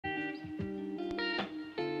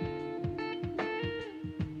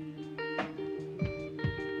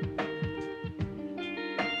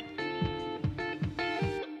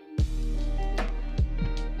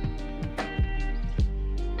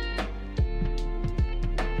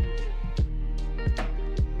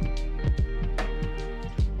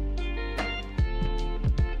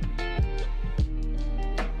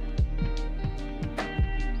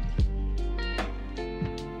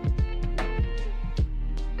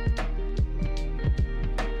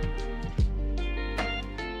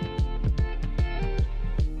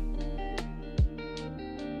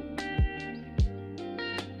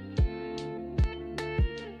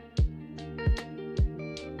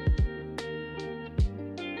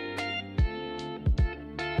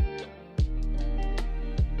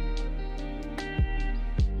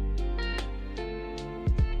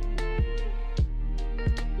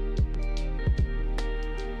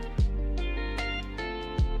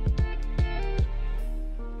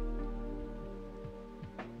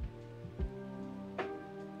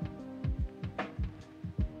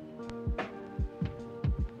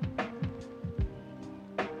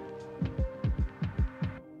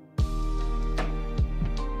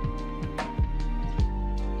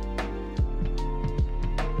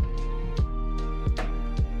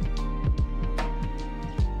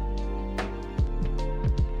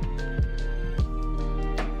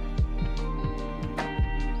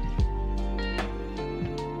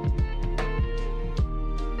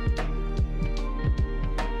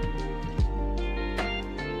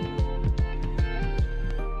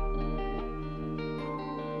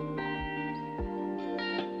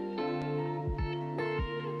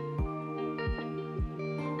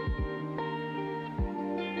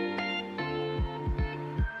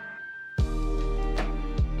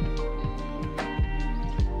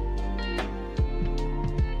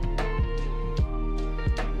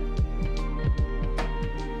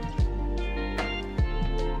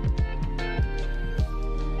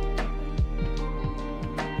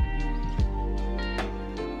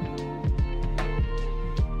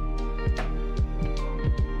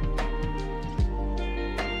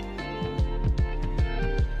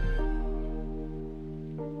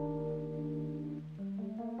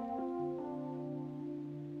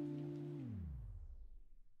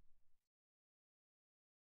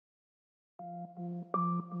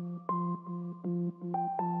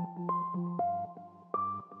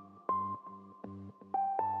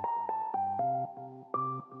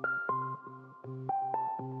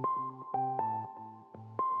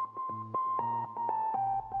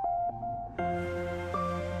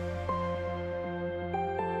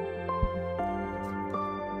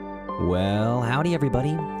Well, howdy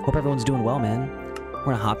everybody. Hope everyone's doing well, man. We're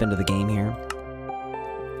gonna hop into the game here.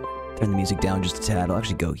 Turn the music down just a tad. I'll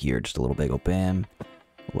actually go here just a little bit. Go bam.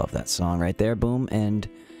 Love that song right there. Boom. And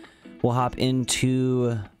we'll hop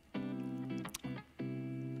into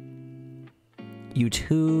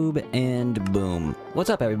YouTube and boom. What's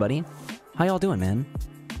up, everybody? How y'all doing, man?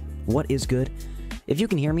 What is good? If you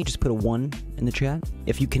can hear me, just put a 1 in the chat.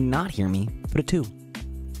 If you cannot hear me, put a 2.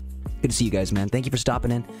 Good to see you guys, man. Thank you for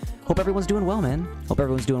stopping in. Hope everyone's doing well, man. Hope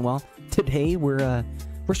everyone's doing well. Today we're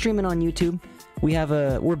streaming on YouTube.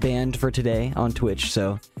 We're banned for today on Twitch,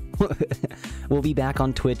 so we'll be back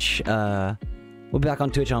on Twitch. We'll be back on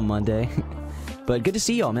Twitch on Monday. But good to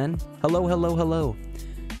see y'all, man. Hello, hello, hello.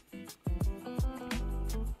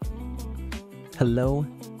 Hello,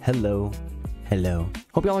 hello, hello.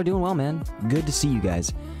 Hope y'all are doing well, man. Good to see you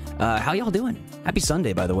guys. How y'all doing? Happy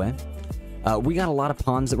Sunday, by the way. We got a lot of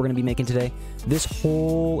ponds that we're going to be making today. This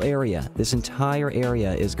whole area, this entire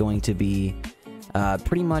area is going to be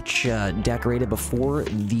pretty much decorated before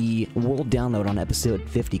the world download on episode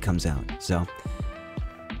 50 comes out. So,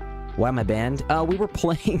 why am I banned? We were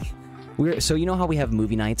playing... So you know how we have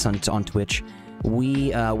movie nights on Twitch?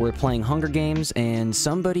 We were playing Hunger Games, and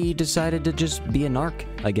somebody decided to just be a narc,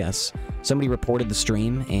 I guess. Somebody reported the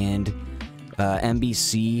stream, and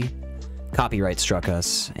NBC... copyright struck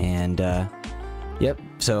us, and yep,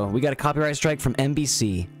 so we got a copyright strike from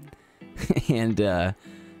NBC. And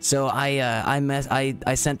so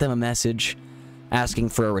I sent them a message asking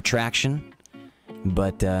for a retraction,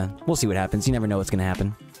 but we'll see what happens. You never know what's gonna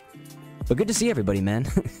happen. But good to see everybody, man.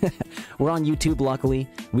 We're on YouTube, luckily.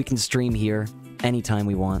 We can stream here anytime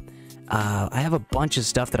we want. I have a bunch of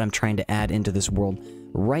stuff that I'm trying to add into this world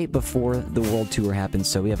right before the world tour happens,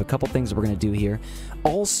 so we have a couple things that we're gonna do here.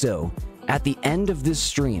 Also, at the end of this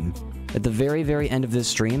stream, at the very, very end of this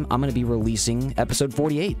stream, I'm going to be releasing episode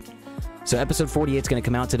 48. So episode 48 is going to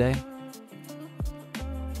come out today.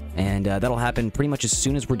 And that'll happen pretty much as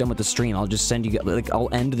soon as we're done with the stream. I'll just send you, like,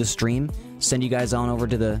 I'll end the stream, send you guys on over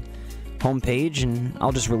to the homepage, and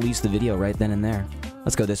I'll just release the video right then and there.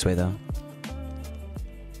 Let's go this way, though.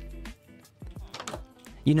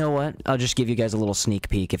 You know what? I'll just give you guys a little sneak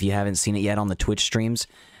peek if you haven't seen it yet on the Twitch streams.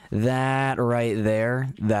 That right there,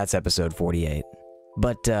 that's episode 48.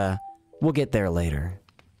 But, we'll get there later.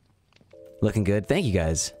 Looking good. Thank you,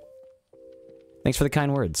 guys. Thanks for the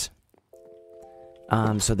kind words.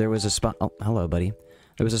 So there was a spot... Oh, hello, buddy.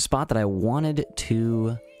 There was a spot that I wanted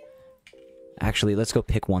to... Actually, let's go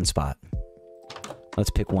pick one spot. Let's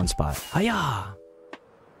pick one spot. Hiya!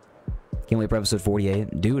 Can't wait for episode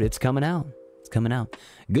 48. Dude, it's coming out. Coming out.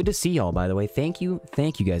 Good to see y'all, by the way. Thank you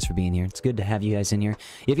guys for being here. It's good to have you guys in here.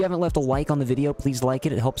 If you haven't left a like on the video, please like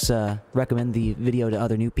it. It helps recommend the video to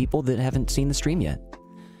other new people that haven't seen the stream yet.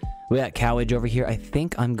 We got cowage over here. I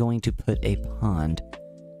think I'm going to put a pond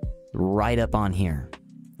right up on here. I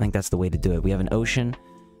think that's the way to do it. We have an ocean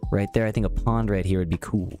right there. I think a pond right here would be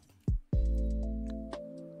cool.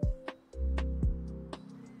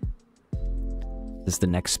 This is the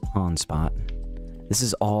next pond spot. This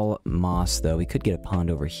is all moss, though. We could get a pond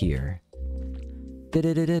over here. How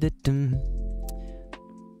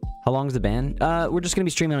long is the ban? We're just gonna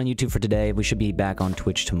be streaming on YouTube for today. We should be back on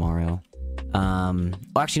Twitch tomorrow.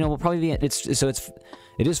 Actually, no, we'll probably be... It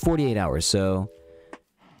is 48 hours, so...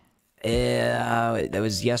 that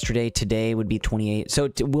was yesterday. Today would be 28. So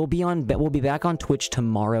we'll be back on Twitch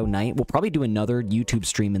tomorrow night. We'll probably do another YouTube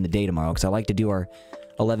stream in the day tomorrow, because I like to do our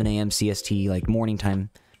 11 a.m. CST, like, morning time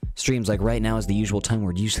streams. Like, right now is the usual time.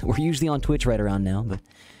 We're usually on Twitch right around now, but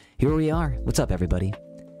here we are. What's up, everybody?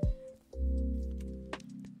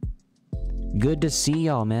 Good to see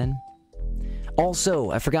y'all, man.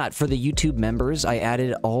 Also, I forgot, for the YouTube members, I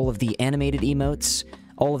added all of the animated emotes,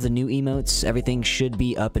 all of the new emotes. Everything should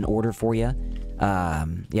be up in order for you. Yeah,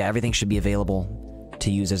 everything should be available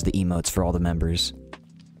to use as the emotes for all the members.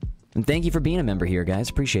 And thank you for being a member here, guys.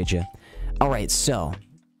 Appreciate you. Alright, so...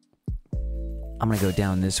 I'm gonna go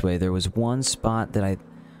down this way. There was one spot that I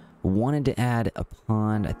wanted to add a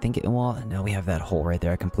pond. I think it... Well, no, we have that hole right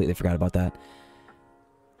there. I completely forgot about that.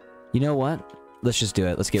 You know what? Let's just do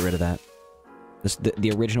it. Let's get rid of that.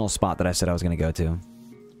 The original spot that I said I was gonna go to.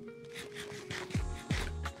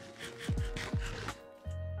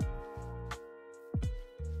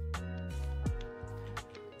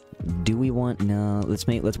 Do we want... No,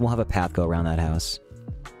 we'll have a path go around that house.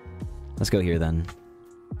 Let's go here then.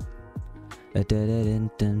 Let's... I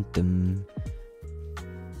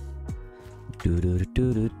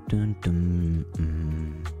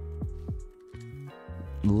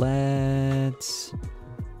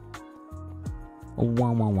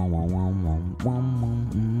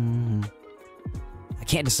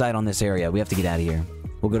can't decide on this area. We have to get out of here.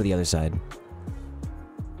 We'll go to the other side.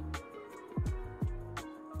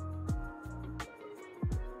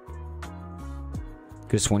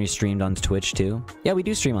 Could have sworn you streamed on Twitch too. Yeah, we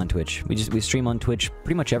do stream on Twitch. We stream on Twitch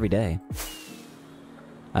pretty much every day.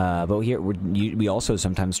 But here we also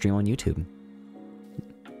sometimes stream on YouTube.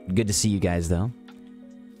 Good to see you guys though.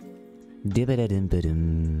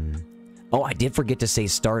 Oh, I did forget to say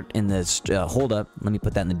start in the... hold up. Let me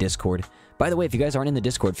put that in the Discord. By the way, if you guys aren't in the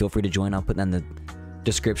Discord, feel free to join. I'll put that in the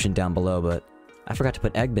description down below, but I forgot to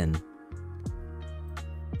put egg bin.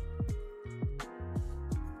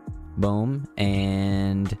 Boom.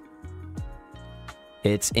 And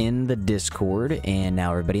it's in the Discord, and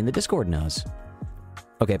now everybody in the Discord knows.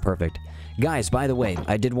 Okay, perfect. Guys, by the way,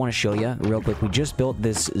 I did want to show you real quick. We just built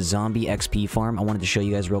this zombie XP farm. I wanted to show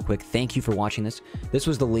you guys real quick. Thank you for watching this. This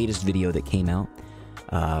was the latest video that came out.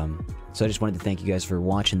 So I just wanted to thank you guys for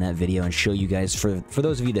watching that video and show you guys, for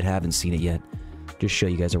those of you that haven't seen it yet, just show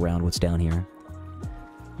you guys around what's down here.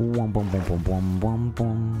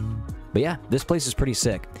 But yeah, this place is pretty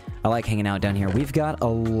sick. I like hanging out down here. We've got a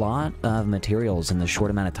lot of materials in the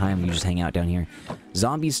short amount of time you just hang out down here.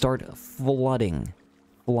 Zombies start flooding,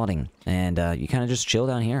 and you kind of just chill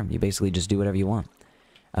down here. You basically just do whatever you want.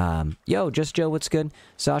 Yo, Just Joe, what's good?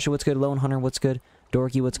 Sasha, what's good? Lone Hunter, what's good?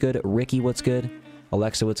 Dorky, what's good? Ricky, what's good?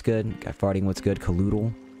 Alexa, what's good? Guy Farting, what's good?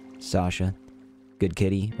 Kaloodle, Sasha, Good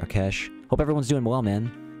Kitty, Rakesh. Hope everyone's doing well,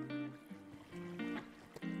 man.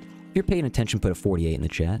 If you're paying attention, put a 48 in the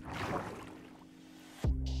chat.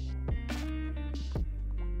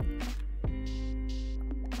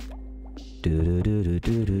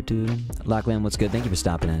 Lockland, what's good? Thank you for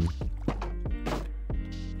stopping in.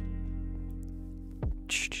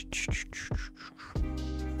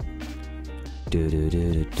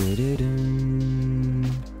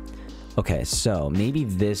 Okay, so maybe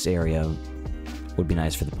this area would be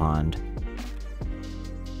nice for the pond.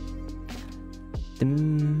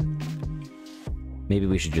 Maybe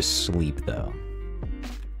we should just sleep, though.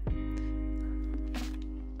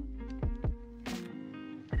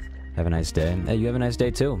 Have a nice day. Hey, you have a nice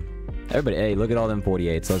day, too. Everybody, hey, look at all them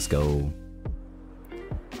 48s. Let's go.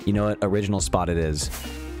 You know what? Original spot it is.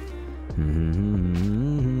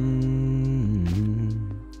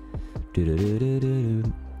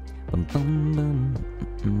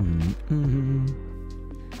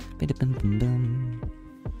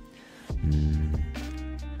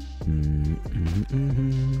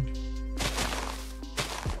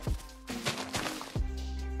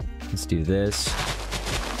 Let's do this.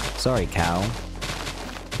 Sorry, cow.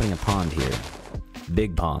 Putting a pond here.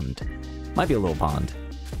 Big pond. Might be a little pond.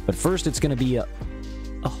 But first it's gonna be a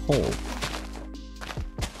hole.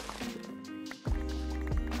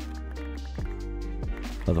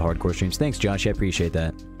 Love the hardcore streams. Thanks, Josh. I appreciate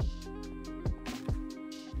that.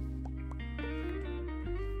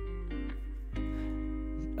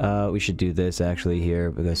 We should do this actually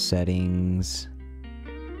here. We go settings,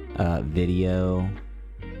 video,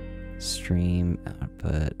 stream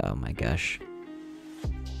output. Oh my gosh.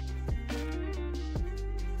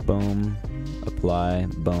 Boom. Apply.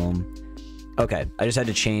 Boom. Okay, I just had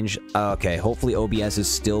to change. Okay, hopefully OBS is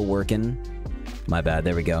still working. My bad.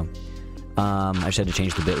 There we go. I just had to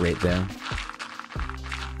change the bitrate there.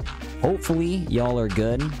 Hopefully y'all are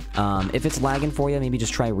good. If it's lagging for you, maybe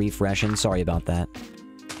just try refreshing. Sorry about that.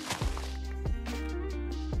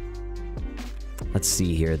 Let's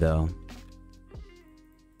see here, though.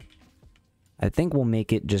 I think we'll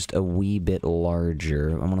make it just a wee bit larger.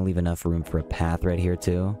 I'm gonna leave enough room for a path right here,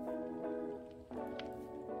 too.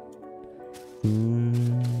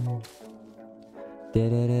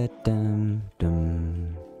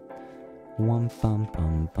 Da-da-da-dum-dum.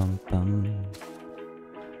 Wum-bum-bum-bum-bum.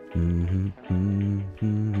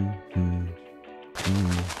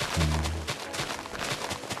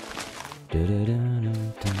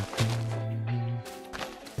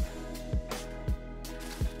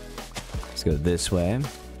 Let's go this way.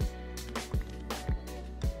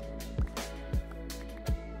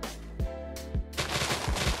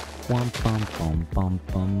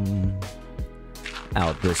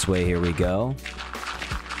 Out this way, here we go.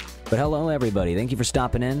 But hello, everybody. Thank you for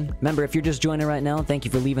stopping in. Remember, if you're just joining right now, thank you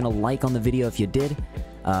for leaving a like on the video if you did.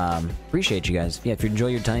 Appreciate you guys. Yeah, if you enjoy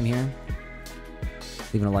your time here,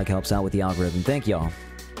 leaving a like helps out with the algorithm. Thank y'all.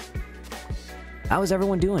 How is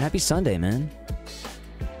everyone doing? Happy Sunday, man.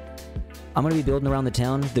 I'm going to be building around the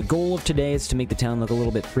town. The goal of today is to make the town look a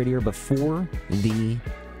little bit prettier before the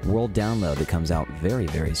world download that comes out very,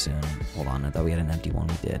 very soon. Hold on, I thought we had an empty one.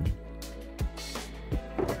 We did.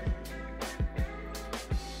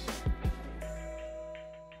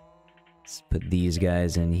 Let's put these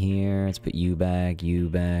guys in here. Let's put you back, you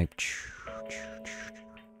back.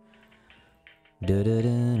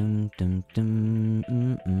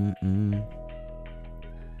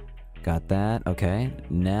 Got that. Okay.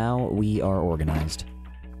 Now we are organized.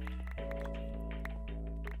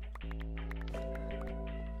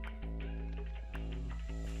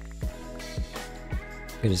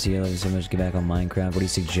 Good to see you. I love you so much. Get back on Minecraft. What do you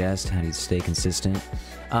suggest? How do you stay consistent?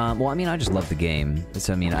 Well, I mean, I just love the game.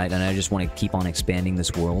 So, I mean, I just want to keep on expanding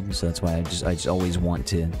this world. So that's why I just always want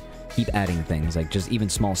to keep adding things. Like, just even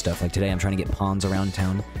small stuff. Like, today I'm trying to get ponds around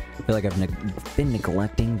town. I feel like I've been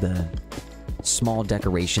neglecting the small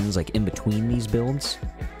decorations, like, in between these builds.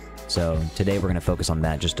 So, today we're going to focus on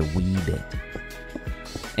that just a wee bit.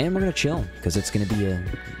 And we're going to chill, because it's going to be a...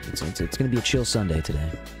 It's going to be a chill Sunday today.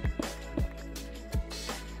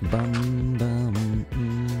 Bum, bum,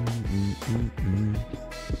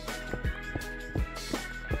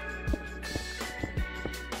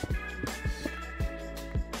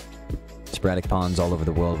 Sporadic ponds all over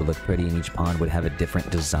the world would look pretty, and each pond would have a different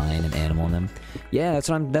design and animal in them. Yeah, that's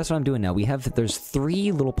what I'm doing now. There's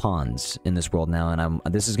 3 little ponds in this world now, and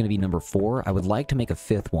this is going to be number 4. I would like to make a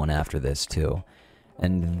 5th one after this too,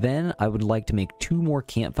 and then I would like to make 2 more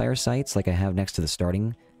campfire sites, like I have next to the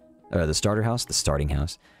starting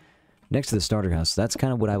house. Next to the starter house. That's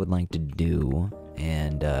kind of what I would like to do,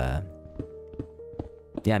 and yeah,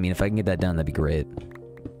 I mean, if I can get that done, that'd be great.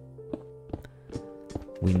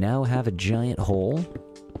 We now have a giant hole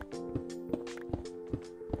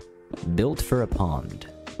built for a pond.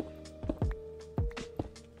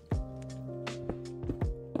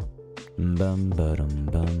 Bum ba-dum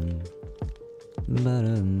bum.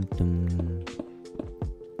 Ba-dum dum.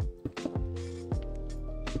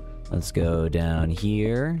 Let's go down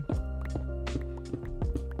here.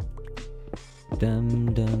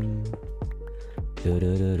 Dum dum. Da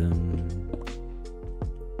da da dum.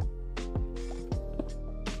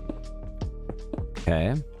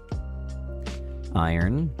 Okay.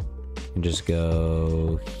 Iron. And just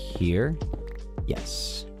go here.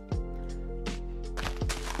 Yes.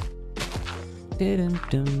 Didum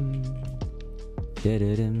dum.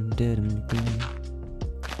 Didum didum dum.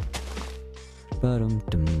 Ba-dum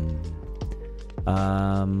dum.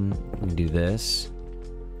 We can do this.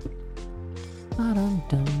 Ba-dum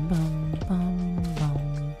dum bum bum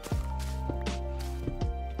bum.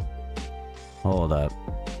 Hold up.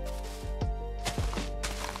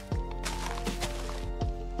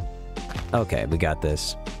 Okay, we got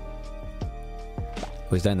this.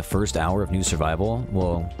 Was that in the first hour of new survival?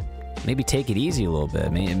 Well, maybe take it easy a little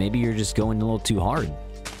bit. Maybe you're just going a little too hard.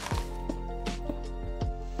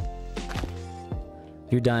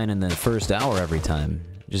 You're dying in the first hour every time.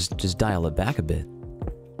 Just dial it back a bit.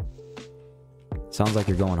 Sounds like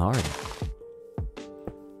you're going hard.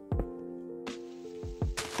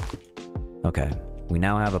 Okay, we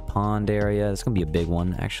now have a pond area. It's gonna be a big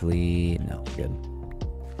one. Actually, no, good.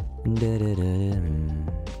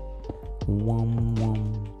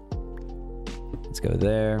 Let's go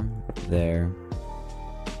there, there.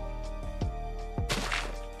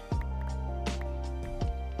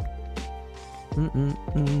 We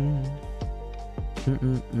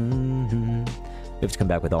have to come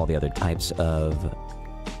back with all the other types of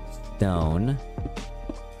stone.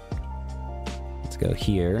 Let's go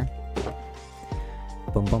here.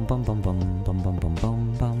 Bum bum bum bum bum bum bum bum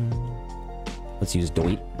bum bum. Let's use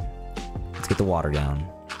Doit. Let's get the water down.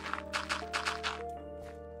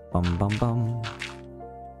 Bum bum bum.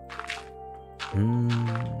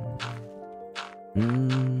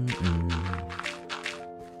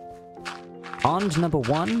 Pond number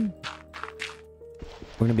 1.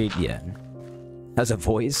 We're gonna be, yeah. Has a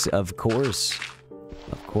voice, of course.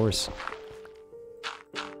 Of course.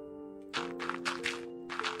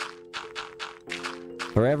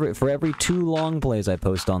 For every 2 long plays I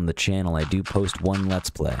post on the channel, I do post 1 Let's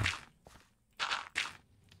Play.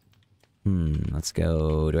 Let's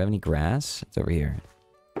go. Do I have any grass? It's over here.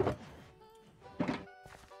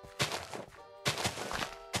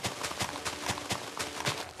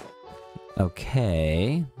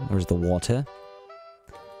 Okay. Where's the water?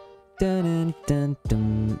 Dun dun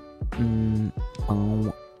dun dun.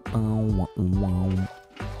 Oh, oh, wow.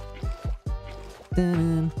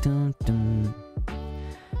 Dun dun dun.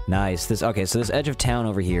 Nice. Okay, so this edge of town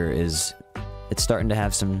over here it's starting to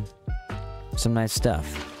have some nice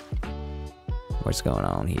stuff. What's going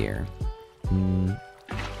on here?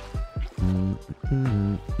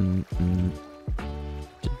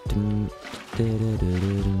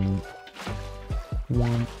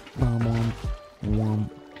 Womp, womp, womp.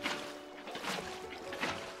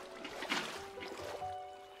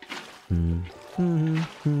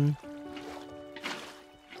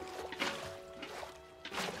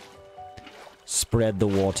 Spread the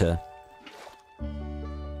water.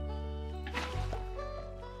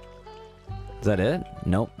 Is that it?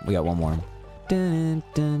 Nope, we got one more.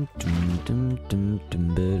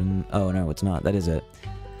 Oh no, it's not. That is it.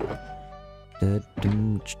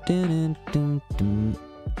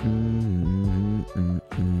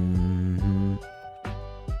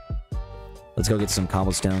 Let's go get some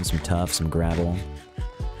cobblestone, some tuff, some gravel.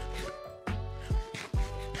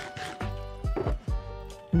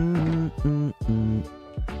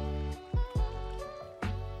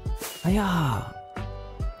 Hiya! How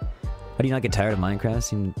do you not get tired of Minecraft?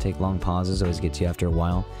 Seem to take long pauses, always gets you after a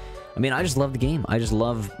while. I mean, I just love the game. I just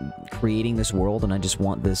love creating this world, and I just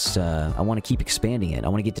want this, I want to keep expanding it. I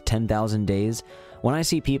want to get to 10,000 days. When I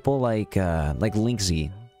see people like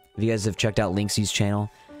Linksy, if you guys have checked out Linksy's channel,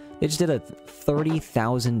 they just did a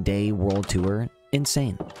 30,000 day world tour.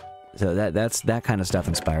 Insane. So that kind of stuff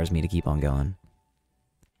inspires me to keep on going.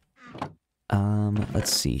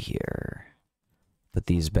 Let's see here. Put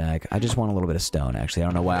these back. I just want a little bit of stone, actually. I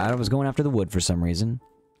don't know why. I was going after the wood for some reason.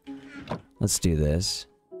 Let's do this.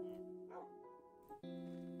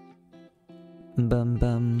 Bum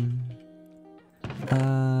bum.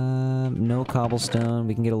 No cobblestone.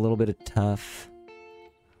 We can get a little bit of tuff.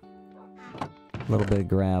 A little bit of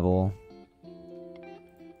gravel.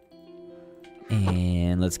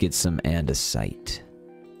 And let's get some andesite.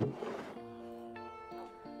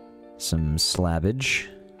 Some slabbage.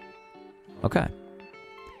 Okay.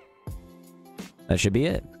 That should be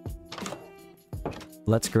it.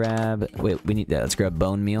 Let's grab... Wait, we need that. Let's grab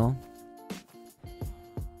bone meal.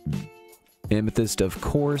 Amethyst, of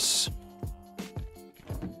course.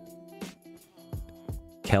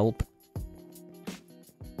 Kelp.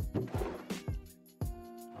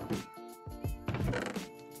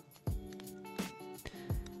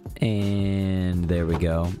 And there we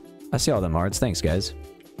go. I see all them hearts. Thanks, guys.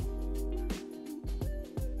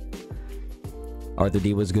 Arthur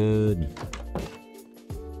D was good.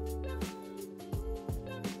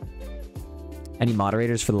 Any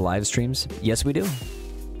moderators for the live streams? Yes, we do.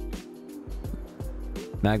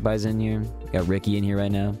 Magpie's in here. Got Ricky in here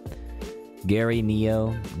right now. Gary,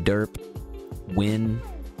 Neo, Derp, Win,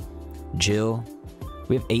 Jill.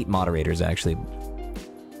 We have 8 moderators, actually.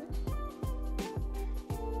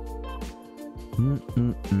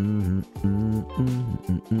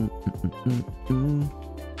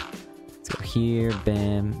 Let's go here.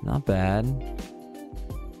 Bam. Not bad.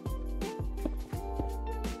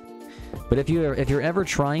 But if you're ever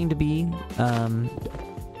trying to be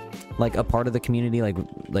like a part of the community, like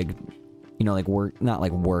you know, like work, not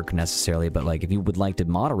like work necessarily, but like if you would like to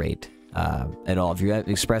moderate at all, if you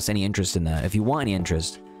express any interest in that, if you want any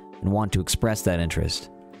interest and want to express that interest,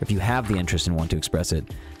 if you have the interest and want to express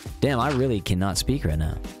it, damn, I really cannot speak right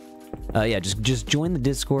now. Yeah, just join the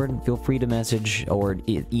Discord. Feel free to message or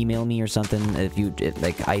email me or something.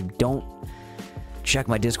 Like, I don't check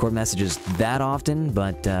my Discord messages that often,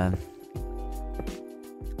 but I'll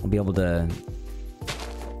be able to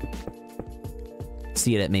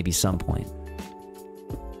see it at maybe some point.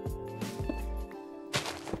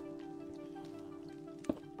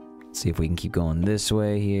 See if we can keep going this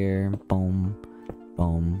way here. Boom.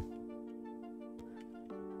 Boom.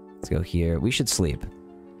 Let's go here. We should sleep.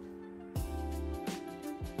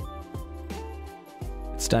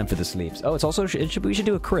 It's time for the sleeps. Oh, it's also... we should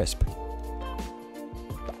do a crisp.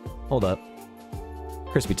 Hold up.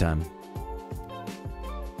 Crispy time.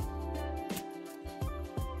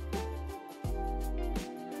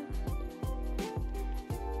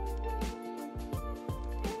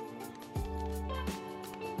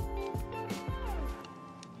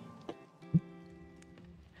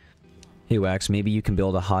 Hey Wax, maybe you can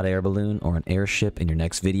build a hot air balloon or an airship in your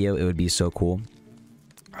next video. It would be so cool.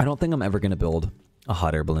 I don't think I'm ever going to build a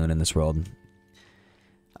hot air balloon in this world.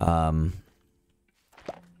 I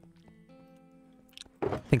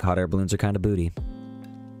think hot air balloons are kind of booty.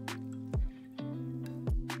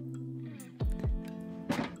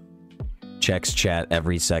 Checks chat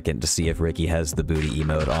every second to see if Ricky has the booty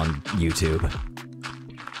emote on YouTube.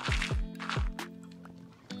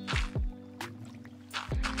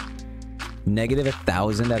 Negative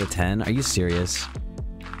 1,000 out of 10? Are you serious?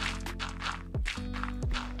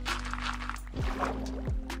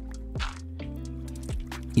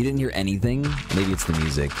 You didn't hear anything? Maybe it's the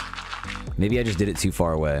music. Maybe I just did it too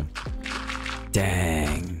far away.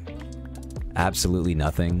 Dang. Absolutely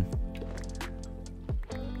nothing.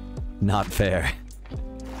 Not fair.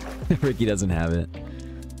 Ricky doesn't have it.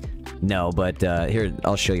 No, but here,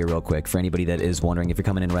 I'll show you real quick. For anybody that is wondering, if you're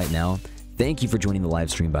coming in right now, thank you for joining the live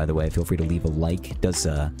stream, by the way. Feel free to leave a like. It does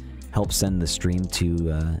help send the stream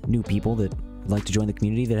to new people that would like to join the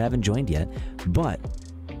community that haven't joined yet. But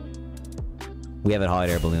we have a hot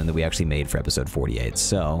air balloon that we actually made for episode 48.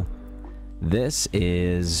 So this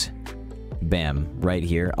is, bam, right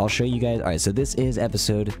here. I'll show you guys. All right, so this is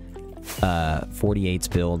episode 48's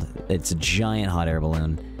build. It's a giant hot air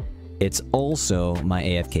balloon. It's also my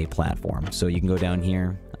AFK platform. So you can go down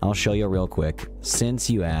here. I'll show you real quick. Since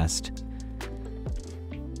you asked.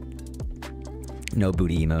 No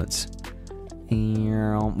booty emotes.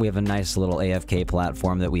 We have a nice little AFK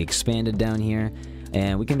platform that we expanded down here.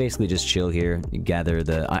 And we can basically just chill here, gather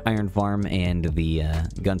the iron farm and the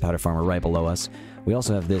gunpowder farm are right below us. We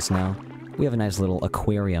also have this now. We have a nice little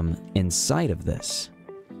aquarium inside of this.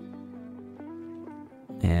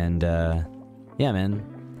 And, yeah, man.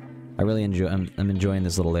 I really enjoy, I'm enjoying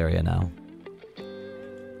this little area now.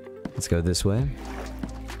 Let's go this way.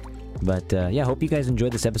 But, yeah, hope you guys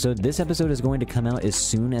enjoyed this episode. This episode is going to come out as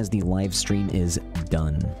soon as the live stream is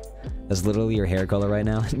done. That's literally your hair color right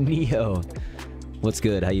now. Neo! What's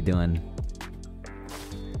good? How you doing?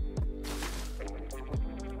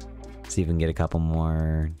 See if we can get a couple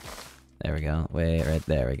more. There we go. Wait, right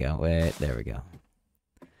there we go. Wait, there we go.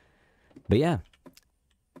 But yeah.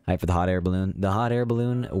 Hype for the hot air balloon. The hot air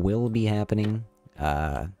balloon will be happening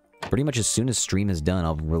pretty much as soon as stream is done.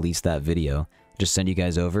 I'll release that video. Just send you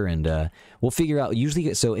guys over and we'll figure out.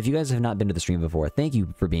 Usually, so if you guys have not been to the stream before, thank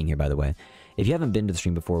you for being here, by the way. If you haven't been to the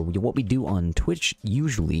stream before, what we do on Twitch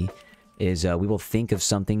usually is we will think of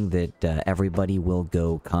something that everybody will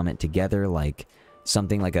go comment together, like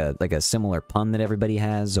something like a similar pun that everybody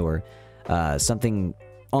has, or something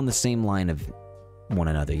on the same line of one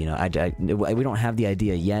another. You know, we don't have the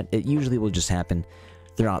idea yet. It usually will just happen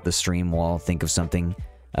throughout the stream. We'll think of something,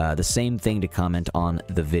 the same thing to comment on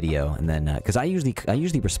the video, and then because I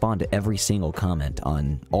usually respond to every single comment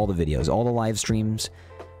on all the videos, all the live streams,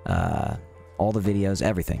 all the videos,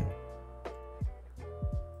 everything.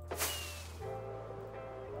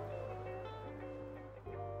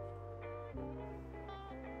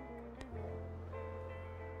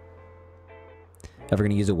 Ever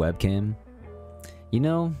gonna use a webcam? You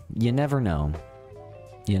know, you never know.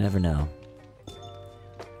 You never know.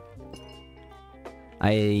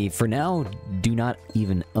 I, for now, do not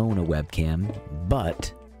even own a webcam,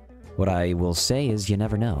 but what I will say is you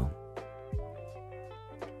never know.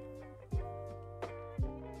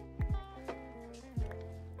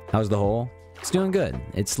 How's the hole? It's doing good.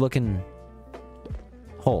 It's looking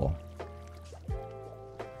whole.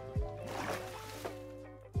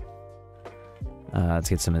 Let's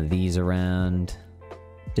get some of these around.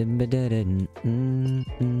 Where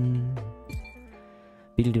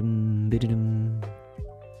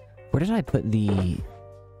did I put the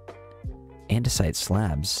andesite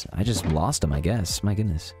slabs? I just lost them, I guess. My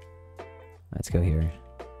goodness. Let's go here.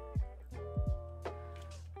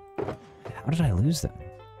 How did I lose them?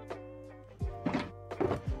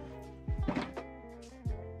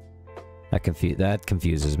 That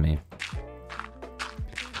confuses me.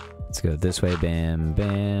 Let's go this way. Bam,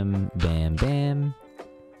 bam, bam, bam.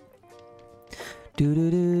 Do do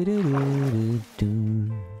do do do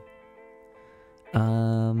do.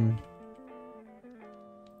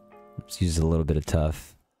 Let's use a little bit of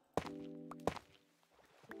tough.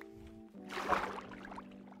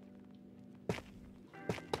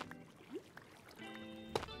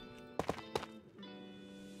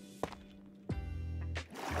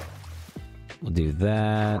 We'll do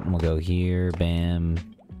that, and we'll go here. Bam.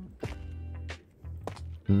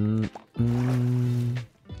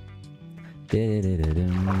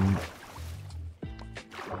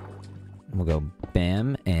 We'll go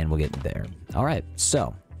bam, and we'll get there. Alright,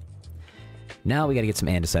 so now we gotta get some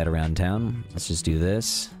andesite around town. Let's just do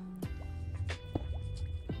this.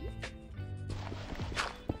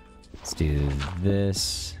 Let's do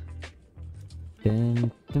this.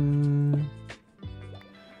 Dun, dun.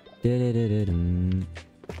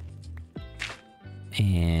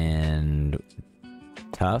 And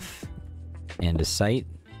tough, andesite,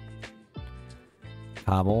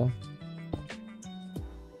 cobble,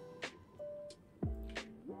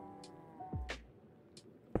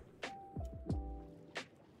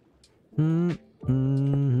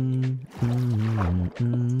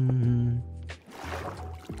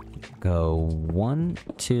 go 1,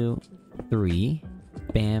 2, 3,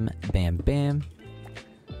 bam, bam, bam.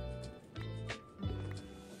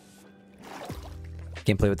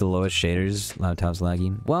 Can't play with the lowest shaders, laptop's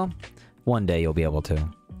laggy. Well, One day you'll be able to.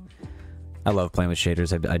 I love playing with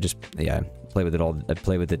shaders. I just, yeah, play with it all. I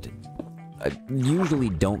play with it. I usually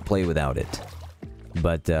don't play without it.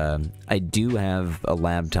 But I do have a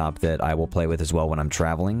laptop that I will play with as well when I'm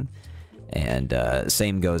traveling. And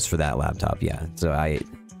same goes for that laptop, yeah. So I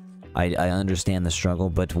understand the struggle,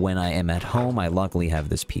 but when I am at home, I luckily have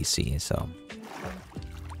this PC, so.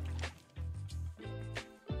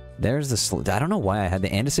 There's the I don't know why I had the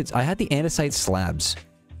andesite. I had the andesite slabs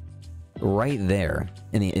right there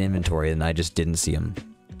in the inventory, and I just didn't see them.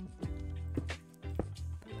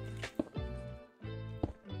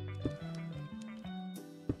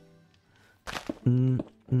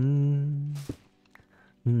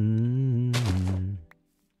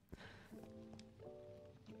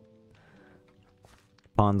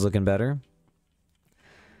 Pond's looking better.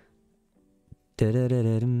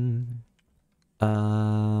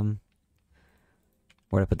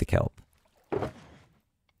 Where'd I put the kelp?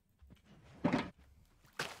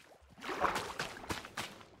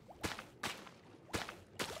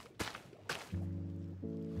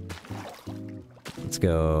 Let's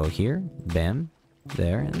go here, bam,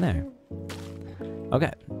 there, and there.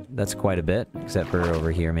 Okay, that's quite a bit, except for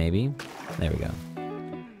over here, maybe. There we go.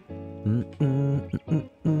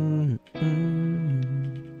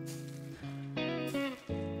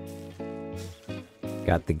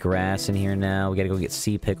 Got the grass in here now. We gotta go get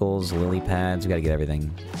sea pickles, lily pads. We gotta get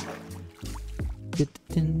everything.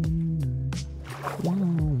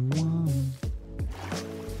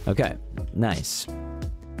 Okay, nice.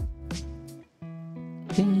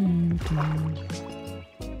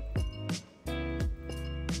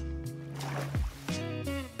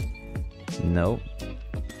 Nope.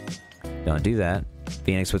 Don't do that.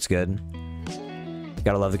 Phoenix, what's good?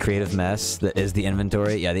 Gotta love the creative mess that is the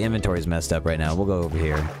inventory. Yeah, the inventory's messed up right now. We'll go over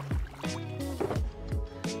here.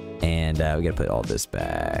 And we gotta put all this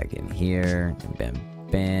back in here. Bam,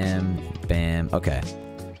 bam, bam. Okay.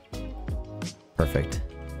 Perfect.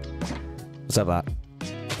 What's up, bot?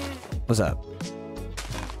 What's up?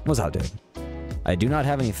 What's up, dude? I do not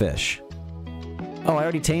have any fish. Oh, I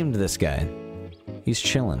already tamed this guy. He's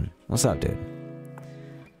chilling. What's up, dude?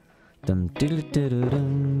 Dum diddle diddle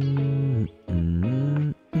dum.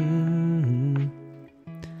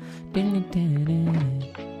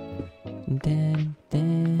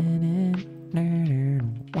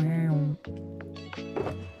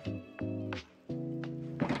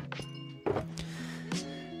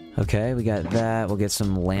 Okay, we got that. We'll get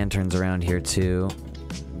some lanterns around here too,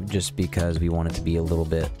 just because we want it to be a little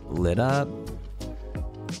bit lit up.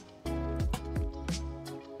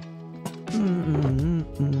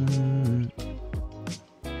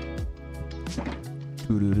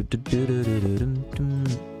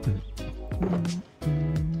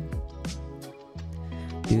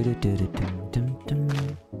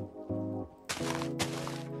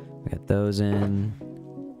 We got those in.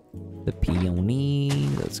 The peony.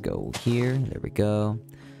 Let's go here. There we go.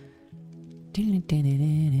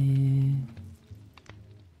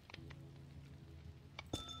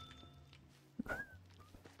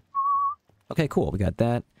 Okay, cool. We got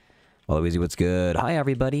that. Hello, Easy. What's good? Hi,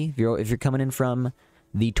 everybody. If you're coming in from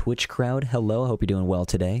the Twitch crowd, hello. I hope you're doing well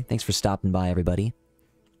today. Thanks for stopping by, everybody.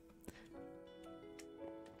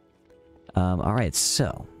 All right,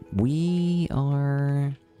 so we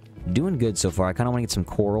are doing good so far. I kind of want to get some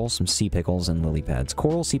coral, some sea pickles, and lily pads.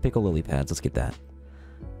 Coral, sea pickle, lily pads. Let's get that.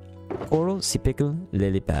 Coral, sea pickle,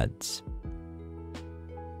 lily pads.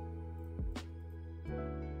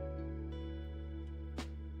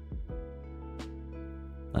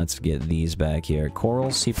 Let's get these back here.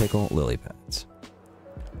 Coral, sea pickle, lily pads.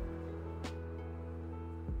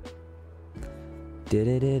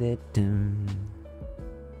 Did-it-it-it-dum.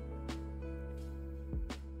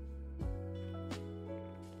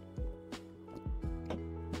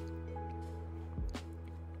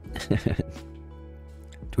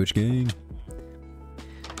 Twitch gang.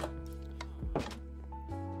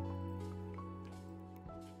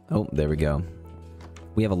 Oh, there we go.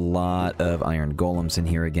 We have a lot of iron golems in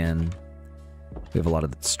here again. We have a lot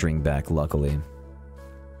of the string back, luckily.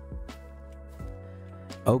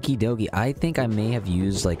 Okie dokie. I think I may have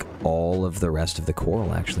used, like, all of the rest of the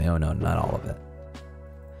coral, actually. Oh, no, not all of it.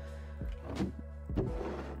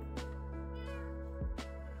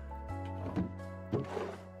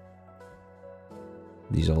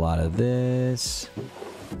 Use a lot of this.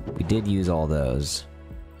 We did use all those.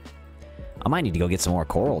 I might need to go get some more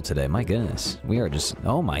coral today. My goodness. We are just...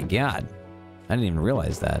 Oh my god. I didn't even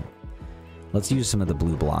realize that. Let's use some of the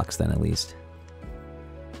blue blocks then, at least.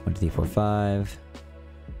 1, 2, 3, 4, 5.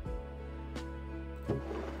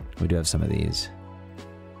 We do have some of these.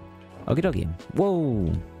 Okie dokie.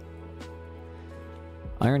 Whoa!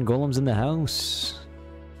 Iron Golem's in the house.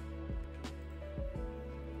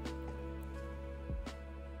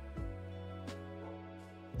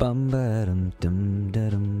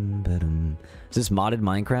 Is this modded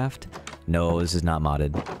Minecraft? No, this is not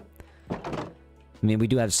modded. I mean, we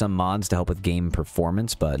do have some mods to help with game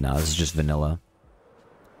performance, but no, this is just vanilla.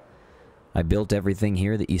 I built everything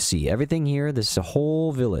here that you see. Everything here, this is a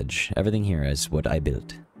whole village. Everything here is what I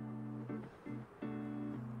built.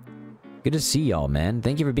 Good to see y'all, man.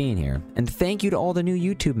 Thank you for being here. And thank you to all the new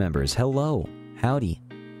YouTube members. Hello. Howdy.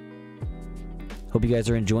 Hope you guys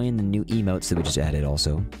are enjoying the new emotes that we just added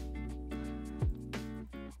also.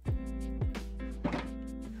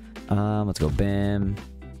 Let's go bam.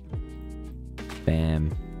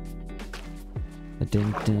 Bam.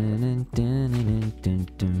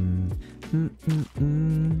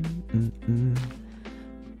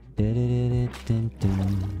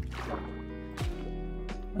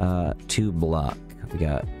 Two block. We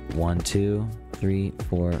got 1, 2, 3,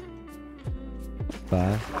 4,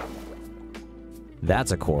 5.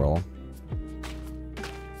 That's a coral.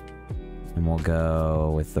 And we'll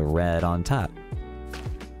go with the red on top.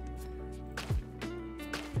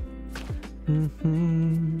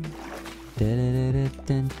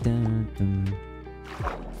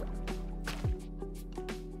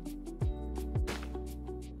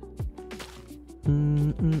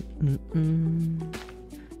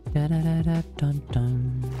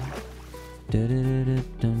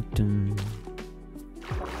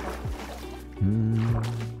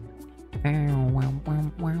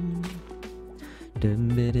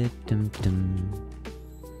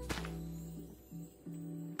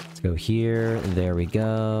 Let's go here. There we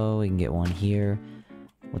go. We can get one here.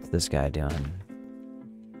 What's this guy doing?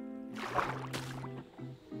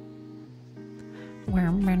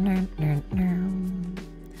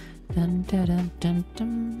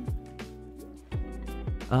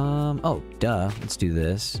 Oh, duh. Let's do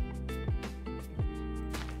this.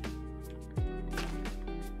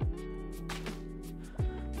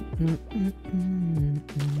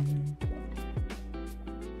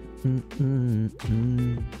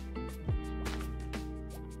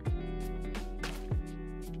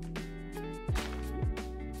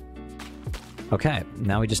 Okay,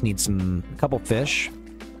 now we just need a couple fish.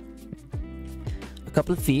 A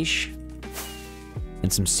couple of fish.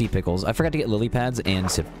 And some sea pickles. I forgot to get lily pads and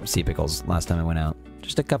sea pickles last time I went out.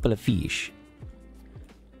 Just a couple of fish.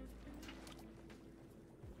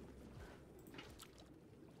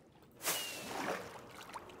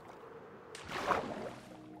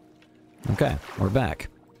 Okay, we're back.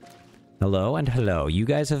 Hello and hello. You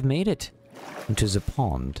guys have made it into the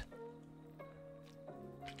pond.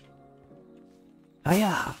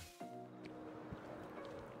 Hiya!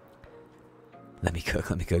 Let me cook,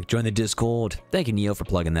 let me cook. Join the Discord. Thank you, Neo, for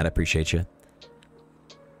plugging that. I appreciate you.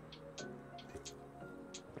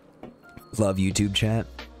 Love YouTube chat.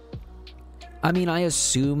 I mean, I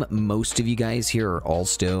assume most of you guys here are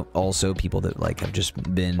also people that, like, have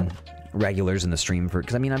just been regulars in the stream for...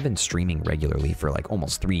 Because, I mean, I've been streaming regularly for, like,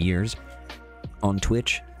 almost 3 years on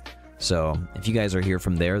Twitch. So, if you guys are here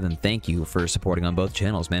from there, then thank you for supporting on both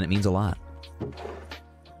channels, man. It means a lot.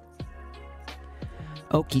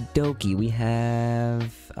 Okie dokie, we have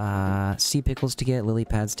sea pickles to get, lily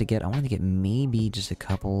pads to get. I wanted to get maybe just a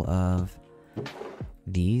couple of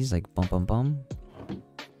these, like bum bum bum.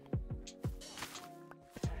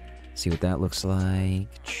 See what that looks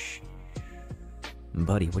like.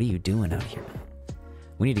 Buddy, what are you doing out here?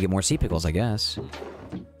 We need to get more sea pickles, I guess.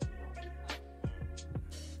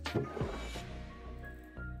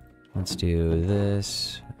 Let's do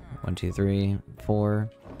this. 1, 2, 3, 4.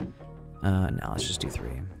 No, let's just do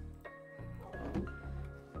 3.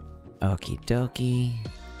 Okie dokie.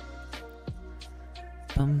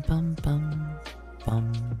 Bum bum bum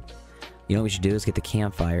bum. You know what we should do is get the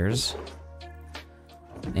campfires.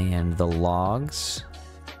 And the logs.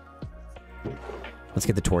 Let's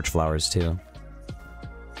get the torch flowers too.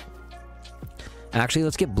 Actually,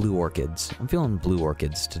 let's get blue orchids. I'm feeling blue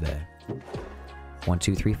orchids today. 1,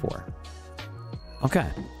 2, 3, 4. Okay.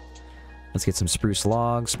 Let's get some spruce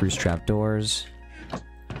logs, spruce trapdoors.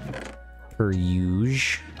 Per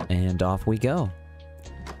usual. And off we go.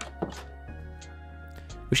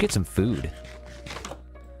 We should get some food.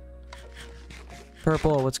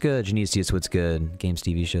 Purple, what's good? Genesius, what's good? Games,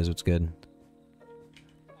 TV shows, what's good?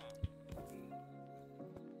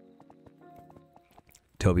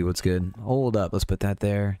 Toby, what's good? Hold up, let's put that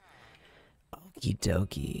there. Okie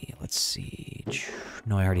dokie. Let's see.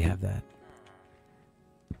 No, I already have that.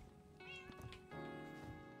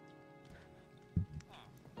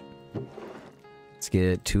 Let's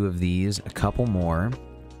get 2 of these, a couple more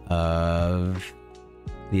of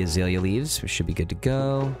the azalea leaves. We should be good to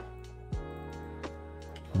go.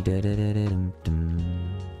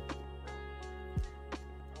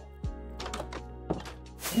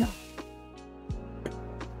 Yeah.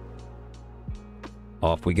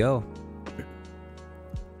 Off we go.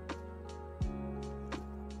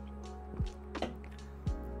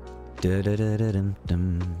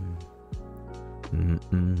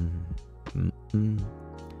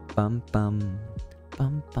 Bum bum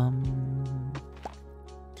bum bum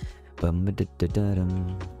bum da da da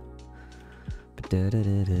dum da da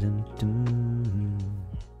da da dum.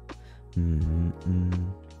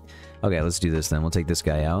 Okay, let's do this then. We'll take this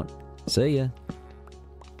guy out. See ya.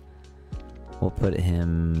 We'll put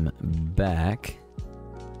him back.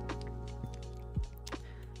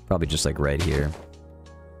 Probably just like right here.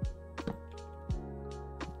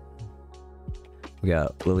 We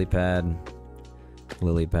got lily pad,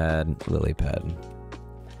 lily pad, lily pad.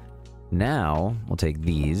 Now, we'll take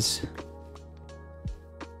these.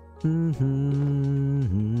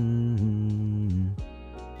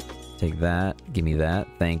 Take that. Give me that.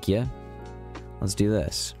 Thank you. Let's do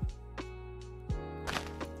this.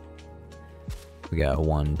 We got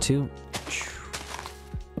 1, 2.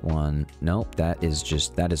 1. Nope, that is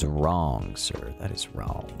wrong, sir. That is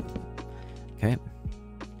wrong. Okay.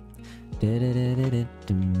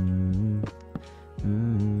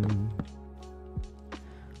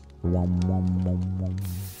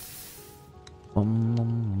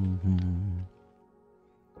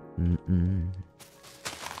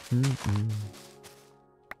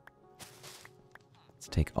 Let's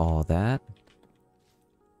take all that.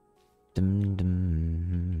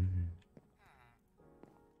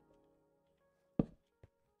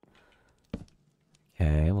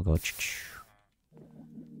 Okay, we'll go.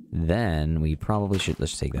 Then we probably should,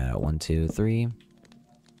 let's take that out. 1, 2, 3.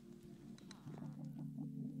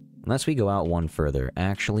 Unless we go out one further.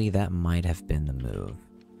 Actually, that might have been the move.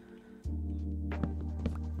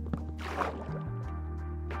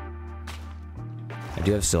 I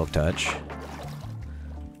do have Silk Touch.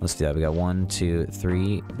 Let's do that. We got 1, 2,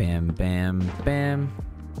 3. Bam, bam, bam.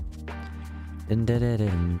 Dun, dun,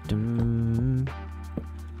 dun, dun,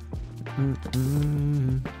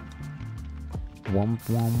 dun. Womp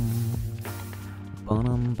womp.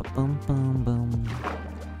 Bum bum bum bum.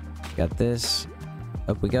 Got this.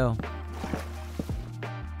 Up we go.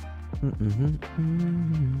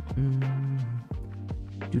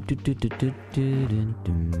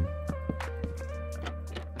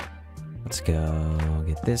 Let's go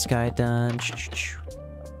get this guy done.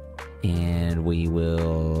 And we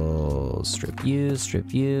will strip you,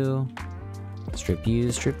 strip you, strip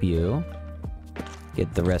you, strip you.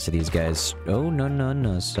 Get the rest of these guys. Oh, no, no,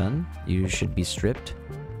 no, son. You should be stripped.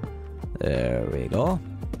 There we go.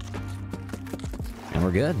 And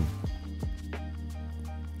we're good.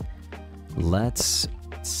 Let's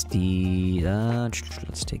let's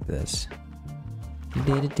take this.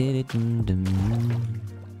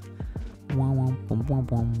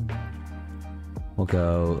 We'll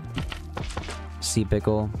go sea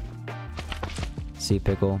pickle. Sea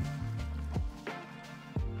pickle.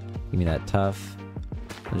 Give me that tough.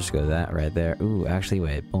 I'll just go that right there. Ooh, actually,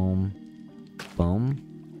 wait. Boom. Boom.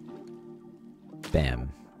 Bam.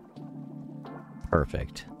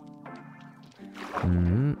 Perfect.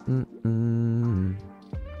 I'm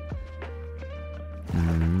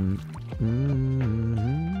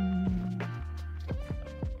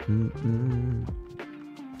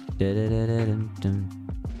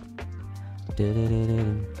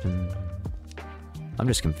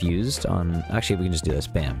just confused on... Actually, we can just do this.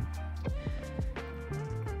 Bam.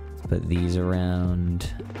 Put these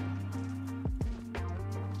around.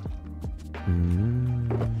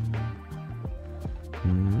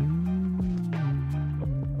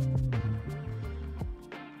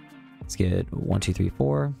 Let's get 1, 2, 3,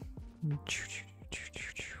 4.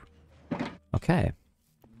 Okay.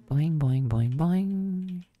 Boing, boing, boing,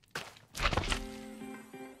 boing.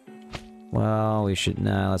 Well, we should...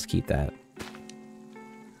 Nah, let's keep that.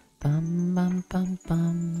 Bum, bum, bum,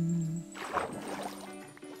 bum.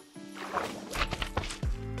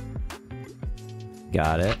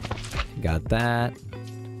 Got it. Got that.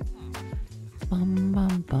 Bum,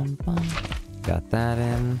 bum, bum, bum. Got that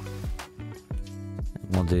in.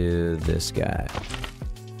 We'll do this guy.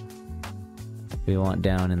 We want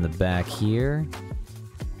down in the back here.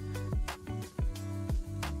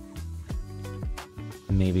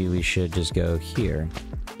 Maybe we should just go here.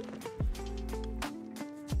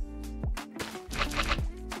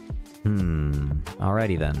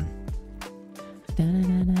 Alrighty then.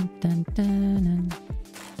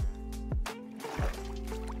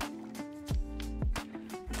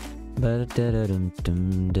 Let's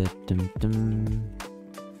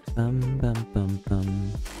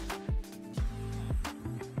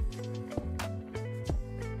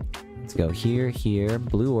go here, here.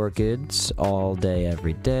 Blue orchids all day,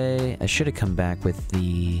 every day. I should have come back with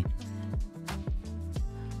the...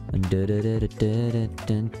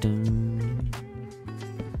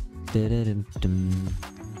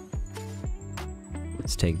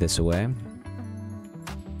 Let's take this away.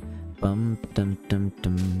 Bum dum dum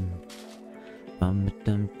dum. Bum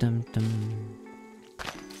dum dum dum.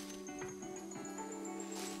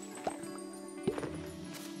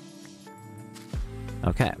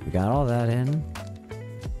 Okay, we got all that in.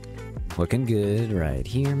 Looking good right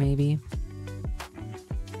here, maybe.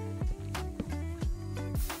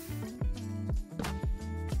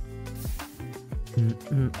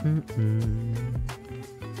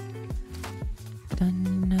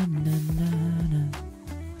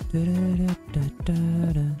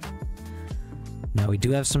 Now we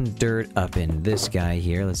do have some dirt up in this guy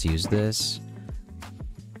here. Let's use this.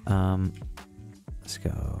 Let's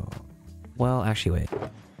go. Well, actually, wait.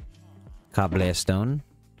 Cobblestone.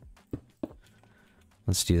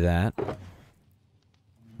 Let's do that.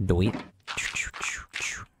 Doit.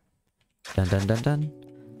 Dun dun dun dun.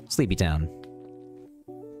 Sleepy Town.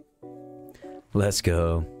 Let's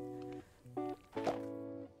go.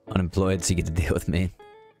 Unemployed, so you get to deal with me.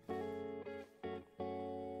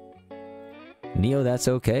 Neo, that's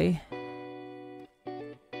okay.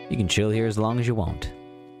 You can chill here as long as you want.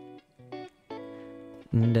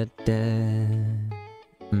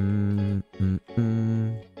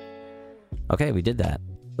 Okay, we did that.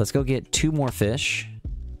 Let's go get 2 more fish.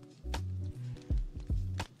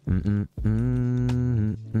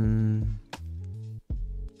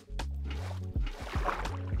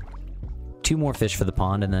 Two more fish for the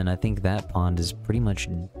pond, and then I think that pond is pretty much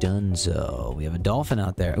donezo. We have a dolphin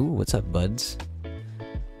out there. Ooh, what's up, buds?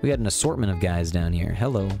 We got an assortment of guys down here.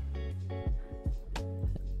 Hello.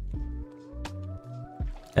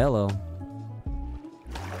 Hello.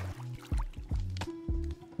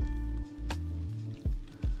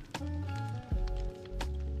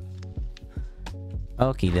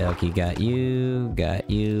 Okie dokie, got you, got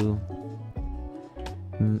you.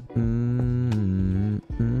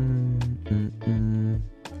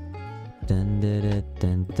 Dun dun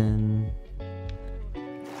dun dun.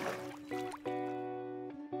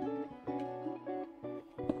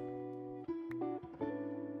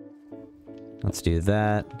 Let's do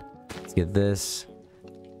that. Let's get this.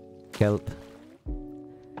 Kelp.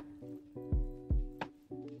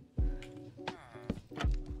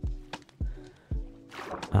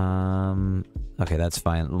 Okay, that's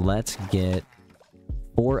fine. Let's get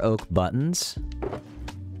 4 oak buttons.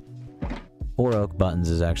 4 oak buttons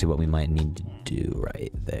is actually what we might need to do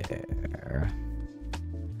right there.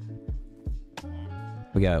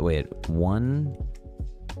 We got, wait, 1,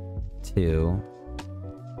 2...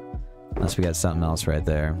 Unless we got something else right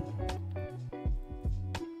there.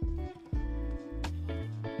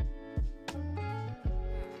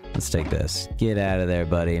 Let's take this. Get out of there,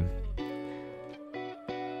 buddy.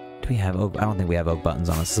 Do we have oak? I don't think we have oak buttons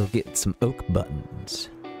on us. So get some oak buttons.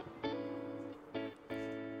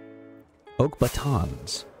 Oak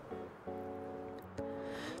batons.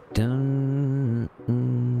 Dun.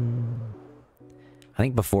 I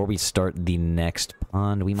think before we start the next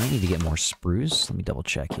pond, we might need to get more spruce. Let me double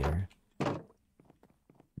check here.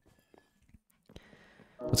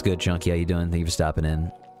 What's good, Chunky? How you doing? Thank you for stopping in.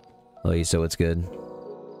 Hello, you. So what's good?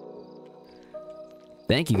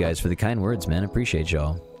 Thank you guys for the kind words, man. Appreciate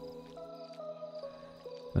y'all.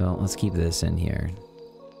 Well, let's keep this in here.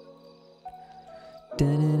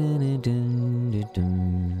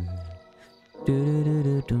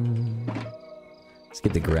 Let's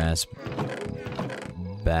get the grass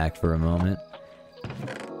back for a moment.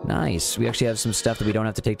 Nice. We actually have some stuff that we don't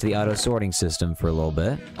have to take to the auto sorting system for a little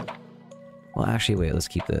bit. Well, actually, wait, let's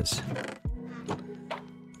keep this.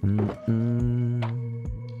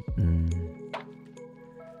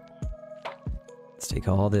 Let's take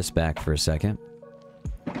all this back for a second.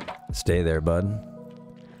 Stay there, bud.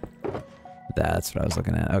 That's what I was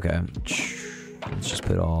looking at. Okay. Let's just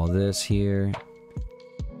put all this here.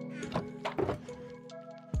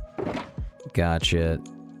 Gotcha.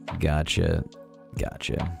 Gotcha.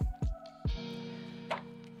 Gotcha.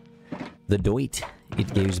 The Doit.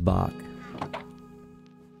 It goes back.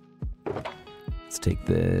 Let's take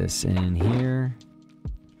this in here.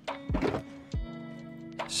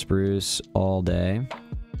 Spruce all day.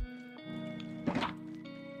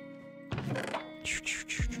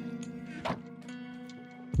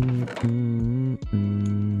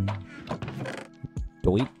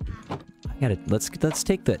 Doit. let's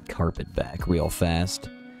take that carpet back real fast.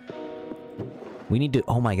 We need to...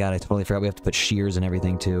 Oh my god, I totally forgot we have to put shears and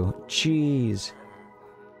everything too. Jeez.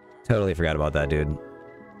 Totally forgot about that, dude.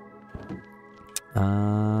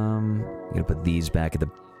 I'm gonna put these back at the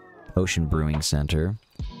Potion Brewing Center.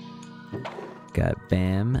 Got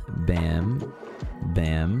bam, bam,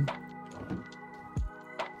 bam.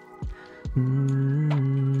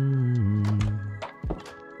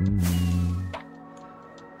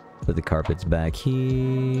 Put the carpets back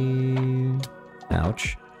here.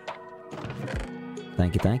 Ouch.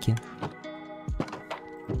 Thank you, thank you.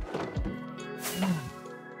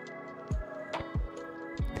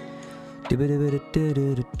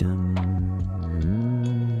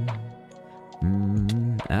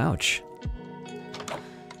 Ouch.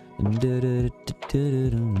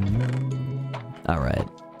 Alright.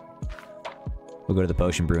 We'll go to the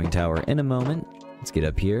Potion Brewing Tower in a moment. Let's get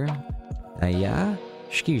up here. Yeah?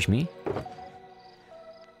 Excuse me.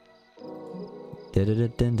 Boom,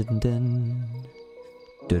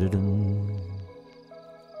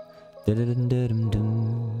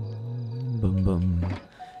 boom.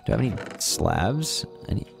 Do I have any slabs?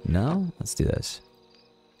 No? Let's do this.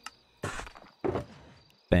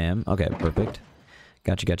 Bam. Okay, perfect.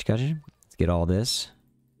 Gotcha, gotcha, gotcha. Let's get all this.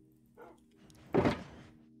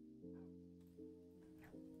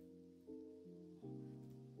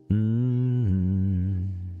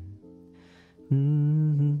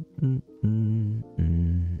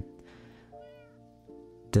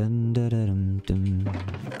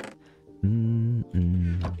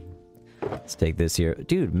 Let's take this here.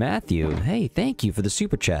 Dude, Matthew, hey, thank you for the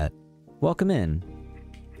super chat. Welcome in.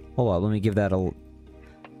 Hold on, let me give that a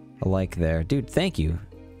like there. Dude, thank you.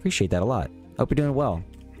 Appreciate that a lot. Hope you're doing well.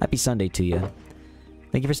 Happy Sunday to you.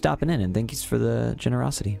 Thank you for stopping in, and thank you for the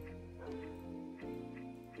generosity.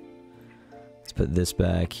 Let's put this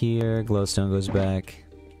back here. Glowstone goes back.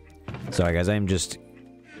 Sorry, guys, I'm just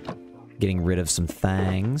getting rid of some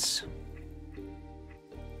things.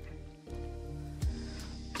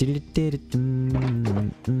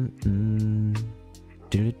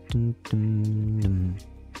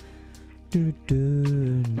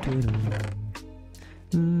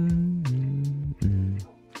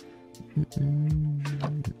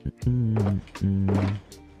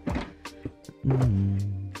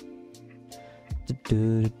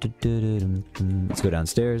 Let's go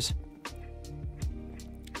downstairs.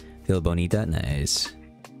 Feel bonita, nice.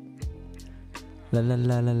 La la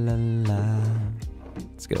la la la la.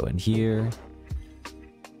 Let's go in here.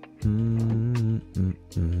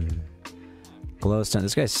 Glowstone.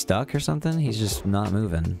 This guy's stuck or something? He's just not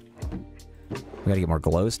moving. We gotta get more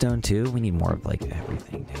glowstone too. We need more of like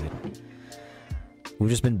everything, dude. We've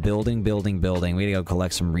just been building, building, building. We gotta go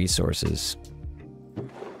collect some resources.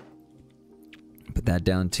 Put that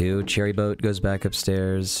down too. Cherry boat goes back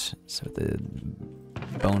upstairs. So the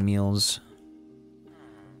bone meals.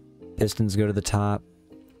 Pistons go to the top.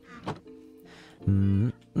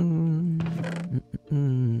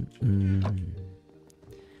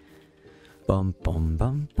 Bum bum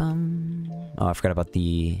bum bum. Oh, I forgot about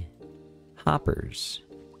the hoppers.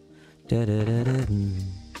 Da da da da.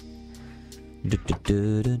 Da da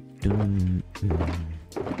da da.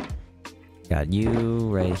 Got you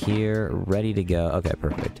right here, ready to go. Okay,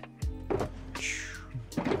 perfect.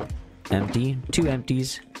 Empty. 2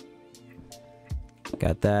 empties.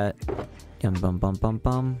 Got that. Bum bum bum bum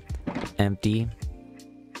bum. Empty.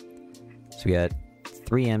 So we got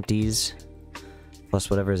 3 empties. Plus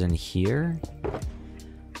whatever's in here.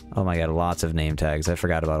 Oh my god, lots of name tags. I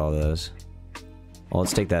forgot about all those. Well,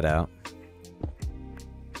 let's take that out.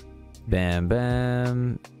 Bam,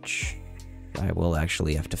 bam. I will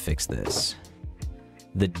actually have to fix this.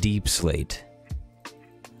 The deep slate.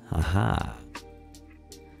 Aha.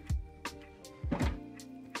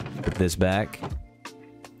 Put this back.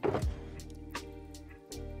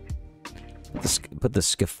 Put the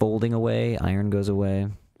scaffolding away. Iron goes away.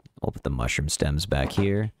 I'll put the mushroom stems back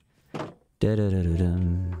here.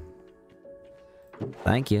 Da-da-da-da-dum.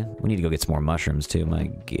 Thank you. We need to go get some more mushrooms too. My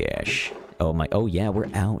gosh. Oh my. Oh yeah,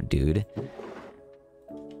 we're out, dude.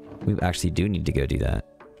 We actually do need to go do that.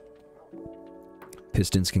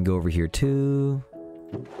 Pistons can go over here too.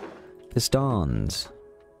 Pistons.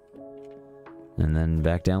 And then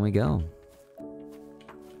back down we go.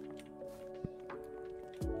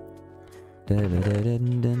 We're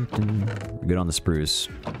good on the spruce.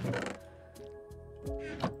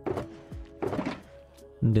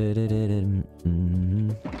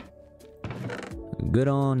 Good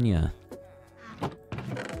on ya.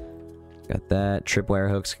 Got that. Tripwire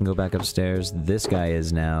hooks can go back upstairs. This guy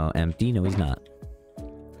is now empty. No, he's not.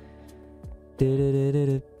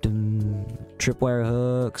 tripwire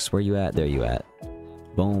hooks. Where you at? There you at.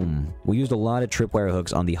 Boom. We used a lot of tripwire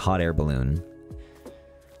hooks on the hot air balloon.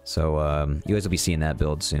 So, you guys will be seeing that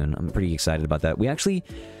build soon. I'm pretty excited about that. We actually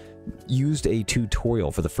used a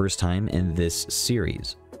tutorial for the first time in this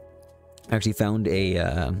series. I actually found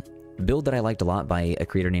a build that I liked a lot by a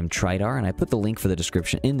creator named Tridar, and I put the link for the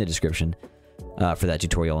description in the description for that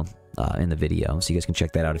tutorial in the video, so you guys can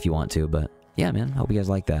check that out if you want to. But yeah, man, hope you guys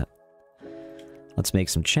like that. Let's make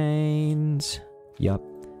some chains. Yup.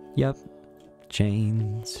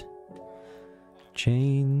 Chains.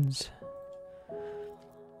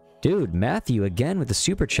 Dude, Matthew again with the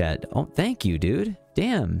super chat. Oh, thank you, dude.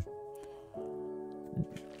 Damn.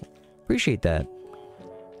 Appreciate that.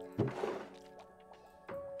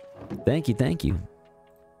 Thank you.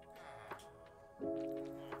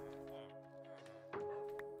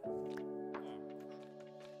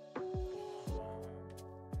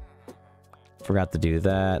 Forgot to do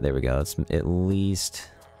that. There we go. Let's at least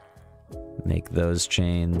make those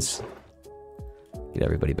chains. Get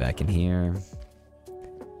everybody back in here.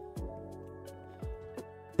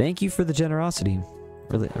 Thank you for the generosity.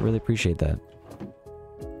 I really appreciate that.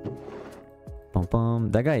 Bum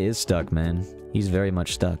bum. That guy is stuck, man. He's very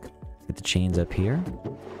much stuck. Get the chains up here.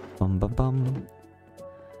 Bum bum bum.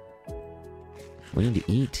 We need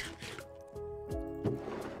to eat.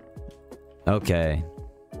 Okay.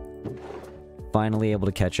 Finally able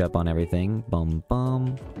to catch up on everything. Bum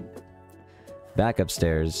bum. Back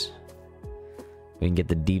upstairs. We can get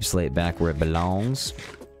the deep slate back where it belongs.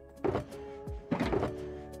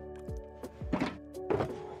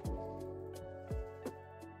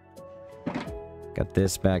 Got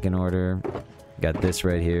this back in order. Got this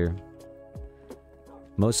right here.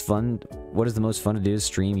 Most fun... What is the most fun to do?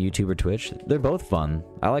 Stream, YouTube, or Twitch? They're both fun.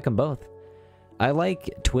 I like them both. I like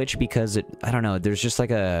Twitch because it... I don't know. There's just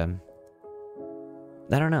like a...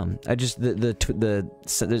 I don't know. I just...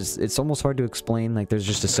 it's almost hard to explain. Like, there's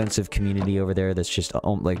just a sense of community over there that's just,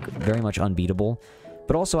 like, very much unbeatable.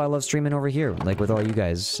 But also, I love streaming over here. Like, with all you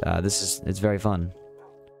guys. It's very fun.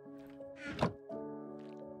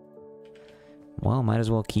 Well, might as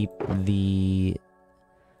well keep the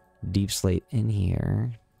deep slate in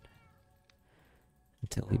here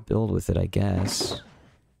until we build with it, I guess.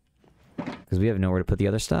 Because we have nowhere to put the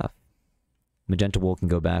other stuff. Magenta wool can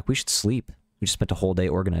go back. We should sleep. We just spent a whole day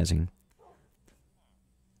organizing.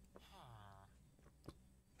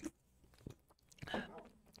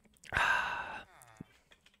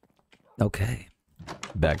 Okay.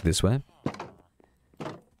 Back this way.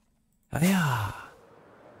 Hiya!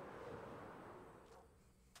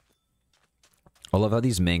 I love how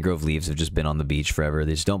these mangrove leaves have just been on the beach forever.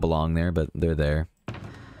 They just don't belong there, but they're there. Oh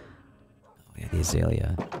yeah, the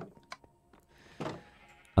azalea.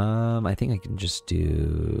 I think I can just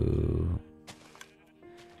do...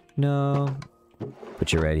 No.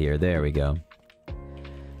 Put you right here. There we go.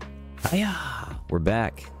 Hiya! We're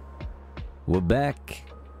back. We're back.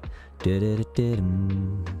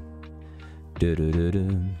 Da-da-da-da-dum.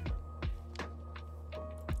 Da-da-da-dum.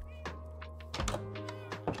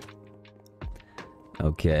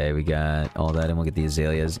 Okay, we got all that, and we'll get the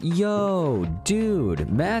azaleas. Yo,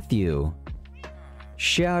 dude, Matthew.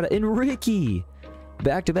 Shout out, and Ricky.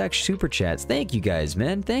 Back-to-back super chats. Thank you guys,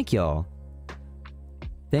 man. Thank y'all.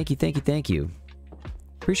 Thank you.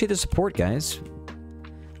 Appreciate the support, guys.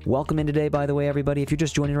 Welcome in today, by the way, everybody. If you're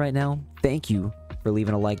just joining right now, thank you for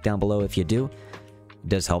leaving a like down below if you do. It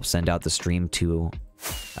does help send out the stream to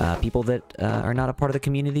people that are not a part of the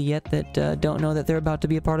community yet, that don't know that they're about to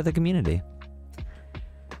be a part of the community.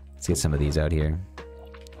 Let's get some of these out here.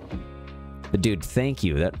 But dude, thank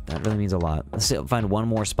you. That really means a lot. Let's find one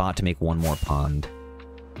more spot to make one more pond.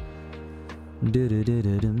 I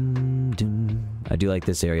do like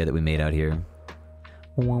this area that we made out here.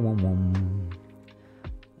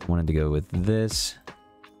 Wanted to go with this.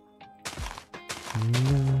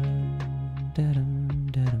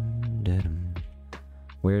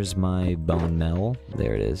 Where's my bone metal?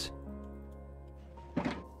 There it is.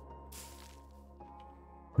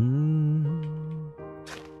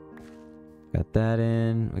 Got that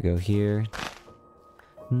in. We go here.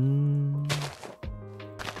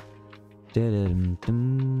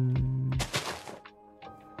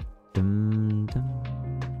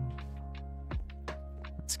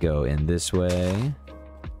 Let's go in this way.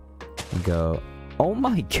 And go. Oh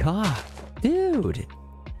my god, dude!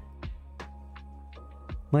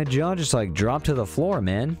 My jaw just like dropped to the floor,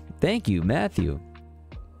 man. Thank you, Matthew.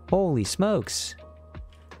 Holy smokes.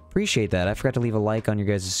 Appreciate that. I forgot to leave a like on your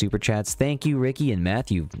guys' super chats. Thank you, Ricky and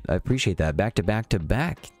Matthew. I appreciate that. Back to back to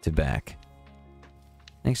back to back.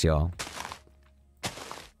 Thanks, y'all.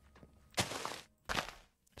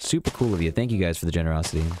 super cool of you. Thank you guys for the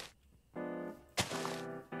generosity.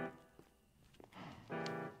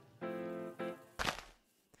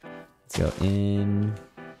 Let's go in.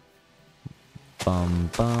 Bum,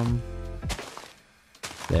 bum.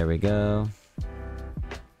 There we go.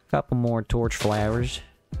 Couple more torch flowers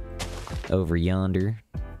over yonder.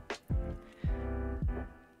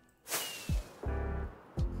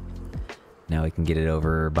 Now we can get it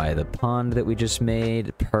over by the pond that we just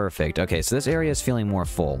made. Perfect. Okay, so this area is feeling more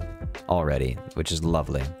full already, which is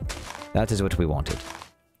lovely. That is what we wanted.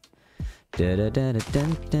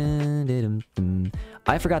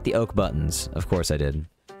 I forgot the oak buttons. Of course I did.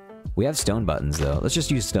 We have stone buttons, though. Let's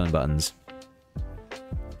just use stone buttons.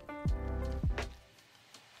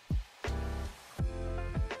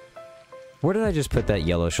 Where did I just put that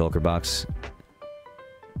yellow shulker box?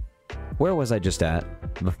 Where was I just at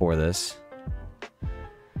before this?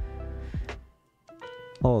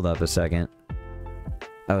 Hold up a second.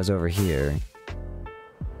 I was over here.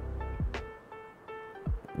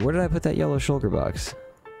 Where did I put that yellow shulker box?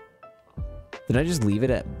 Did I just leave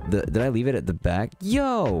it at the... Did I leave it at the back?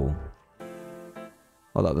 Yo!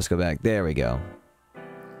 Hold up, let's go back. There we go.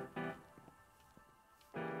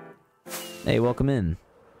 Hey, welcome in.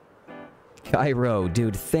 Cairo,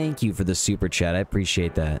 dude, thank you for the super chat. I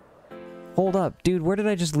appreciate that. Hold up, dude, where did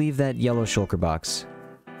I just leave that yellow shulker box?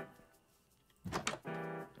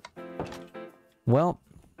 Well,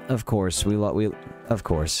 of course, of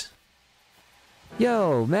course.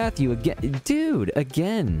 Yo, Matthew, again. Dude,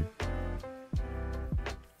 again.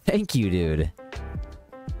 Thank you, dude.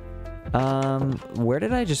 Where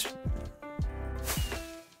did I just...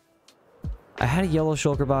 I had a yellow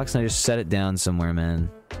shulker box and I just set it down somewhere,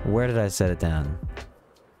 man. Where did I set it down?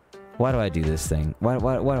 Why do I do this thing? Why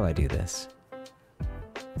do I do this?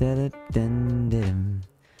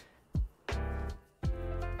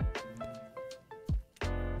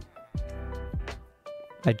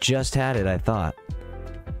 I just had it, I thought.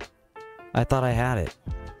 I thought I had it.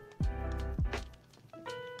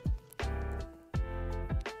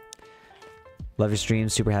 Love your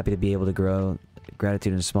streams. Super happy to be able to grow.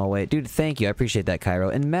 Gratitude in a small way. Dude, thank you. I appreciate that, Cairo.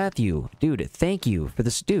 And Matthew, dude, thank you for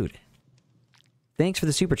this. Dude, thanks for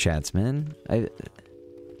the super chats, man.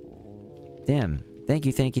 Damn. Thank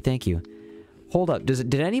you, thank you, thank you. Hold up.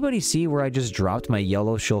 Did anybody see where I just dropped my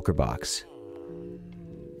yellow shulker box?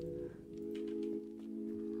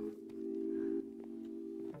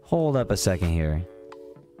 Hold up a second here.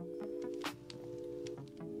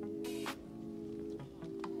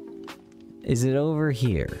 Is it over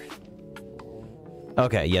here?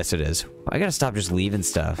 Okay, yes it is. I gotta stop just leaving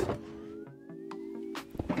stuff.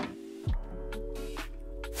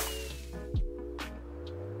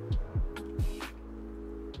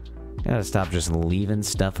 Gotta stop just leaving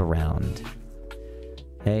stuff around.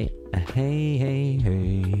 Hey, hey, hey,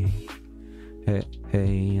 hey. Hey,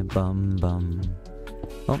 hey, bum, bum.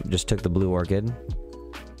 Oh, just took the blue orchid.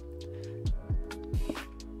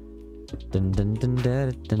 Dun dun dun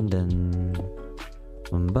dun dun dun.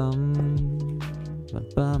 Bum bum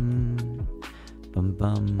bum bum bum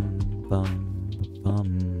bum bum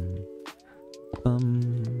bum bum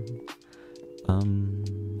bum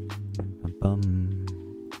bum.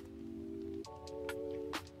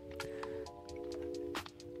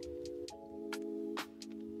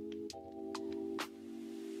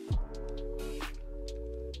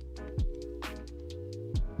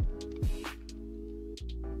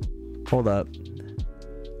 Hold up.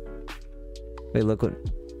 Wait, look what...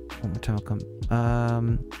 One more time,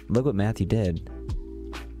 look what Matthew did.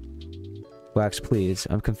 Wax, please.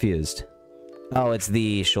 I'm confused. Oh, it's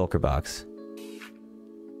the shulker box.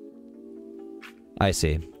 I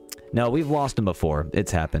see. No, we've lost him before.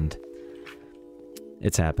 It's happened.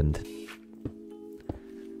 It's happened.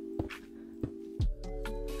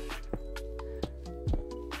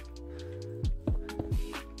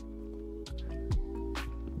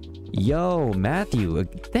 Yo, Matthew,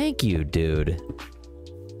 thank you, dude.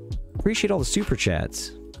 Appreciate all the super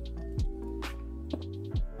chats.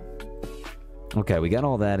 Okay, we got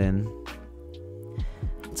all that in.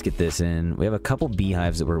 Let's get this in. We have a couple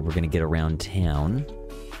beehives that we're going to get around town.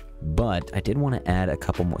 But I did want to add a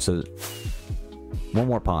couple more. So, one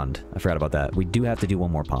more pond. I forgot about that. We do have to do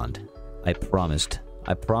one more pond. I promised.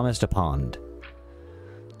 I promised a pond.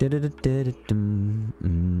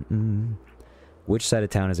 Which side of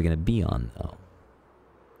town is it going to be on, though?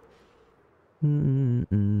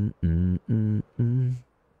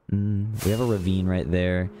 We have a ravine right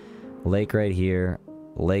there. Lake right here.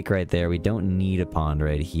 Lake right there. We don't need a pond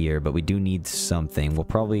right here, but we do need something. We'll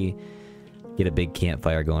probably get a big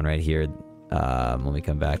campfire going right here when we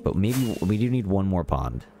come back. But maybe we do need one more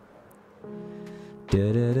pond.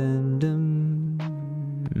 Da-da-dum-dum.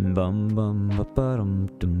 Bum bum ba-ba-dum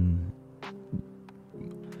dum.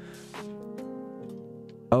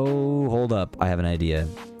 Oh, hold up. I have an idea.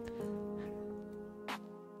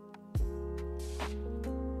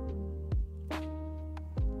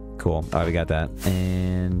 Cool. Alright, we got that.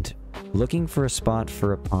 And looking for a spot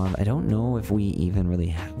for a pond. I don't know if we even really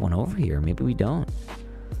have one over here. Maybe we don't.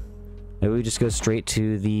 Maybe we just go straight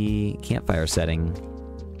to the campfire setting.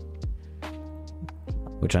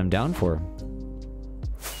 Which I'm down for.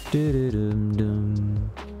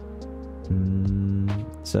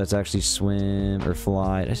 So that's actually swim or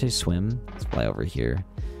fly. Did I say swim? Let's fly over here.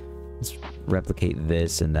 Let's replicate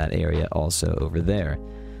this in that area also over there.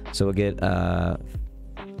 So we'll get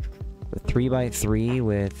 3x3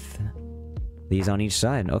 with these on each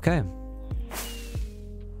side. Okay.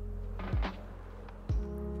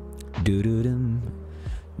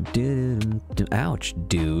 Ouch,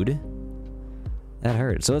 dude. That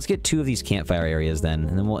hurt. So let's get 2 of these campfire areas then.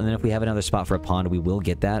 And then if we have another spot for a pond, we will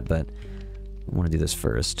get that, but I want to do this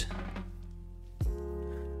first.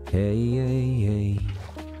 Hey.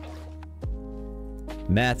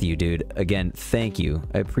 Matthew, dude, again, thank you.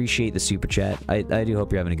 I appreciate the super chat. I do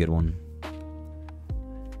hope you're having a good one.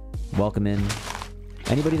 Welcome in.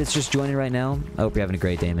 Anybody that's just joining right now, I hope you're having a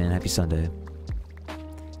great day, man. Happy Sunday.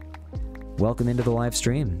 Welcome into the live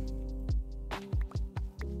stream.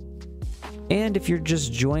 And if you're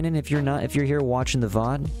just joining, if you're here watching the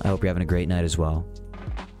VOD, I hope you're having a great night as well.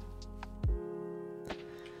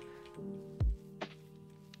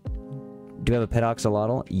 Do you have a pet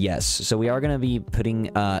axolotl? Yes. So we are going to be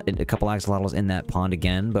putting a couple axolotls in that pond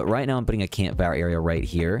again, but right now I'm putting a campfire area right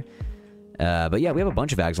here. But yeah, we have a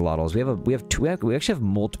bunch of axolotls. We actually have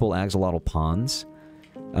multiple axolotl ponds.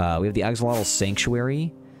 We have the axolotl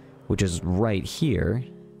sanctuary, which is right here.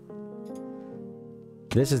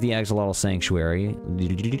 This is the axolotl sanctuary.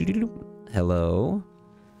 Hello.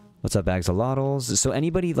 What's up, axolotls? So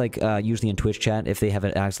anybody, like, usually in Twitch chat, if they have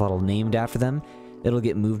an axolotl named after them, it'll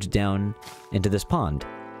get moved down into this pond.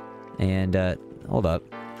 And, hold up.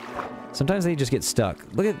 Sometimes they just get stuck.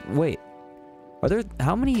 Wait. Are there,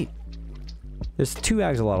 how many? There's 2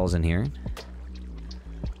 axolotls in here.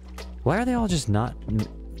 Why are they all just not,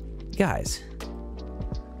 guys?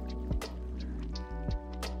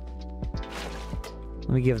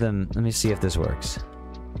 Let me see if this works.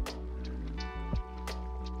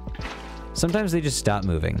 Sometimes they just stop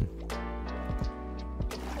moving.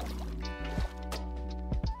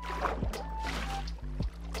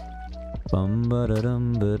 Bum ba da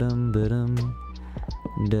dum ba dum ba dum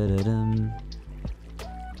da da dum.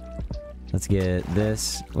 Let's get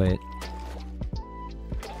this. Wait.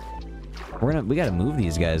 We gotta move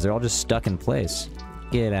these guys. They're all just stuck in place.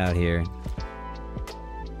 Get out here.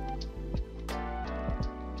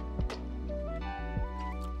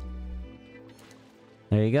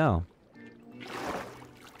 There you go.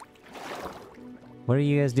 What are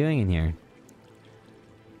you guys doing in here?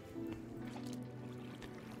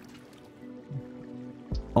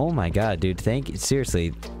 Oh my god, dude.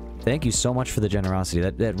 Seriously. Thank you so much for the generosity.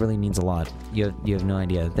 That really means a lot. You have no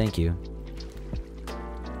idea. Thank you.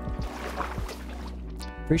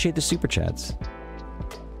 Appreciate the super chats.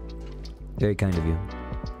 Very kind of you.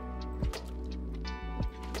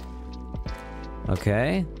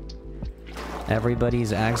 Okay.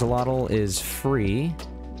 Everybody's axolotl is free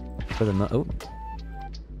for the oh.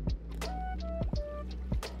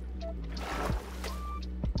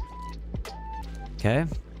 Okay.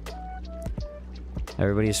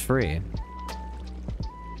 Everybody's free.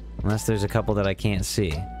 Unless there's a couple that I can't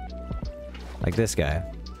see. Like this guy.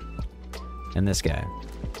 And this guy.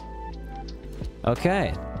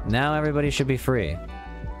 Okay. Now everybody should be free.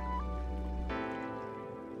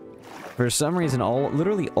 For some reason,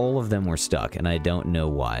 literally all of them were stuck, and I don't know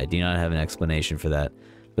why. I do not have an explanation for that.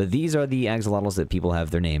 But these are the axolotls that people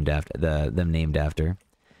have them named after.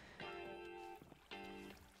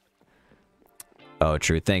 Oh,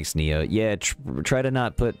 true. Thanks, Neo. Yeah, try to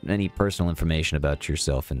not put any personal information about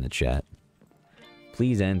yourself in the chat.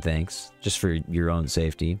 Please and thanks. Just for your own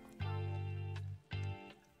safety.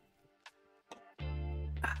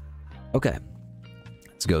 Okay.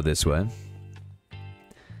 Let's go this way.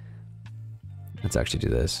 Let's actually do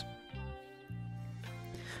this.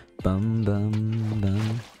 Bum bum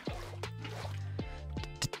bum.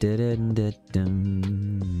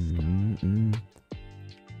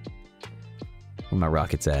 Where my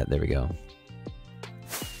rockets at? There we go.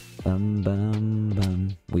 Bum bum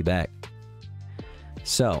bum. We back.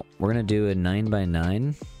 So we're gonna do a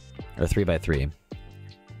 9x9 or 3x3.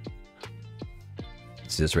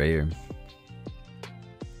 It's this right here.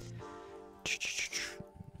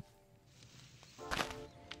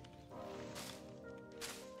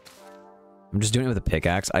 I'm just doing it with a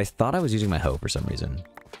pickaxe. I thought I was using my hoe for some reason.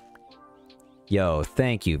 Yo,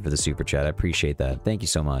 thank you for the super chat. I appreciate that. Thank you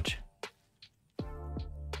so much.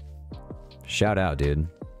 Shout out, dude.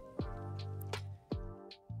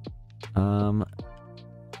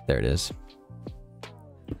 There it is.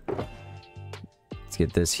 Let's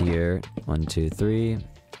get this here. 1, 2, 3.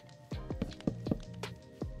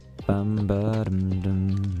 Bum ba dum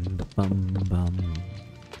dum bum bum.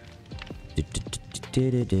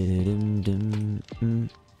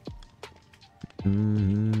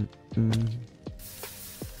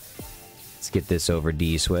 Let's get this over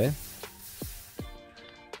this way.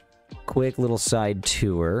 Quick little side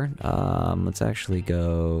tour. Let's actually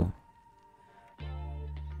go...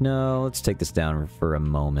 No, let's take this down for a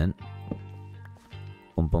moment.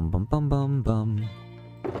 Bum bum bum bum bum bum.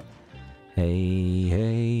 Hey,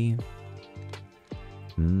 hey.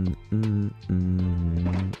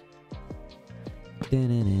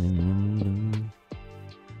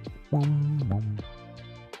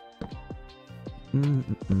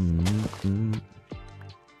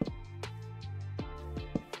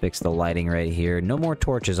 Fix the lighting right here. No more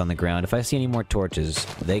torches on the ground. If I see any more torches,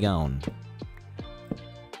 they gone.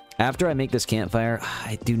 After I make this campfire,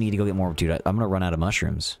 I do need to go get more, dude. I'm gonna run out of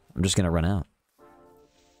mushrooms. I'm just gonna run out.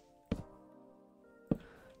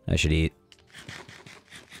 I should eat.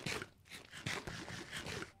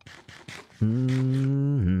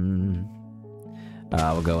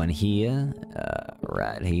 We'll go in here.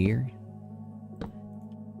 Right here.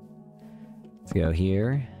 Let's go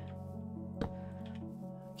here.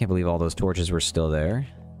 Can't believe all those torches were still there.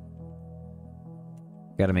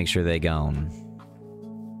 Gotta make sure they gone.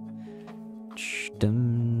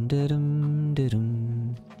 Dum dum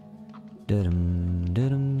dum dum dum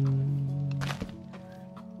dum dum.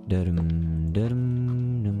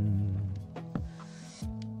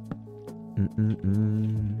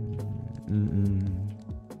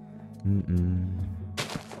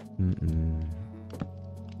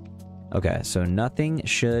 Okay, so nothing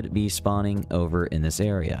should be spawning over in this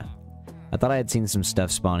area. I thought I had seen some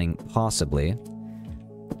stuff spawning, possibly.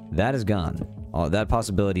 That is gone. Oh, that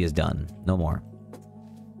possibility is done. No more.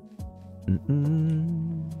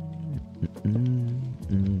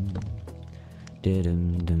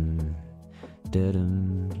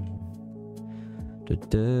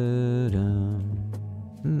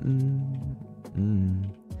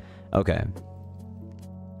 Okay.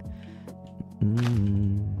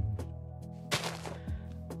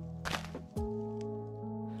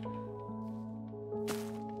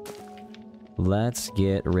 Let's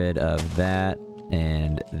get rid of that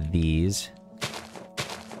and these.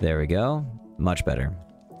 There we go. Much better.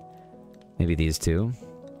 Maybe these two.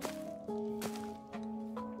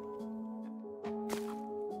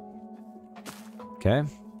 Okay.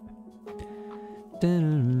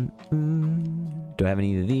 Do I have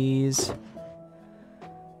any of these?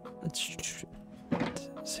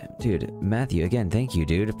 Dude, Matthew, again, thank you,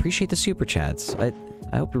 dude. Appreciate the super chats. I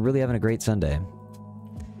hope you're really having a great Sunday.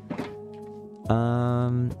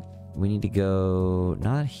 We need to go...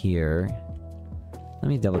 Not here. Let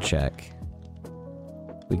me double check.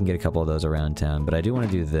 We can get a couple of those around town, but I do want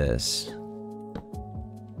to do this.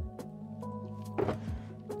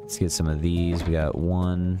 Let's get some of these. We got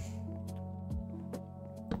one.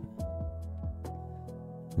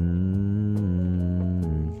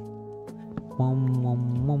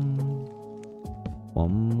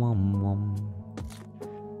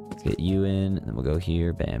 Let's get you in, and then we'll go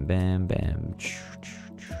here. Bam, bam, bam.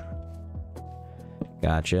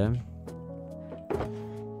 Gotcha.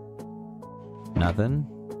 Nothing.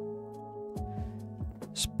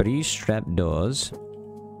 Spree strap doors.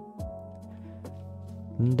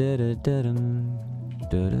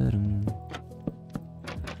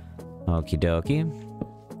 Okie dokie.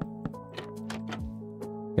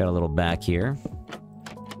 Got a little back here.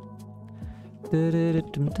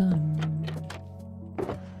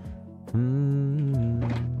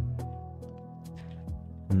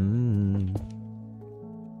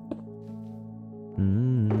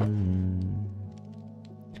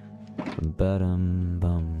 Bum bum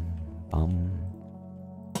bum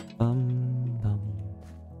bum bum.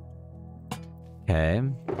 Okay.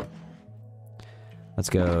 Let's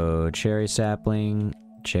go cherry sapling,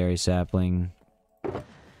 cherry sapling.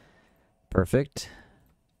 Perfect.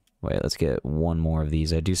 Wait, let's get one more of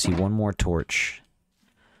these. I do see one more torch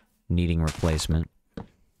needing replacement.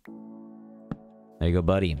 There you go,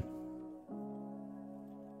 buddy.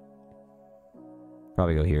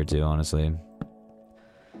 Probably go here too, honestly.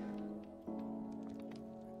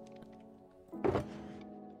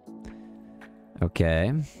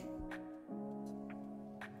 Okay.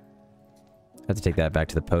 Have to take that back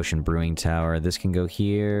to the potion brewing tower. This can go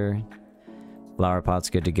here. Flower pot's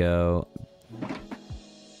good to go.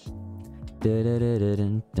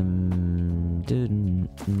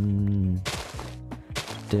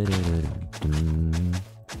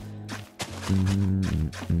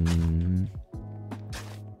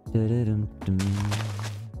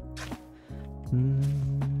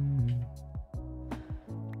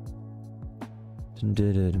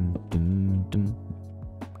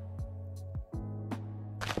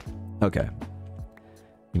 Okay.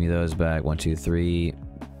 Give me those back. 1, 2, 3.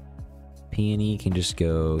 Peony can just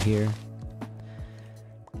go here.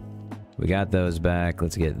 We got those back.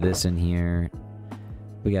 Let's get this in here.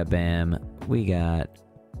 We got bam. We got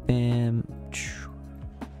bam.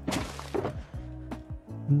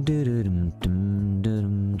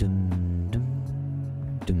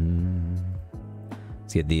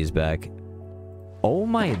 Let's get these back. Oh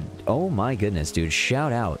my goodness, dude.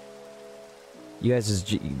 Shout out. You guys'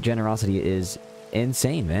 generosity is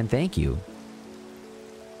insane, man. Thank you.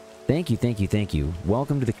 Thank you, thank you, thank you.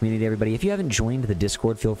 Welcome to the community, everybody. If you haven't joined the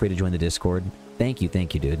Discord, feel free to join the Discord. Thank you,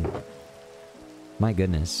 dude. My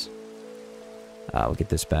goodness. We'll get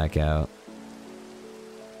this back out.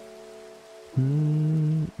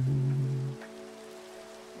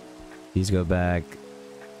 These go back.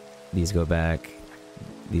 These go back.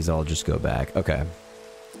 These all just go back. Okay.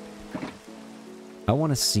 I want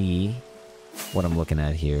to see what I'm looking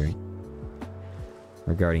at here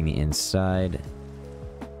regarding the inside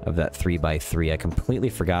of that 3x3. I completely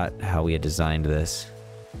forgot how we had designed this.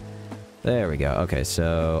 There we go. Okay,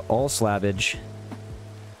 so all slabbage.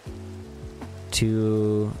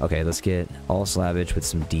 Okay, let's get all slabbage with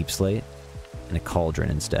some deep slate and a cauldron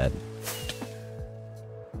instead.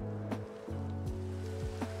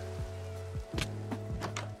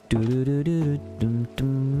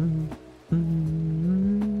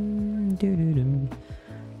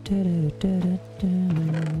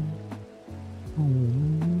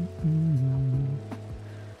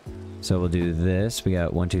 So we'll do this. We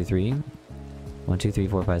got 1, 2, 3. 1, 2, 3,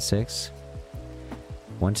 4, 5, 6.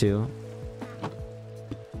 1, 2.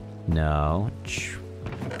 No.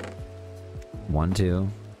 1, 2.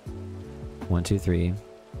 1, 2, 3.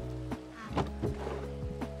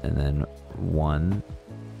 And then 1.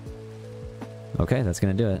 Okay, that's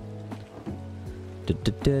gonna do it.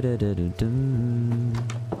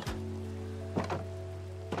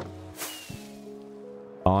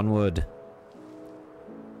 Onward.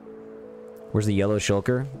 Where's the yellow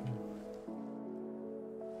shulker?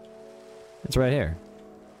 It's right here.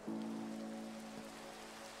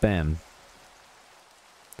 Bam.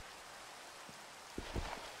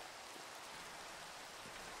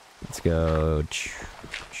 Let's go.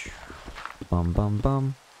 Bum bum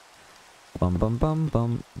bum. Bum bum bum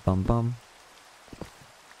bum bum bum.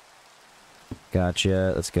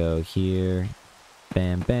 Gotcha. Let's go here.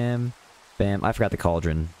 Bam bam. Bam. I forgot the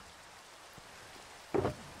cauldron.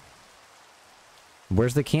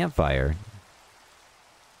 Where's the campfire?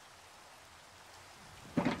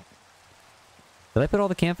 Did I put all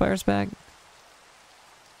the campfires back?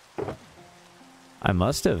 I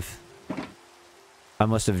must have. I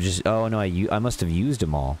must have just... Oh, no, I must have used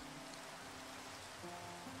them all.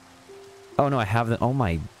 Oh, no, I have them... Oh,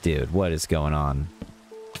 my... Dude, what is going on?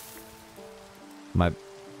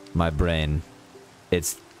 My brain...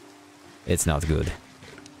 It's not good.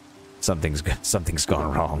 Something's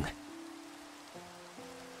gone wrong.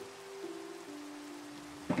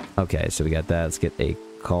 Okay, so we got that. Let's get a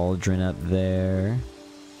cauldron up there.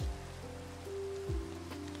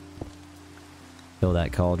 Fill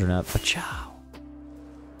that cauldron up. Pachow.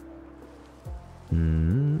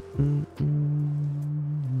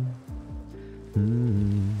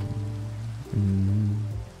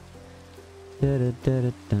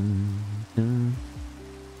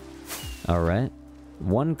 All right.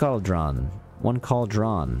 One cauldron. One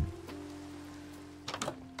cauldron.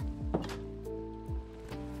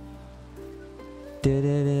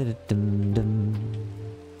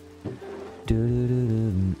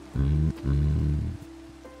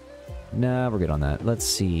 Nah, we're good on that. Let's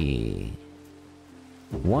see.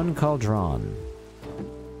 One cauldron.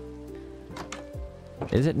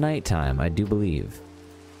 Is it nighttime? I do believe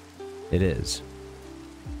it is.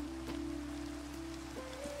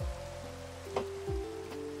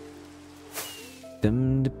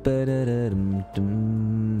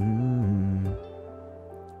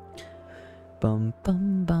 Bum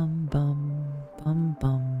bum bum bum bum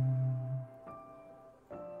bum.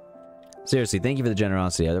 Seriously, thank you for the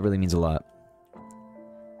generosity. That really means a lot.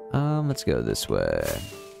 Let's go this way.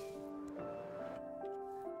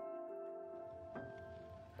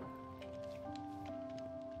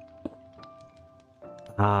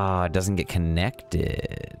 Ah, it doesn't get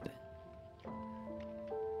connected.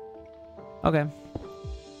 Okay.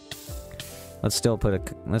 Let's still put a...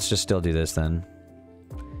 Let's just still do this then.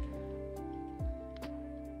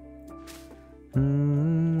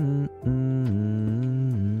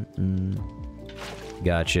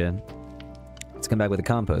 Gotcha. Let's come back with a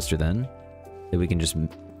composter then. That we can just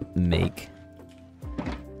make.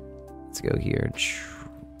 Let's go here.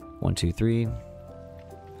 1, 2, 3.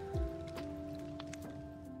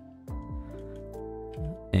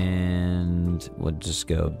 And we'll just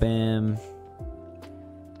go bam.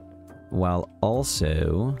 While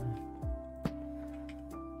also...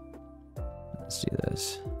 Let's do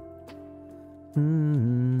this.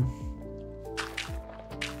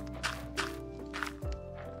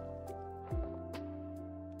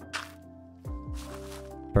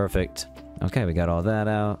 Perfect. Okay, we got all that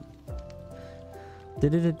out.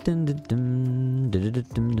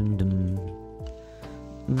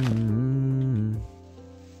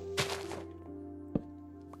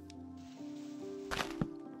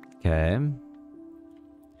 Okay.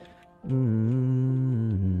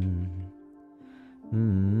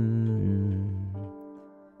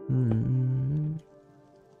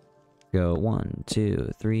 Go 1,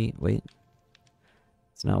 2, 3. Wait.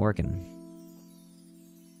 It's not working.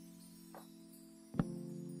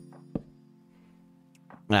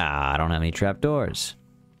 Ah, I don't have any trapdoors.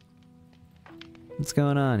 What's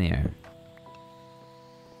going on here?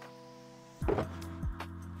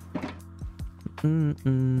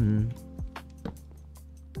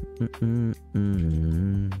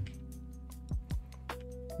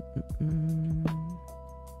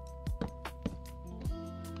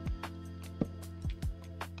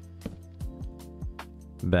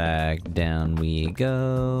 Back down we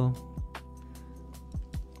go.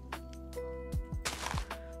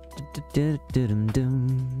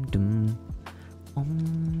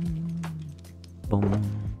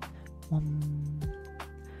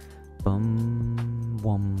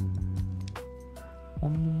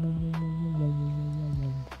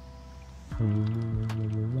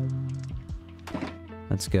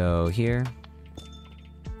 Let's go here.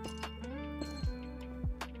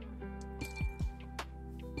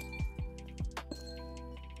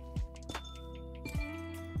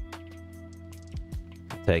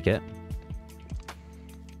 Take it.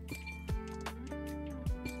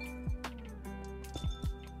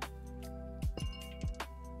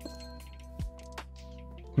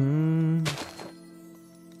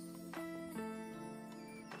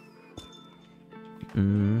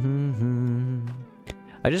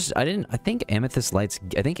 I think amethyst lights,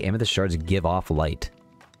 I think amethyst shards give off light.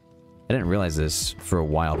 I didn't realize this for a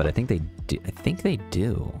while, but I think they do. I think they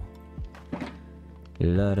do.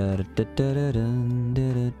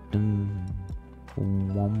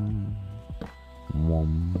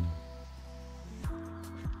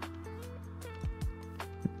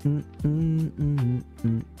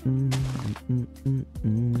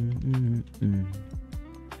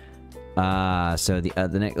 So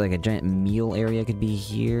the next, like a giant meal area could be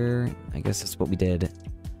here. I guess that's what we did.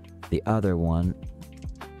 The other one.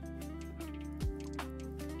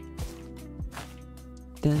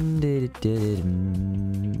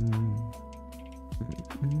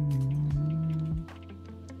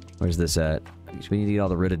 Where's this at? We need to eat all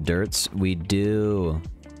the rooted dirts. We do.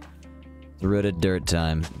 The rooted dirt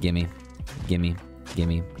time. Gimme. Gimme.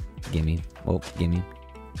 Gimme. Gimme. Oh, gimme.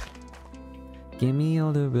 Gimme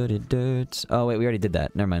all the rooted dirts. Oh, wait, we already did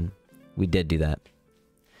that. Never mind. We did do that.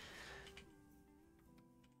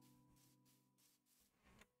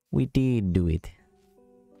 We did do it.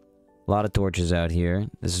 A lot of torches out here.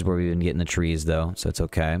 This is where we've been getting the trees, though, so it's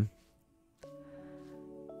okay.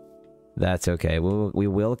 That's okay. We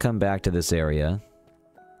will come back to this area.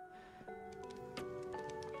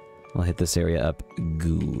 We'll hit this area up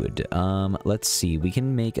good. Let's see. We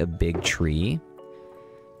can make a big tree.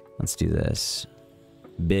 Let's do this.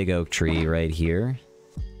 Big oak tree right here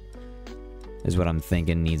is what I'm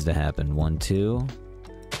thinking needs to happen. 1, 2.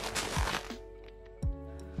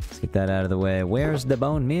 Let's get that out of the way. Where's the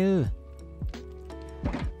bone meal?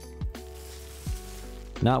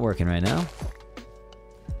 Not working right now.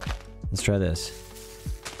 Let's try this.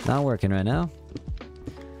 Not working right now.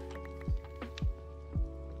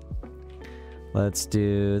 Let's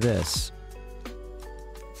do this.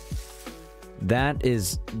 That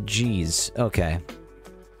is... Jeez. Okay.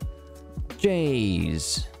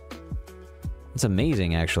 Jeez. That's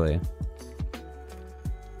amazing, actually.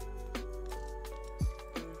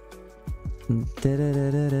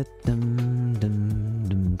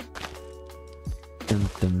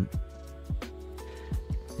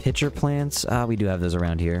 Pitcher plants? Ah, we do have those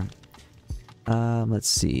around here. Let's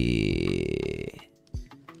see.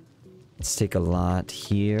 Let's take a lot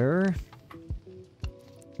here.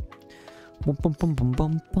 Bum, bum, bum, bum,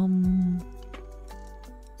 bum, bum.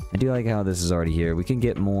 I do like how this is already here. We can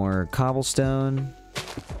get more cobblestone.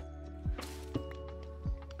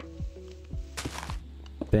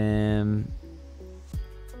 Bam.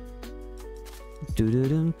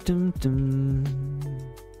 Do-do-dum-dum-dum.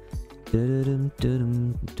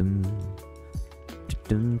 Do-do-dum-dum-dum.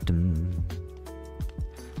 Do-dum-dum.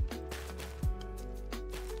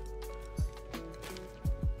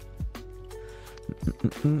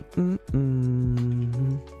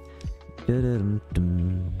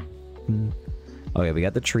 Okay, we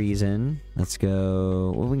got the trees in. Let's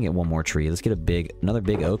go. Well, we can get one more tree. Let's get another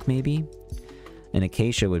big oak, maybe. An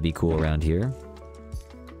acacia would be cool around here.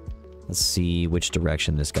 Let's see which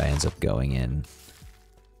direction this guy ends up going in.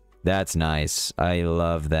 That's nice. I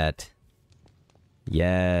love that.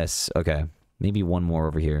 Yes. Okay. Maybe one more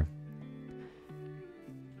over here.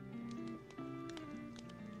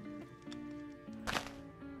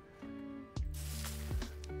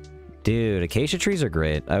 Dude, acacia trees are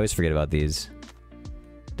great. I always forget about these.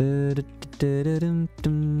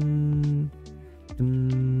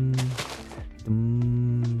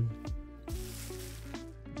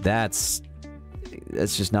 That's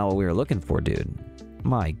just not what we were looking for, dude.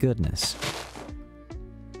 My goodness.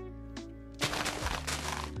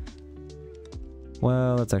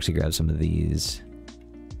 Well, let's actually grab some of these.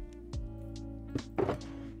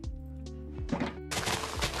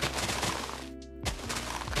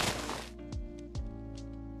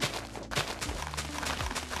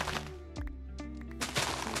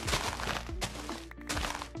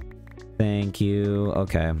 Thank you.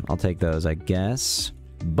 Okay, I'll take those, I guess.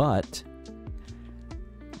 But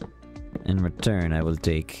in return, I will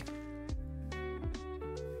take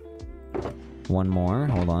one more.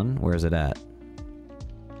 Hold on. Where is it at?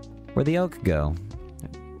 Where'd the oak go?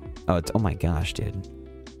 Oh, it's... Oh my gosh, dude.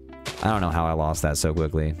 I don't know how I lost that so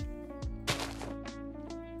quickly.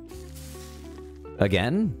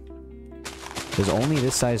 Again? Does only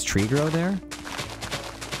this size tree grow there?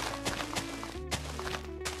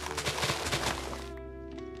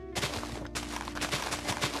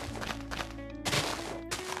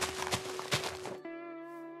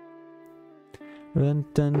 Dun,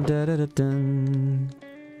 dun, dun, dun, dun.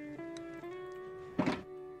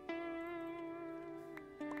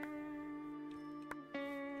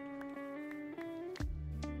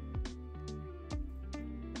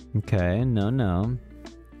 Okay, no.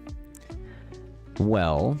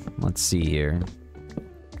 Well, let's see here.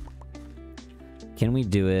 Can we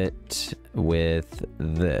do it with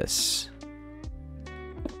this?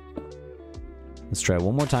 Let's try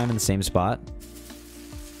one more time in the same spot.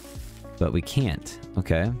 But we can't.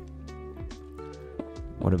 Okay.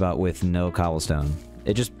 What about with no cobblestone?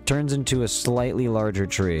 It just turns into a slightly larger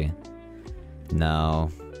tree.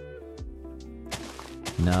 No.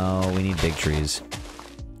 No, we need big trees.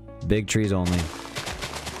 Big trees only.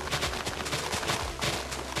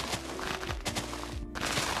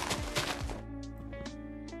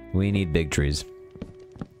 We need big trees.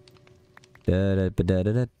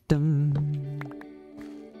 Da-da-ba-da-da-da-dum.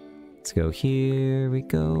 Let's go here. We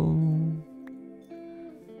go.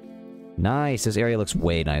 Nice. This area looks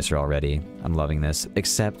way nicer already. I'm loving this.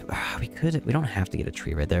 Except, we don't have to get a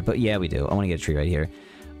tree right there. But yeah, we do. I want to get a tree right here.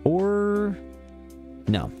 Or...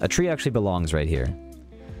 No. A tree actually belongs right here.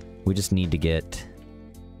 We just need to get...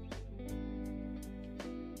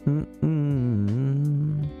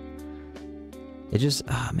 It just...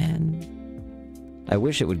 Ah, oh, man. I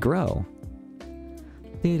wish it would grow.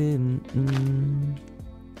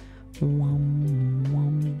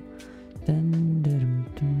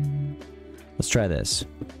 Let's try this.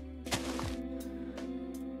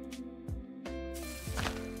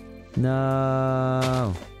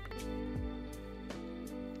 No.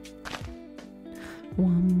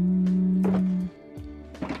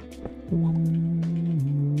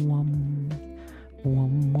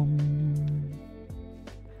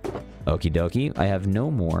 Okie dokie. I have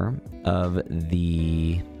no more of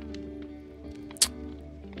the...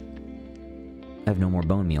 I have no more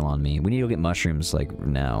bone meal on me. We need to go get mushrooms, like,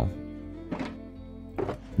 now.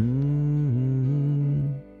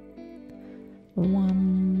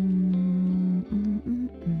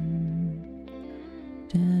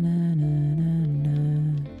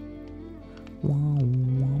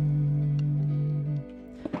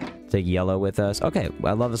 Take yellow with us. Okay,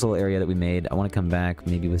 I love this little area that we made. I want to come back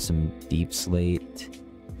maybe with some deep slate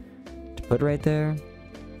to put right there.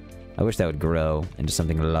 I wish that would grow into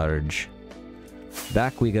something large.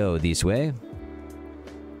 Back we go this way.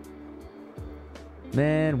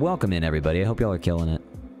 Man, welcome in, everybody. I hope y'all are killing it.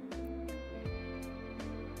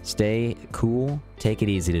 Stay cool. Take it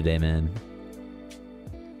easy today, man.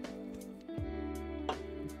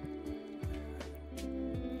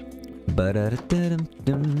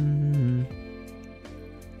 Ba-da-da-da-dum-dum.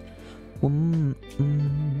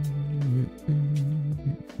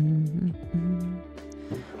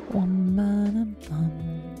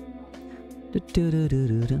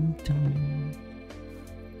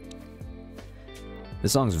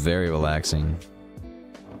 This song's very relaxing.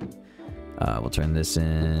 We'll turn this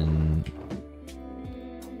in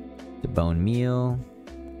the bone meal.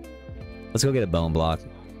 Let's go get a bone block.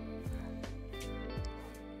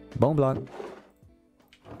 Bone block.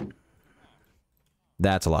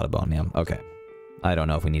 That's a lot of bone, yeah. Okay. I don't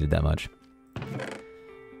know if we needed that much.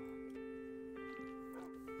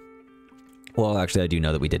 Well, actually, I do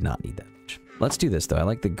know that we did not need that much. Let's do this, though. I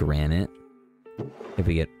like the granite. If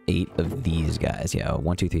we get 8 of these guys. Yeah,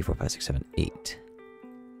 1, 2, 3, 4, 5, 6, 7, 8.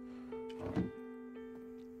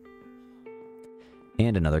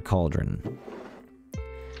 And another cauldron.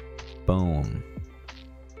 Boom.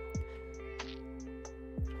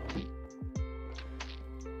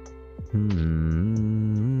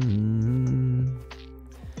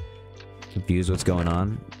 Confused what's going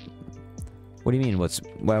on? What do you mean,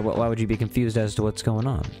 why would you be confused as to what's going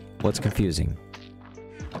on? What's confusing?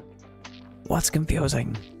 What's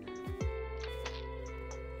confusing?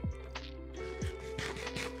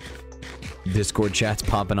 Discord chat's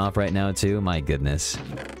popping off right now too, my goodness.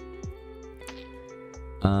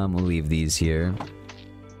 We'll leave these here.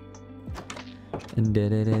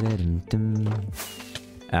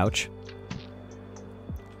 Ouch.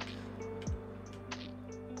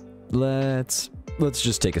 Let's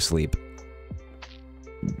just take a sleep.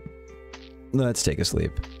 Let's take a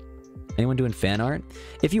sleep. Anyone doing fan art?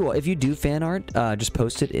 If you do fan art, just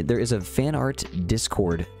post it. There is a fan art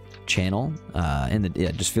Discord channel.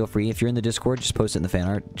 Just feel free. If you're in the Discord, just post it in the fan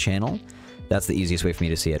art channel. That's the easiest way for me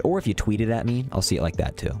to see it. Or if you tweet it at me, I'll see it like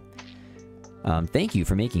that too. Thank you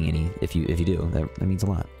for making any. If you do, that means a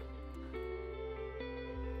lot.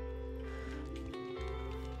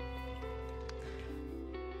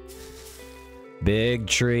 Big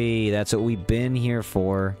tree. That's what we've been here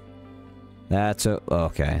for.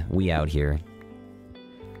 Okay, we out here.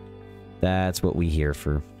 That's what we here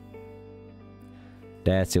for.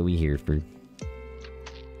 That's what we here for.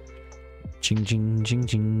 Ching ching ching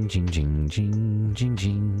ching ching ching ching ching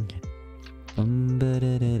ching. Ba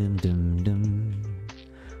da da dum dum dum.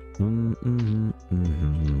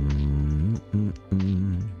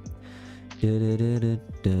 Da da da da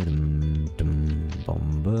dum dum.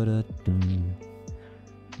 Bum ba da dum.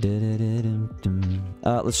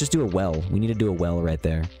 Let's just do a well. We need to do a well right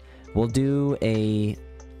there. We'll do a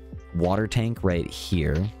water tank right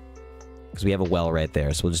here. Because we have a well right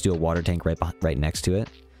there. So we'll just do a water tank right next to it.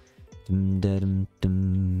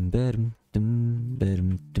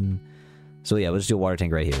 So yeah, we'll just do a water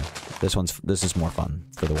tank right here. This is more fun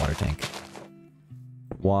for the water tank.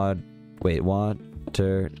 Water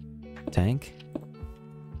tank?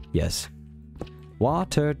 Yes.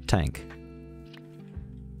 Water tank.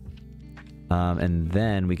 And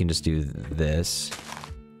then we can just do this.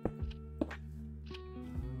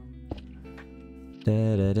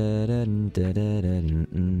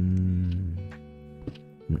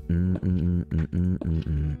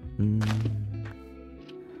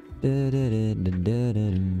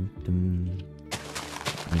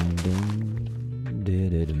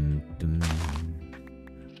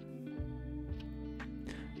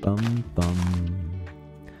 Bum bum.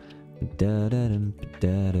 Da-da-dum,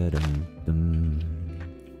 da-da-dum, dum.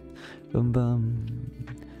 Bum bum.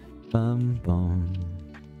 Bum bum.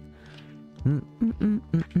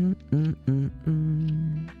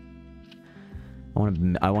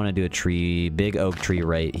 I want to do a tree, big oak tree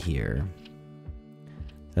right here.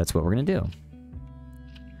 That's what we're gonna do.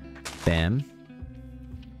 Bam.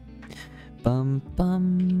 Bum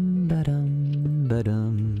bum ba-dum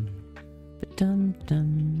ba-dum ba-dum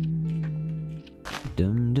dum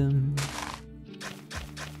dum dum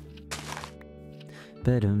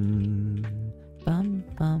ba-dum bum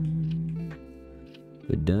bum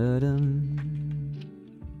ba-da-dum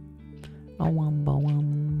a-wum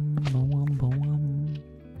ba-wum ba-wum ba-wum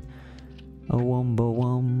a-wum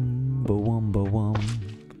ba-wum ba-wum ba-wum.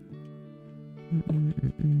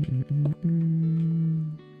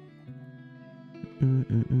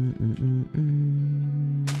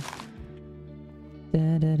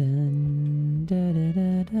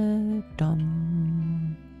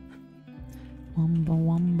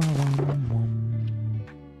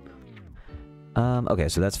 Okay,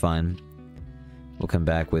 so that's fine. We'll come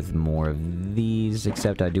back with more of these,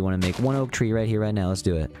 except I do want to make one oak tree right here, right now. Let's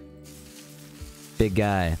do it. Big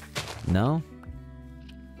guy. No?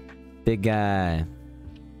 Big guy.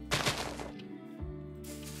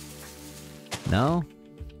 No?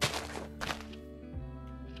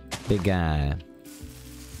 Big guy.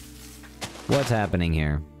 What's happening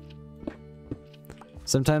here?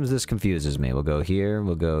 Sometimes this confuses me. We'll go here,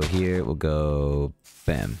 we'll go here, we'll go...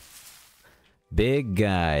 Bam. Big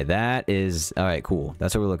guy. That is... Alright, cool.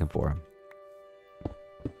 That's what we're looking for.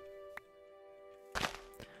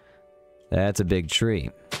 That's a big tree.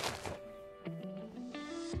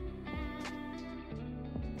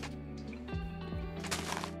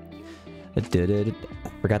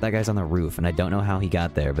 Forgot that guy's on the roof, and I don't know how he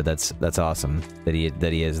got there, but that's awesome that he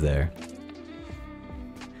is there.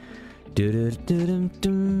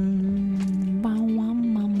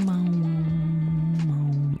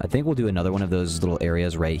 I think we'll do another one of those little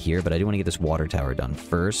areas right here, but I do want to get this water tower done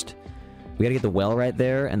first. We gotta get the well right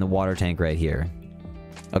there and the water tank right here.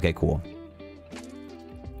 Okay, cool.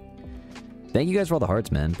 Thank you guys for all the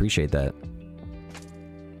hearts, man. Appreciate that.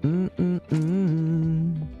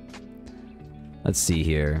 Let's see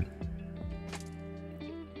here.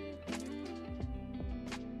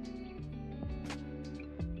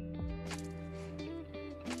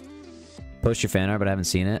 Post your fan art, but I haven't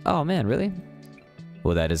seen it. Oh man, really?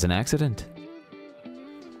 Well, that is an accident.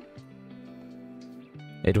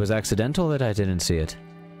 It was accidental that I didn't see it.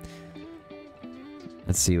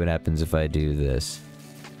 Let's see what happens if I do this.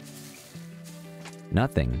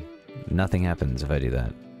 Nothing. Nothing happens if I do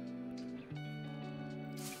that.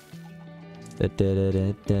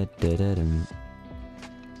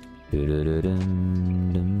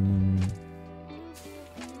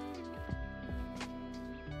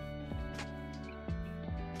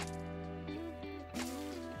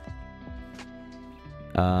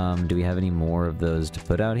 Do we have any more of those to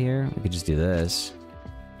put out here? We could just do this.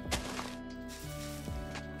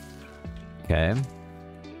 Okay.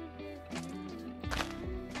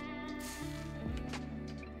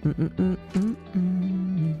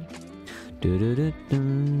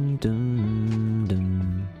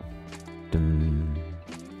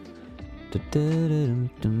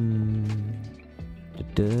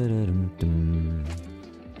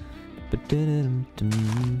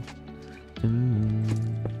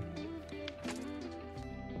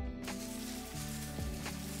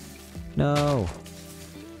 No.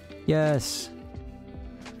 Yes.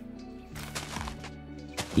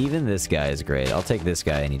 Even this guy is great. I'll take this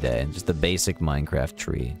guy any day. Just the basic Minecraft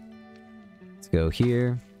tree. Let's go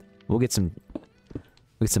here. We'll get some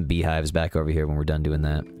beehives back over here when we're done doing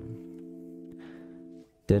that.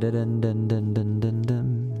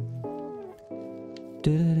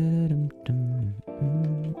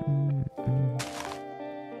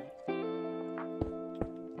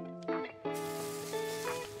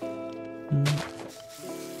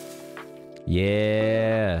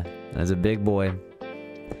 Yeah, that's a big boy.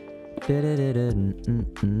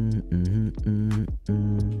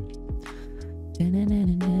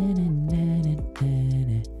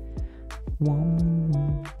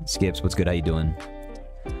 Skips, what's good? How you doing?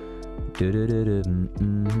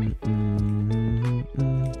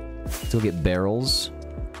 Let's go get barrels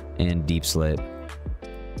and deep slate.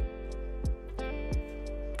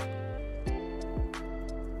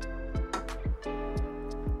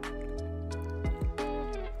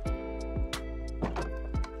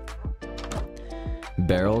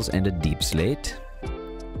 Barrels and a deep slate.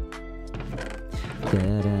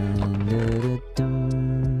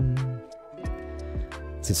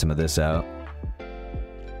 Let's get some of this out.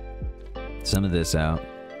 Some of this out.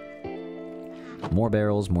 More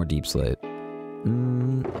barrels, more deep slate.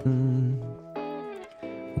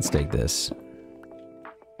 Let's take this.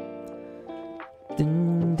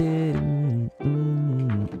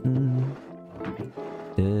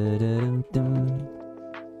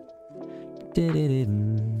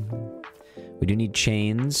 We do need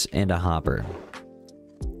chains and a hopper.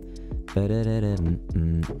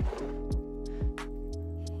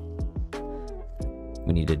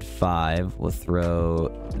 We needed 5. We'll throw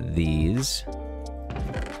these.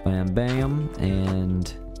 Bam, bam,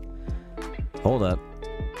 and... Hold up.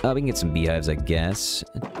 Oh, we can get some beehives, I guess.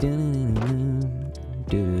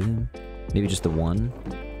 Maybe just the one.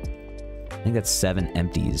 I think that's 7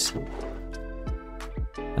 empties.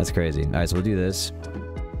 That's crazy. Alright, so we'll do this.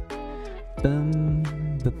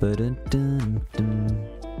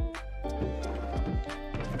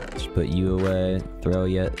 Just put you away. Throw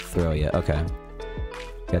ya, throw ya. Okay.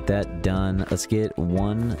 Got that done. Let's get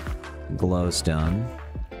 1 glowstone.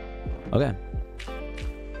 Okay.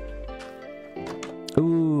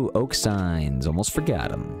 Ooh, Oak signs. Almost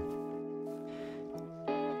forgot them.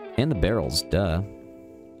 And the barrels, duh.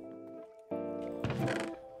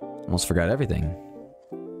 Almost forgot everything.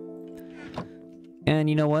 And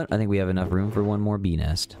you know what? I think we have enough room for one more bee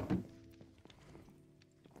nest.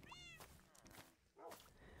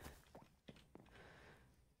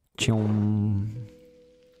 Chum.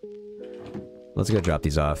 Let's go drop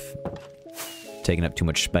these off. Taking up too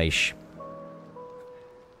much space.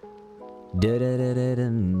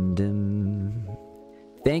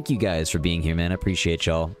 Thank you guys for being here, man. I appreciate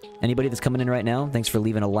y'all. Anybody that's coming in right now, thanks for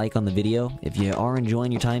leaving a like on the video. If you are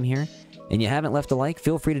enjoying your time here and you haven't left a like,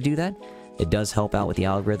 feel free to do that. It does help out with the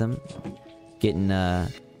algorithm. Getting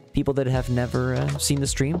people that have never seen the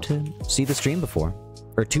stream to see the stream before.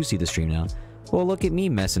 Or to see the stream now. Well, look at me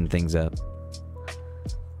messing things up.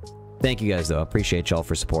 Thank you guys, though. I appreciate y'all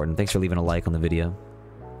for supporting. Thanks for leaving a like on the video.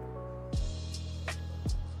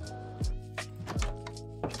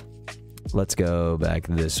 Let's go back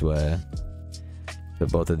this way.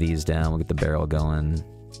 Put both of these down. We'll get the barrel going.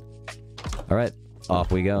 Alright,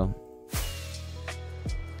 off we go.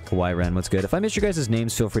 Kawaii Ren, what's good? If I missed your guys'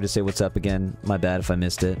 names, feel free to say what's up again. My bad if I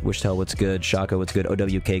missed it. Wishtel, what's good? Shaka, what's good?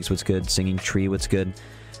 OW Cakes, what's good? Singing Tree, what's good?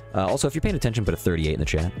 Also, if you're paying attention, put a 38 in the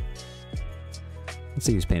chat. Let's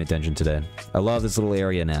see who's paying attention today. I love this little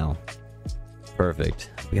area now. Perfect.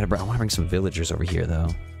 I want to bring some villagers over here, though.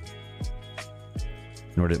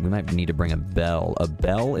 In order, we might need to bring a bell. A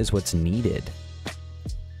bell is what's needed.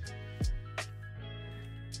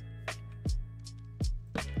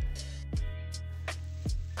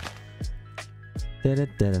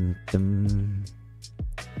 Da-da-da-dum-dum.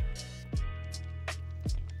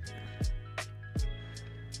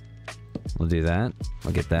 We'll do that.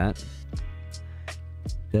 I'll get that.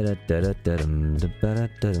 Da-da-da-da-dum,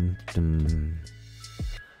 da-da-da-dum-dum.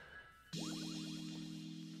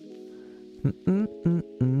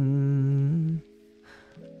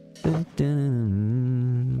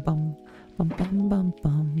 Bum, bum, bum, bum,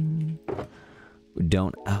 bum.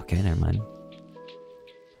 Don't. Okay, never mind.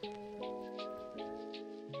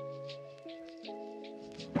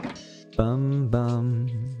 Bum bum.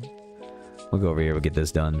 We'll go over here. We'll get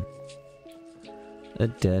this done. We'll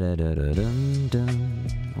get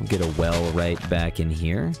a well right back in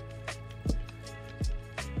here.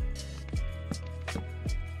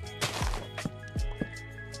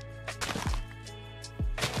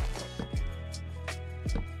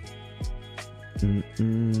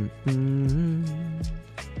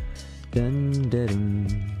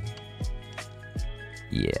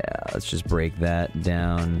 Yeah, let's just break that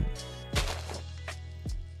down.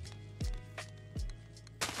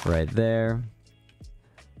 Right there.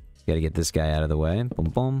 Gotta get this guy out of the way. Boom,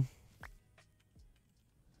 boom.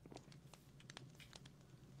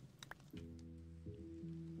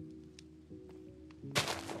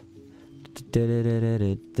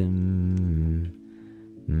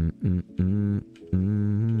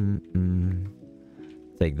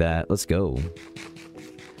 Take that. Let's go.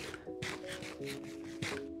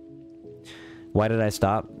 Why did I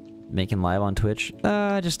stop making live on Twitch?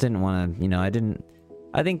 I just didn't want to, you know,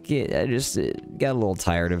 I think I just got a little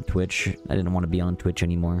tired of Twitch. I didn't want to be on Twitch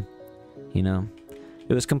anymore. You know?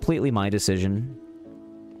 It was completely my decision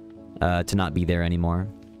to not be there anymore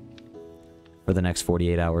for the next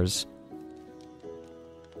 48 hours.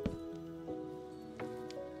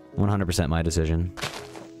 100% my decision.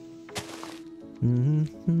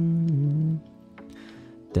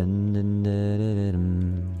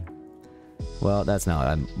 Well, that's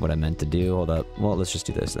not what I meant to do. Hold up. Well, let's just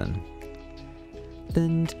do this then.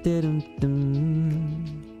 I'm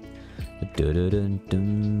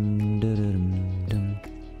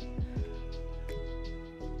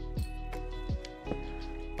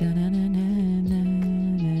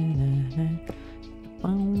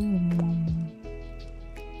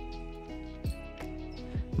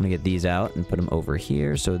gonna get these out and put them over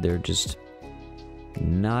here so they're just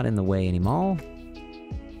not in the way anymore.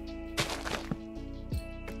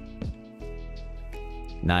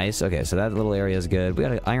 Nice. Okay, so that little area is good. We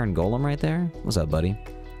got an iron golem right there. What's up, buddy?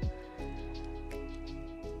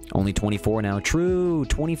 Only 24 now. True.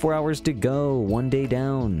 24 hours to go. One day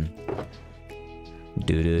down.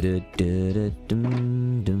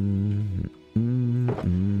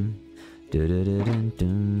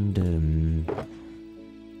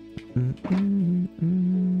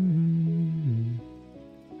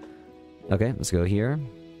 Okay, let's go here.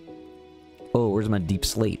 Oh, where's my deep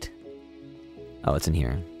slate? Oh, it's in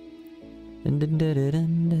here.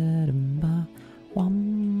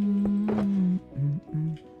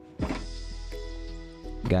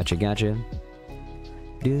 Gotcha, gotcha.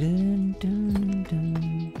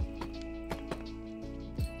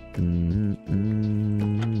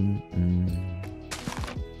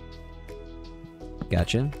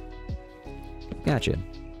 Gotcha. Gotcha.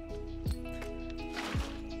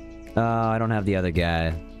 I don't have the other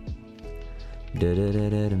guy.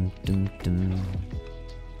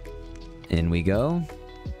 In we go.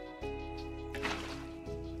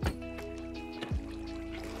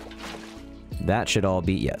 That should all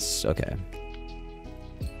be... Yes, okay.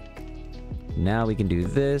 Now we can do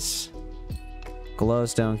this.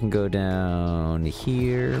 Glowstone can go down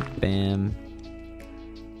here. Bam.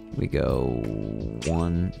 We go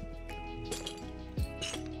 1.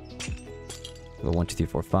 Go 1, 2, 3,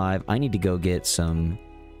 4, 5. I need to go get some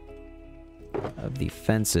of the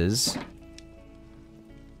fences.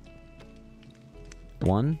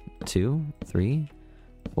 1, 2, 3,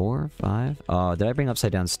 4, 5. Oh, did I bring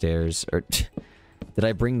upside down stairs? Or did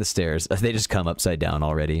I bring the stairs? They just come upside down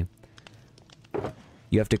already.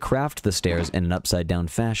 You have to craft the stairs in an upside down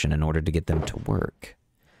fashion in order to get them to work.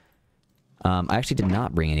 I actually did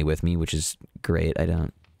not bring any with me, which is great. I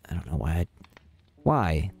don't know why.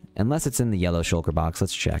 Why? Unless it's in the yellow shulker box.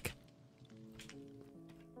 Let's check.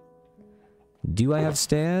 Do I have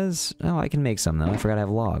stairs? Oh, I can make some though. I forgot I have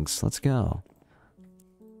logs. Let's go.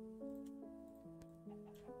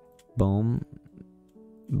 Boom.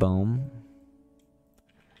 Boom.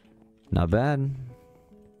 Not bad.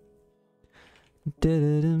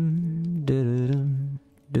 Da-da-dum, da-da-dum,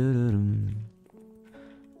 da-da-dum.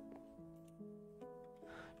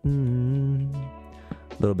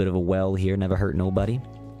 Little bit of a well here, never hurt nobody.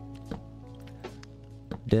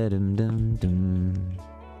 Da-dum-dum-dum.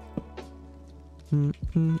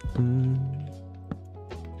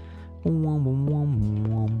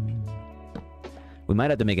 We might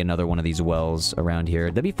have to make another one of these wells around here.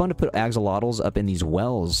 That'd be fun to put axolotls up in these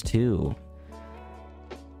wells, too.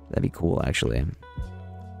 That'd be cool, actually.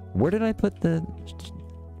 Where did I put the... Did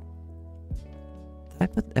I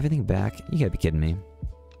put everything back? You gotta be kidding me.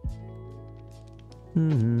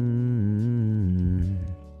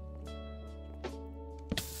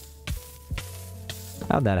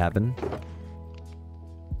 How'd that happen?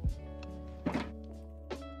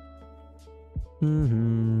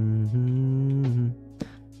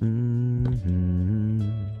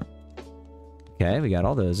 Okay, we got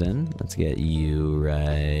all those in. Let's get you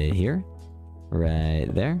right here. Right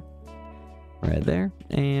there. Right there.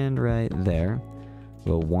 And right there.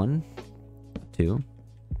 Go 1, 2,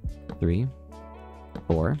 3,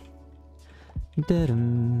 4.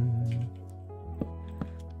 Da-dum.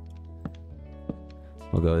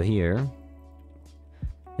 We'll go here.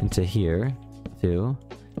 Into here. 2,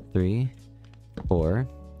 3, 4.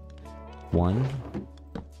 1,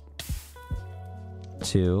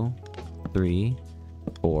 2, 3,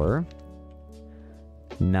 4.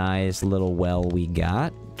 Nice little well we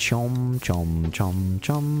got. Chom, chom, chom,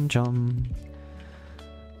 chom, chom.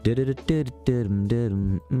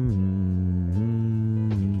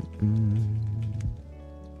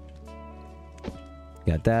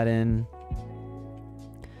 Got that in.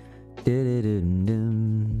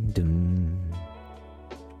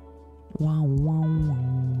 Wow, wow, wow.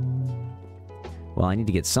 Well, I need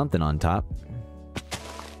to get something on top.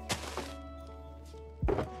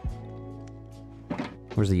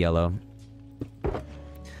 Where's the yellow?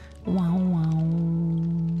 Wow, wow.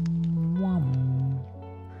 Wow.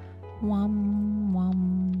 Wow, wow.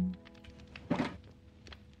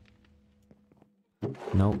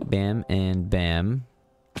 Nope, bam and bam.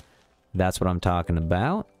 That's what I'm talking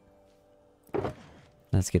about.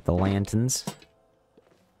 Let's get the lanterns.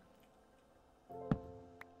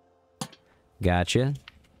 Gotcha.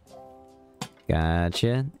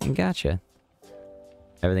 Gotcha. And gotcha.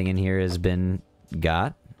 Everything in here has been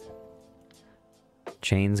got.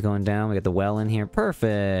 Chains going down. We got the well in here.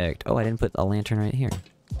 Perfect. Oh, I didn't put a lantern right here.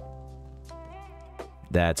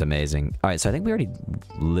 That's amazing. Alright, so I think we already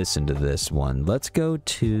listened to this one. Let's go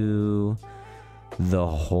to the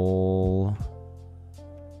whole...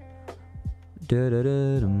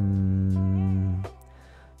 Da-da-da-dum.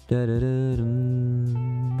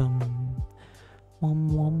 Da-da-da-dum. Bum.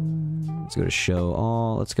 Wum, wum. Let's go to show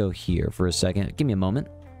all. Let's go here for a second. Give me a moment.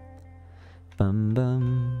 Bum,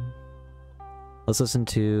 bum. Let's listen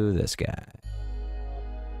to this guy.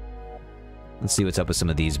 Let's see what's up with some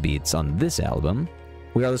of these beats on this album.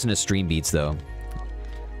 We are listening to stream beats, though. If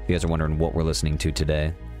you guys are wondering what we're listening to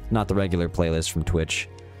today. Not the regular playlist from Twitch.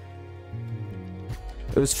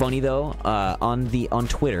 It was funny, though. On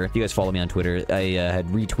Twitter, if you guys follow me on Twitter, I had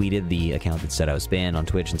retweeted the account that said I was banned on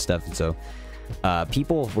Twitch and stuff, and so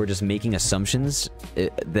people were just making assumptions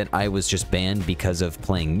that I was just banned because of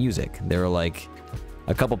playing music. They were like,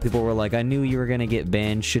 A couple people were like, I knew you were gonna get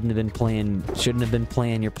banned, shouldn't have been playing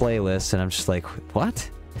your playlist, and I'm just like, what?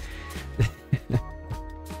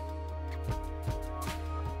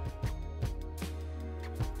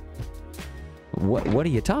 What are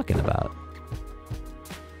you talking about?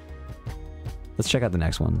 Let's check out the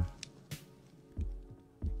next one.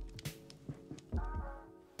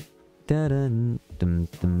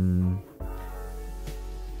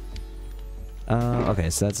 Okay,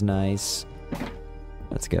 so that's nice.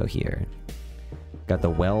 Let's go here. Got the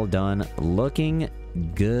well done. Looking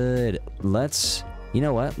good. Let's... You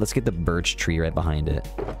know what? Let's get the birch tree right behind it.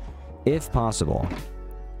 If possible.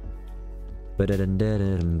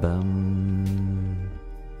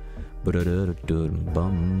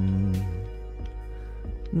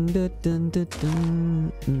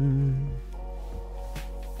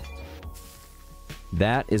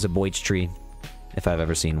 That is a Boich tree, if I've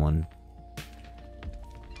ever seen one.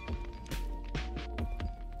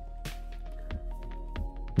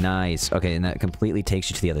 Nice. Okay, and that completely takes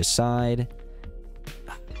you to the other side.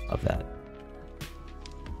 Love that.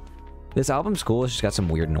 This album's cool. It's just got some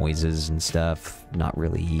weird noises and stuff. Not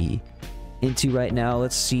really into right now.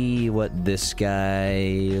 Let's see what this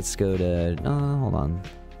guy... Let's go to... Oh, hold on.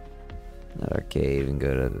 Not our cave and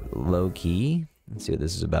go to low key. Let's see what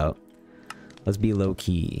this is about. Let's be low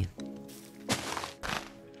key.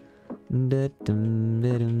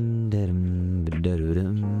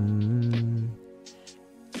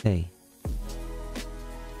 Hey.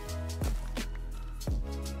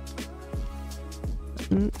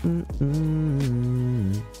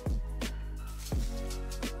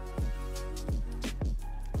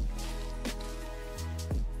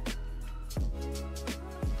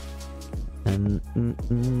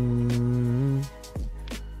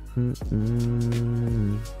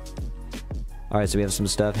 Alright, so we have some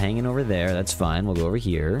stuff hanging over there. That's fine. We'll go over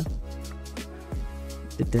here.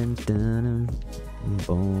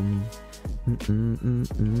 Boom.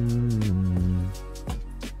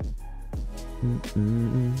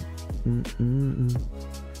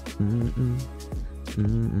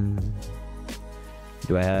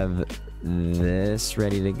 Do I have this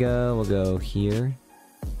ready to go? We'll go here.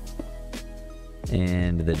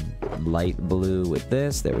 And the light blue with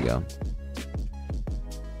this. There we go.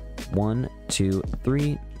 1, 2,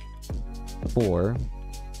 3, 4.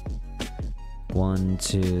 1,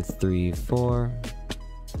 2, 3, 4.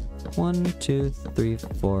 1, 2, 3,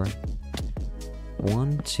 4.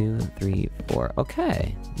 1, 2, 3, 4.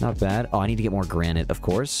 Okay, not bad. Oh, I need to get more granite, of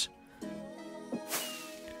course.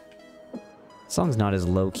 Song's not as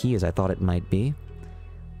low key as I thought it might be.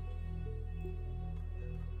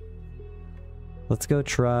 Let's go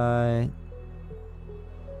try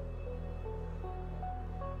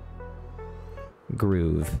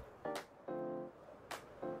Groove.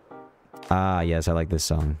 Ah, yes, I like this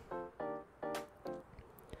song.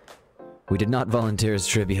 We did not volunteer as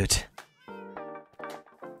tribute.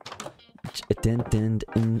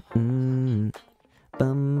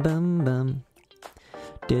 Bum bum bum.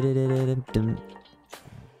 Dum.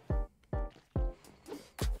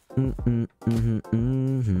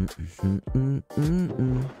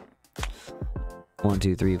 1,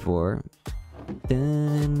 2, 3, 4.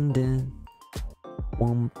 Dun dun.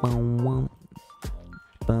 Wum bum wum.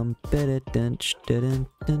 Bum dun dun dun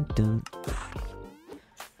dun dun.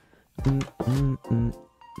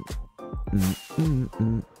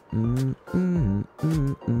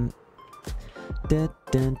 Dun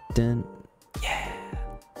dun dun. Yeah.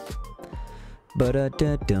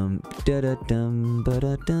 Ba-da-da-dum, da-da-dum,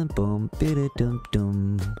 ba-da-dum, bum,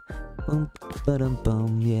 bida-dum-dum. Bum,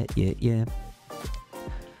 ba-dum-bum, yeah, yeah, yeah.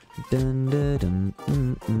 Dun-da-dum,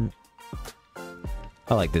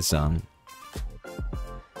 I like this song.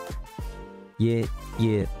 Yeah,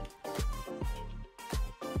 yeah.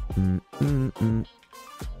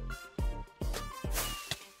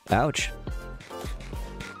 Ouch.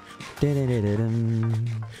 Da-da-da-da-dum.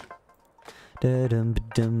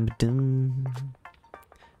 Da-dum-ba-dum-ba-dum.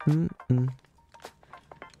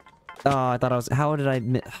 Oh, I thought I was... How did I...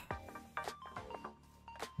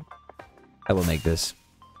 I will make this.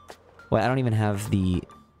 Wait, I don't even have the...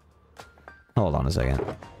 Hold on a second.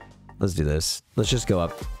 Let's do this. Let's just go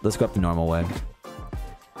up. Let's go up the normal way.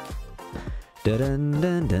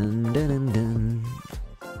 Dun-dun-dun-dun-dun-dun.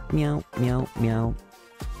 Meow, meow, meow.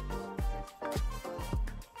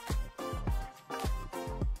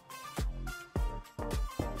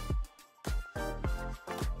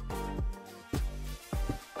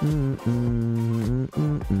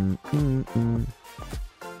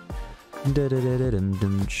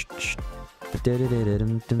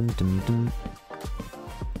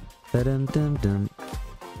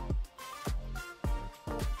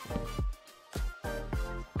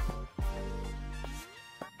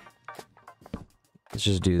 Let's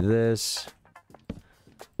just do this.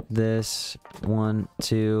 This. 1,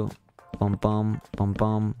 2. Bum bum. Bum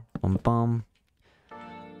bum. Bum bum.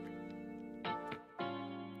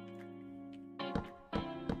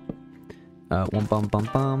 One bum bum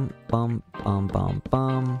bum. Bum bum bum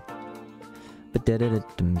bum.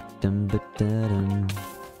 Ba-da-da-da-dum-dum, ba-da-dum.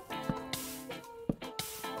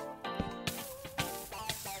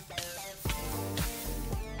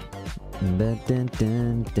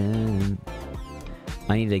 Ba-dun-dun-dun.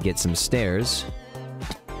 I need to get some stairs.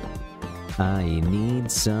 I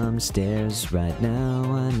need some stairs right now.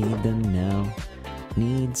 I need them now.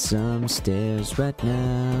 Need some stairs right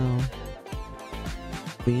now.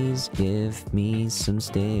 Please give me some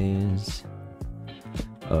stairs.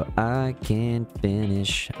 Or I can't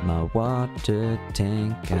finish my water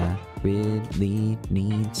tank. I really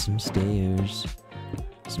need some stairs.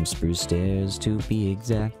 Some spruce stairs to be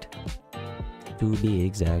exact. To be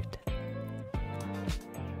exact.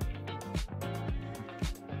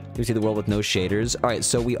 You see the world with no shaders. All right,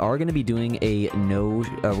 so we are going to be doing a no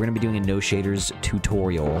shaders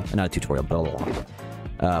tutorial, not a tutorial, but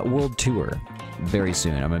world tour very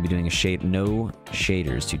soon. I'm going to be doing a no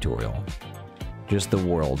shaders tutorial, just the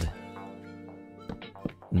world.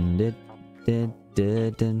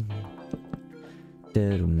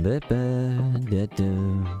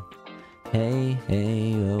 Hey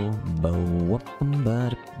hey oh bo wum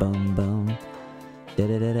ba bum bum.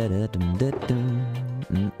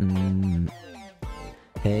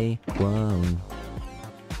 Hey, whoa.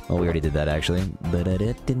 Oh, we already did that actually.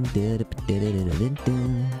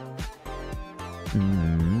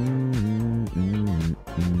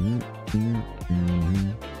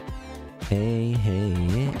 Hey, hey,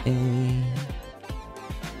 hey.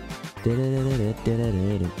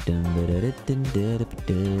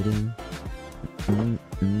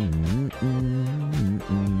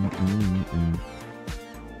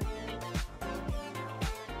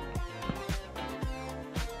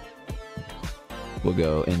 We'll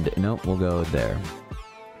go and nope, we'll go there.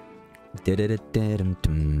 Do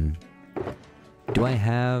I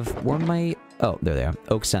have where am I? Oh, there they are.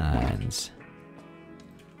 Oak signs.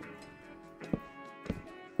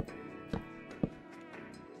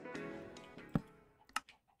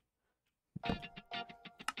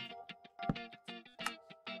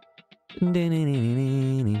 Wum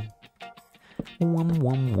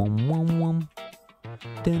wum wum wum wum.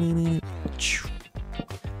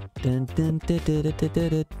 Dun, dun, dun, dun, dun, dun,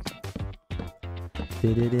 dun.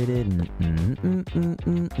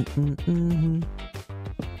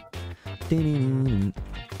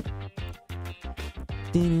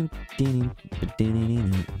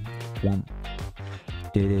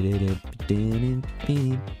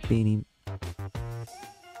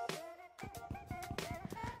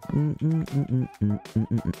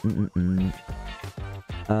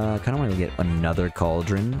 Kind of want to get another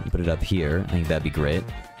cauldron, put it up here. I think that'd be great.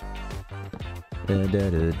 Oh,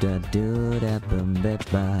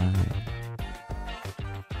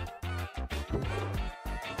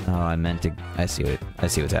 I meant to. I see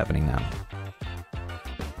what's happening now.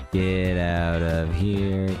 Get out of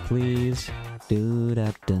here, please. Do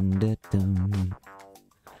da dun da dun.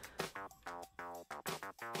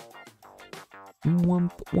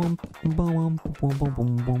 Wump wump wump wump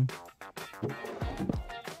wump wump.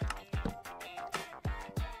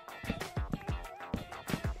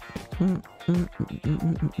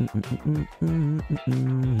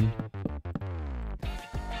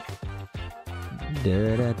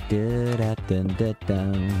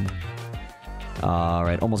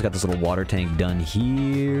 Alright, almost got this little water tank done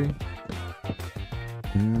here.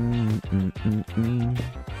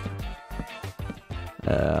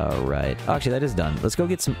 Alright, actually that is done. Let's go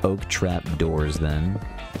get some oak trap doors then.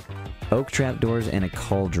 Oak trap doors and a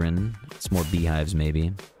cauldron. Some more beehives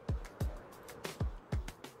maybe.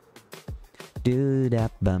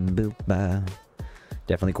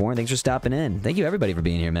 Definitely Corn, thanks for stopping in. Thank you everybody for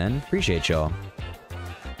being here, man. Appreciate y'all.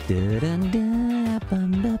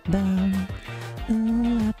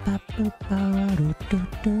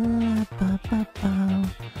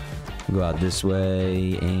 Go out this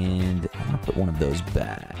way, and I'm gonna put one of those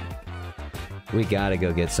back. We gotta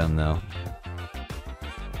go get some though.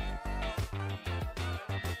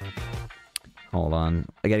 Hold on,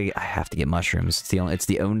 I have to get mushrooms. It's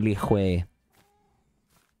the only way.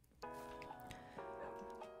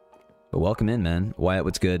 But welcome in, man. Wyatt,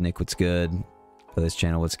 what's good? Nick, what's good? For this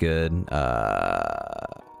channel, what's good?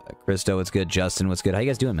 Christo, what's good? Justin, what's good? How you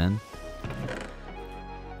guys doing, man?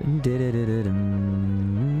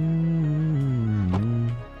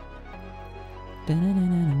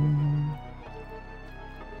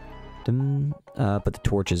 put the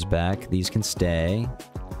torches back. These can stay.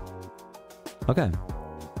 Okay.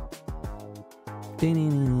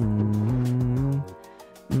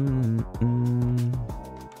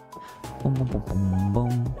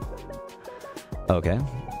 Okay.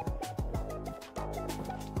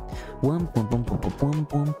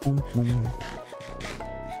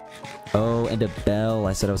 Oh, and a bell.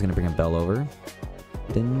 I said I was gonna bring a bell over.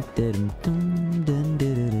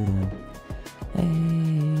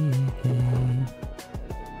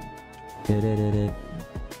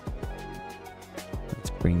 Let's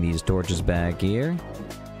bring these torches back here.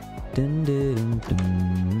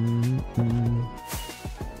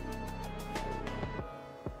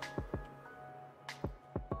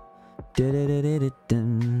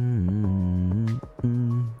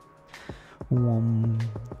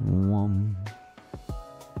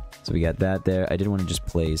 So we got that there. I did want to just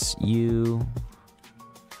place you.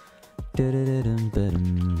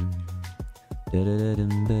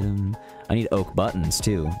 I need oak buttons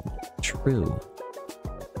too. True.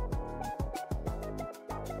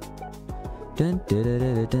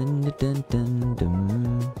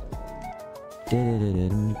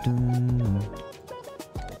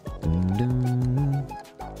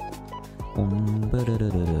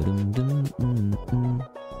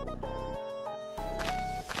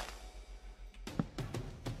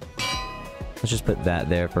 Let's just put that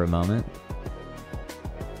there for a moment.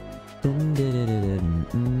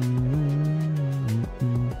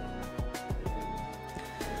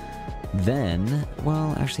 Then,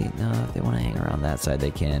 well, actually, no, if they want to hang around that side,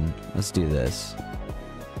 they can. Let's do this.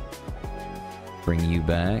 Bring you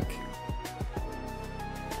back.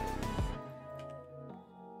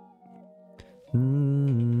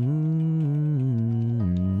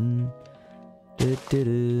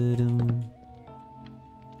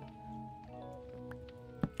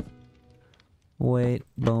 Wait,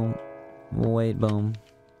 boom. Wait, boom.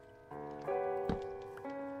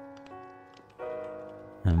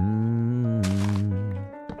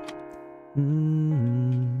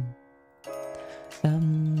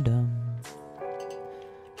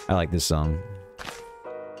 I like this song.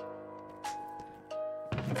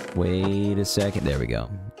 Wait a second. There we go.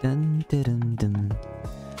 Dun, dun, dun, dun.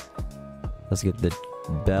 Let's get the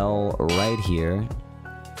bell right here.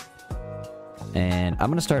 And I'm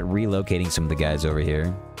gonna start relocating some of the guys over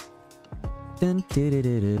here. Dun, dun,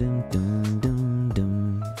 dun, dun, dun, dun,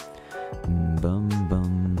 dun. Bum,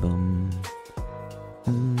 bum, bum.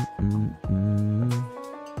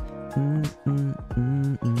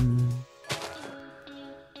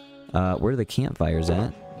 Where are the campfires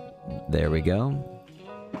at? There we go.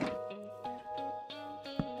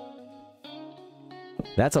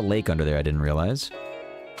 That's a lake under there, I didn't realize.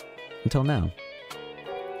 Until now.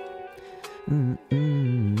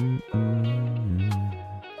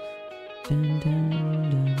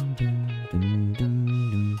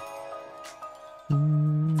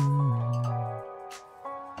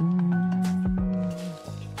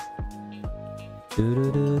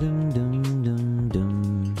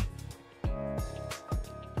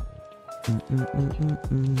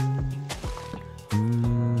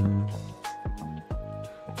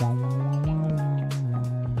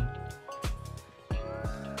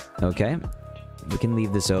 Okay, we can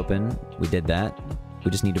leave this open. We did that.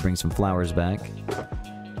 We just need to bring some flowers back.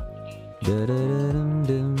 This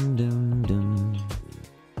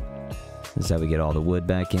is how we get all the wood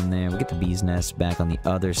back in there. We get the bee's nest back on the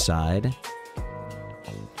other side.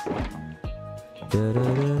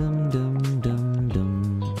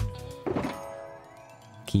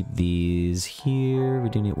 Keep these here. We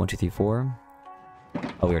do need 1, 2, 3, 4.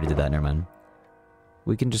 Oh, we already did that. Never mind.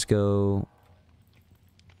 We can just go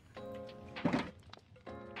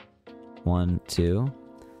 1, 2,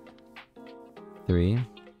 3,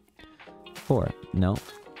 4. No.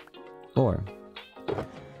 4.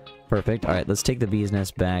 Perfect. Alright, let's take the bee's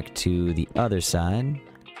nest back to the other side.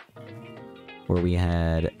 Where we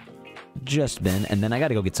had just been. And then I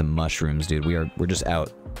gotta go get some mushrooms, dude. We're just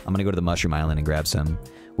out. I'm gonna go to the mushroom island and grab some.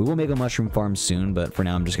 We will make a mushroom farm soon, but for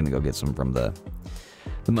now I'm just gonna go get some from the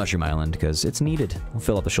mushroom island, because it's needed. We'll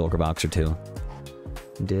fill up a shulker box or two.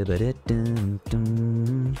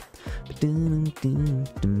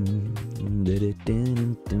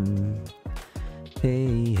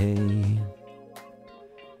 Hey, hey.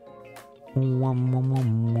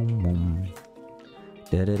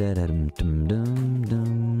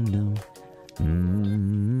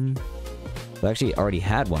 We actually already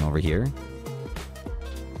had one over here.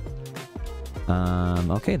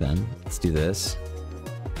 Okay then. Let's do this.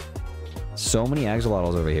 So many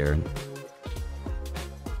axolotls over here.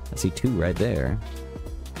 I see 2 right there.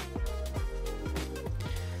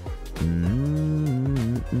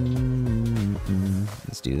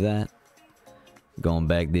 Let's do that. Going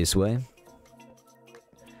back this way.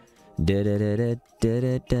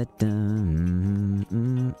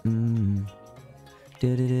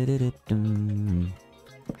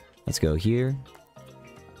 Let's go here.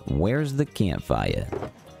 Where's the campfire?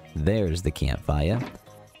 There's the campfire.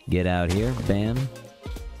 Get out here. Bam.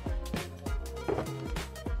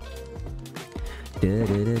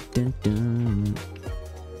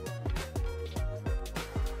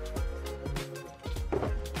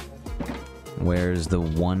 Where's the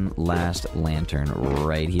one last lantern?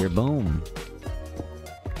 Right here. Boom.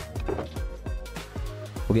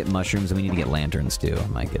 We'll get mushrooms and we need to get lanterns too.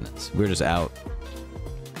 My goodness. We're just out.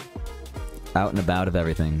 Out and about of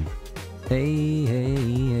everything. Hey, hey,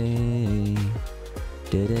 hey.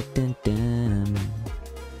 Da-da-dun-dun.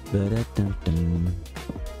 Ba-da-dun-dun.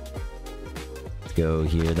 Let's go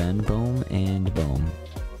here then. Boom and boom.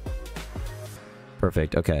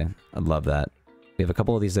 Perfect. Okay. I love that. We have a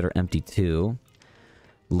couple of these that are empty too.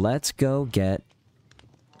 Let's go get...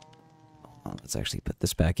 Oh, let's actually put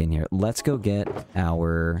this back in here. Let's go get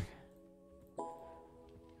our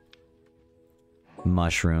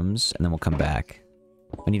mushrooms, and then we'll come back.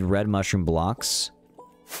 We need red mushroom blocks,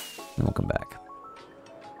 and then we'll come back.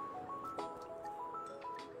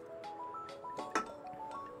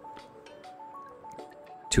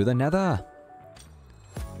 To the nether!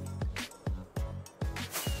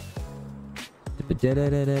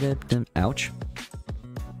 Ouch.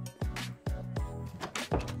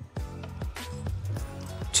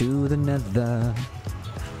 To the nether.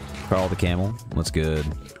 Carl the camel. What's good?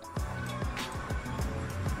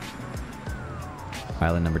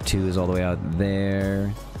 Island number 2 is all the way out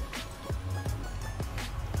there.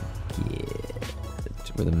 Yeah.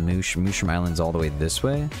 Where the Mushroom Island's all the way this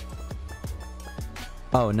way?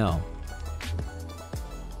 Oh, no.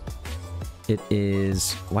 It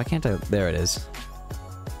is... Why can't I... There it is.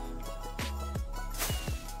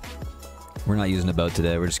 We're not using a boat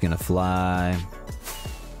today. We're just gonna fly.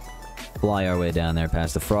 Fly our way down there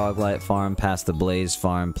past the Froglight Farm, past the Blaze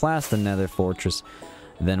Farm, past the Nether Fortress.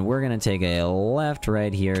 Then we're gonna take a left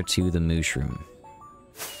right here to the Mushroom.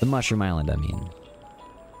 The Mushroom Island, I mean.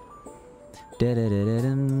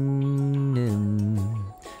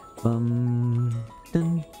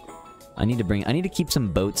 I need to keep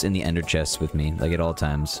some boats in the ender chests with me, like at all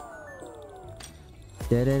times.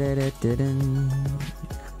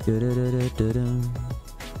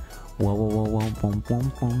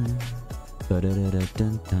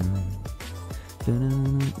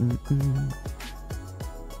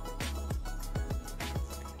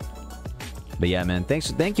 But yeah, man,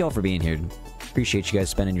 thank you all for being here. Appreciate you guys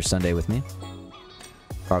spending your Sunday with me.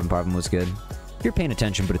 Parvin was good. If you're paying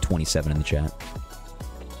attention, put a 27 in the chat.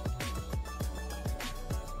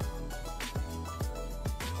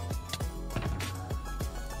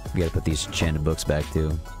 We gotta put these enchanted books back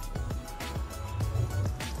too.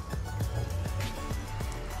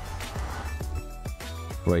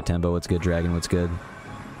 Roy Tembo, what's good? Dragon, what's good?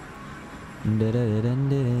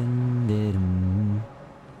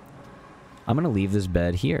 I'm gonna leave this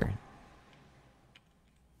bed here.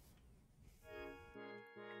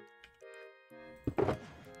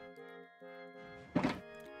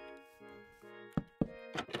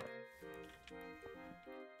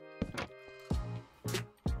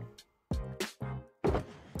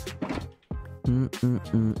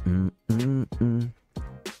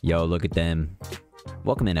 Yo, look at them.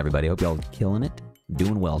 Welcome in, everybody. Hope y'all killing it.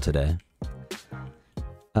 Doing well today.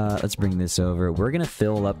 Let's bring this over. We're gonna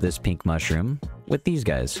fill up this pink mushroom with these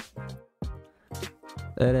guys.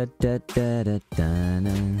 Bum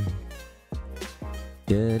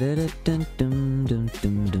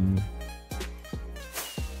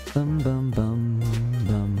bum bum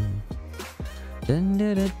bum. Dun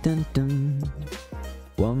dun dun dun dun.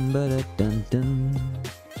 Dun dun dun dun.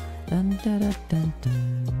 Dun dun dun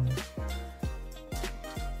dun.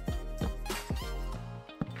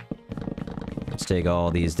 Let's take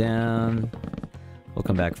all these down. We'll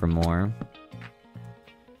come back for more.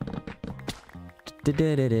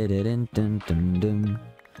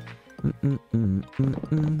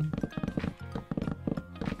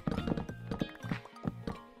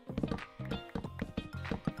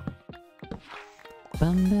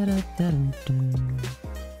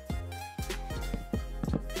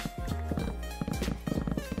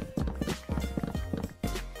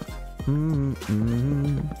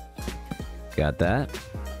 Got that.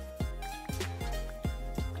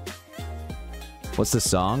 What's the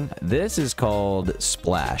song? This is called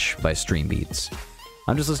Splash by Stream Beats.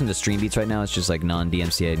 I'm just listening to Stream Beats right now. It's just like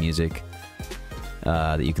non-DMCA music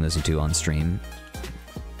that you can listen to on stream.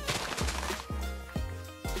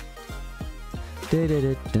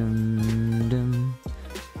 I'm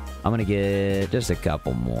gonna get just a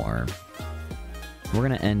couple more. We're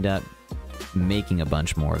gonna end up making a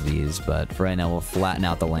bunch more of these, but for right now we'll flatten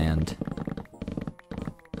out the land.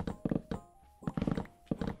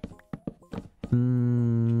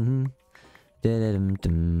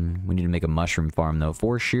 We need to make a mushroom farm though,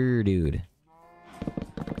 for sure, dude.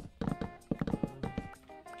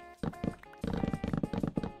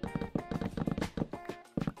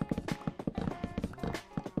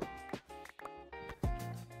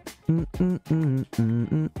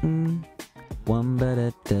 One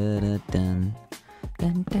better dun dun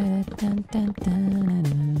dun dun dun dun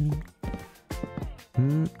dun.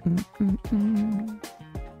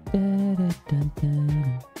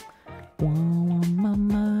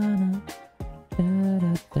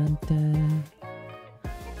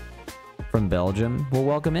 From Belgium. Well,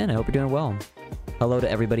 welcome in. I hope you're doing well. Hello to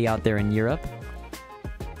everybody out there in Europe.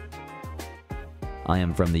 I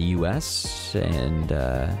am from the US, and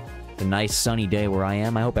a nice sunny day where I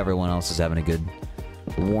am. I hope everyone else is having a good,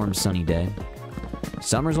 warm, sunny day.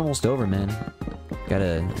 Summer's almost over, man.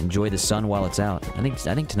 Gotta enjoy the sun while it's out. I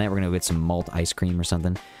think tonight we're gonna go get some malt ice cream or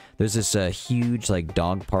something. There's this huge like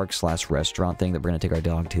dog park / restaurant thing that we're gonna take our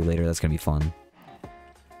dog to later. That's gonna be fun.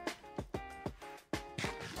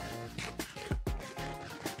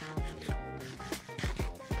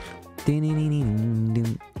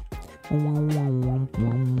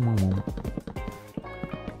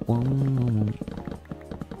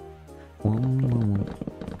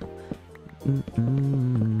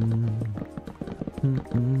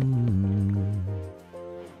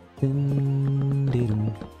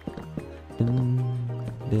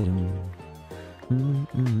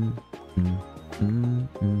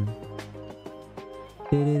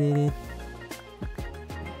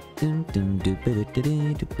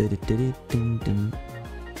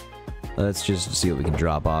 Let's just see what we can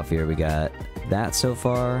drop off here. We got that so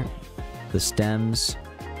far. The stems.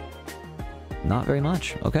 Not very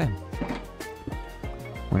much. Okay.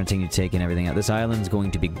 We're gonna continue taking everything out. This island's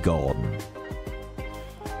going to be gold.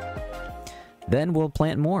 Then we'll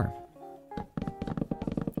plant more.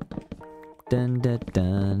 Dun dun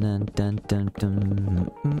dun dun dun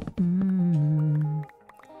dun.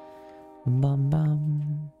 Bum bum.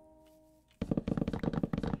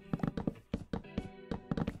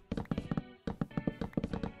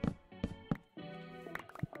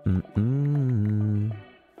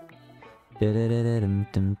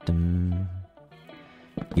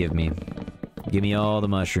 Give me all the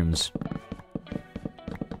mushrooms.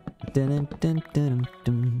 I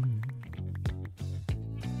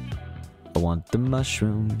want the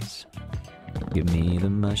mushrooms. Give me the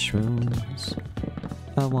mushrooms.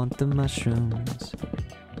 I want the mushrooms.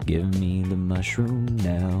 Give me the mushroom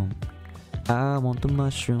now. I want the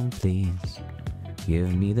mushroom, please.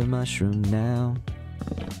 Give me the mushroom now.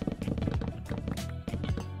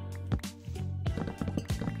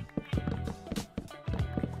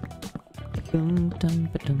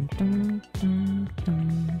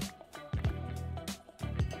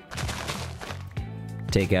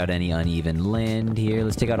 Take out any uneven land here.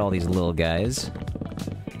 Let's take out all these little guys.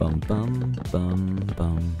 Bum bum bum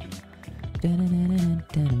bum.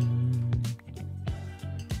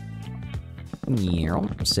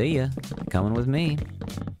 See ya. Coming with me.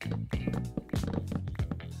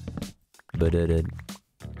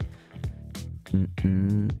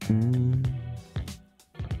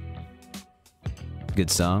 Good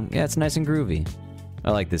song. Yeah, it's nice and groovy.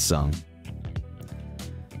 I like this song.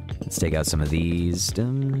 Let's take out some of these.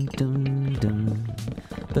 Dum, dum, dum.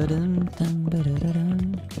 Ba-dum, dum,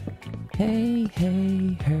 ba-da-da-dum. Hey,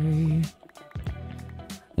 hey, hey.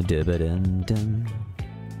 Da-ba-dum, dum.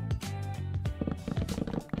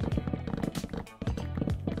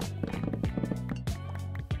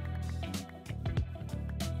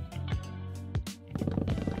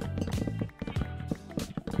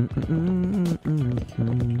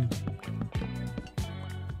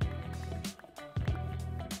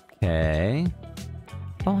 Okay.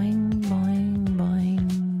 Boing, boing, boing.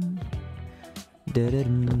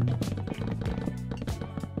 Da-da-dum.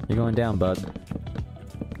 You're going down, bud.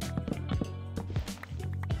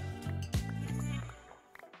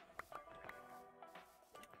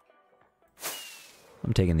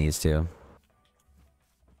 I'm taking these two.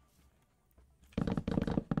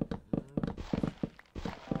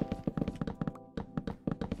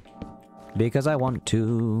 Because I want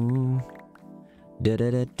to.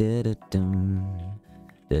 Da-da-da-da-da-dum.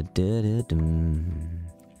 Da-da-da-dum.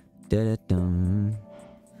 Da-da-dum.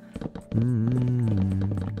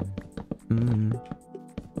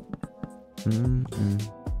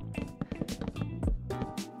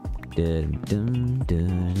 Da-dum.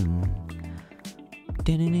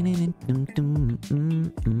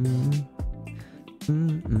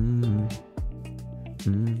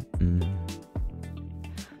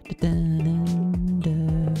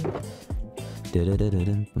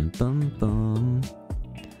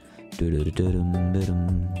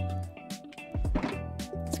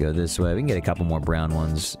 Let's go this way. We can get a couple more brown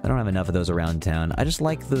ones. I don't have enough of those around town. I just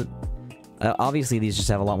like the... obviously, these just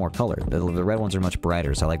have a lot more color. The red ones are much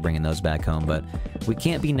brighter, so I like bringing those back home, but we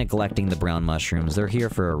can't be neglecting the brown mushrooms. They're here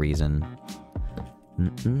for a reason.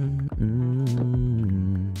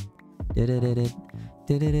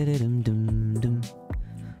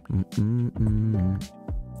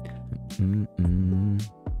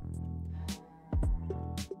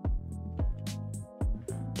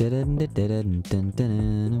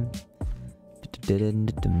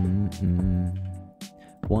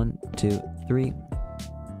 One, two, three.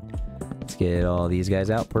 Let's get all these guys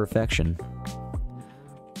out. Perfection.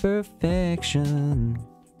 Perfection.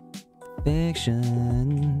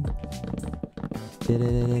 Perfection.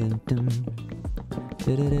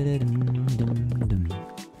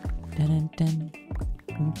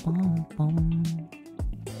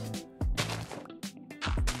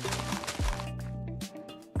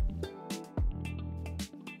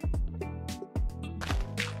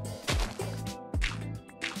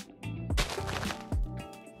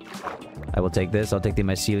 I will take this. I'll take the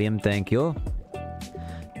mycelium. Thank you.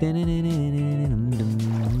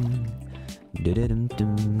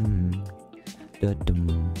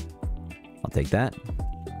 I'll take that.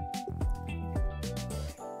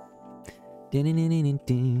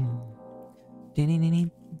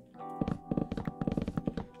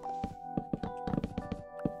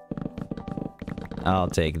 I'll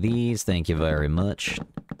take these. Thank you very much.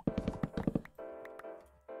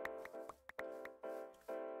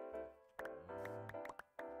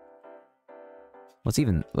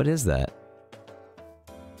 What is that?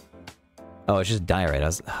 Oh, it's just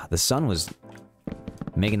diorite. The sun was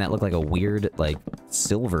making that look like a weird, like,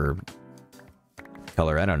 silver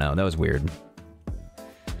color. I don't know. That was weird.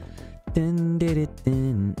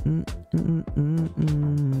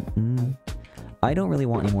 I don't really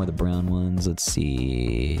want any more of the brown ones. Let's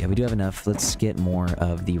see. We do have enough. Let's get more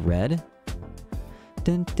of the red.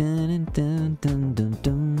 Dun, dun, dun, dun, dun,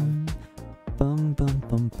 dun. Bum, bum,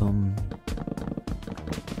 bum, bum.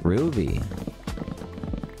 Ruby.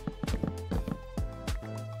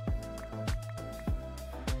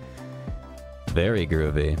 Very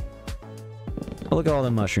groovy. Oh, look at all the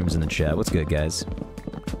mushrooms in the chat. What's good, guys?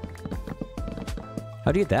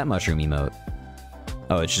 How'd you get that mushroom emote?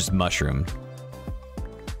 Oh, it's just mushroom.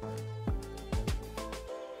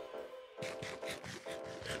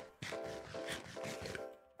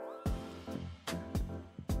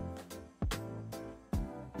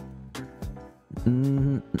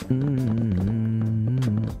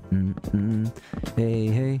 Hey,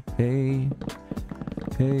 hey, hey.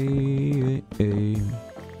 Hey, hey, hey.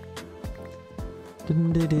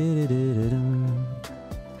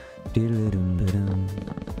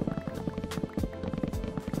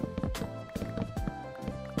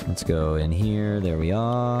 Let's go in here. There we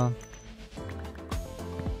are.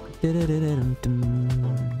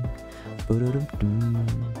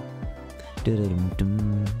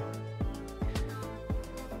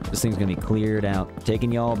 This thing's gonna be cleared out.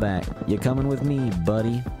 Taking y'all back. You coming with me,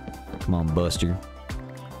 buddy? Come on, Buster.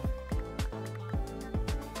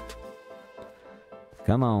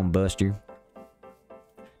 Come on, Buster.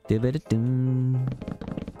 Dib-a-da-dum.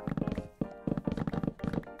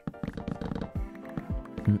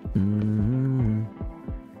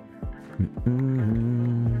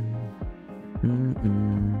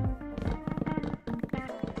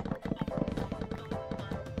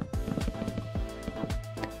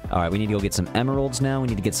 Alright, we need to go get some emeralds now. We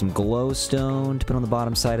need to get some glowstone to put on the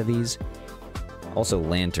bottom side of these. Also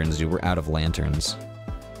lanterns, dude. We're out of lanterns.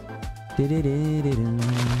 I'll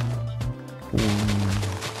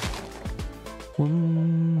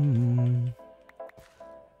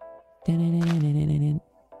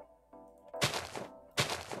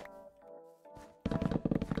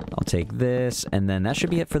take this, and then that should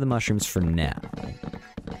be it for the mushrooms for now.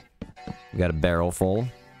 We got a barrel full.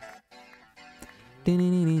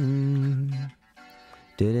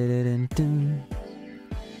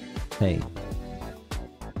 Hey.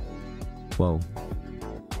 Whoa.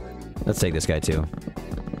 Let's take this guy too.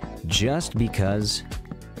 Just because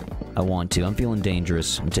I want to. I'm feeling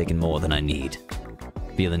dangerous. I'm taking more than I need.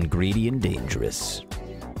 Feeling greedy and dangerous.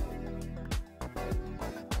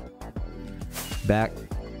 Back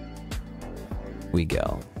we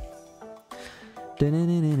go.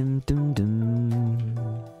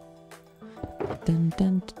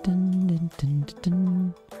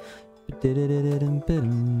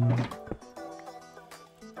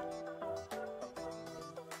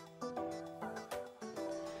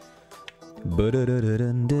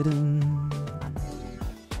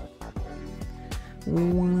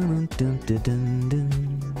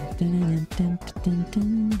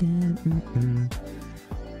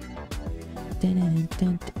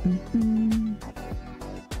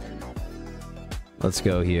 Let's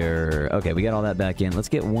go here. Okay, we got all that back in.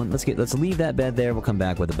 Let's leave that bed there. We'll come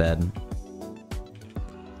back with a bed.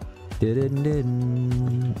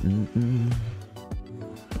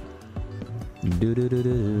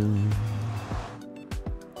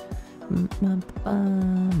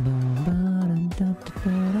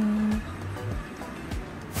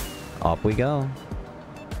 Off we go.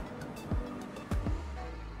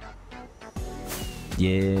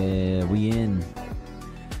 Yeah, we in.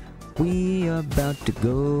 We are about to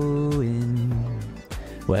go in.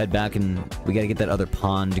 We'll head back and we gotta get that other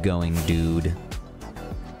pond going, dude.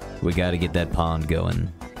 We gotta get that pond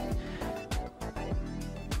going.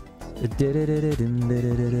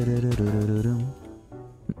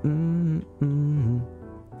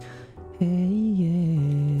 Hey,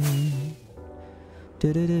 yeah.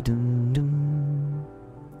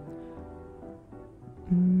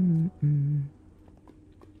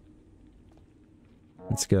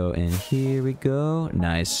 Let's go, and here we go.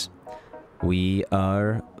 Nice. We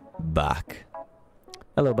are back.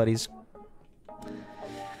 Hello, buddies.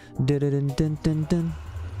 Dun, dun, dun, dun, dun.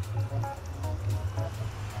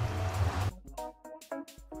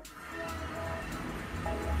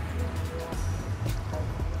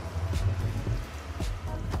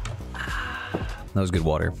 That was good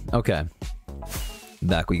water. Okay.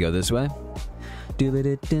 Back we go this way.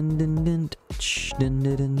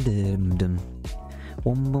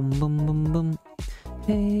 Boom, boom, boom, boom, boom.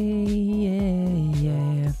 Hey, yeah,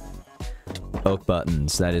 yeah. Oak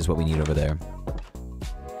buttons. That is what we need over there.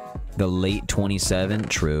 The late 27.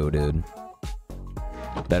 True, dude.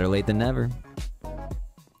 Better late than never.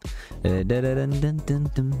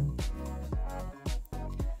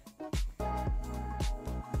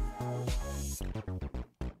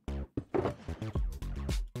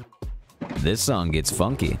 This song gets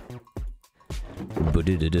funky.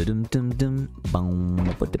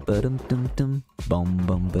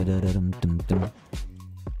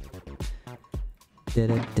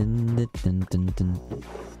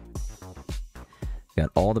 Got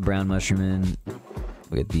all the brown mushroom in.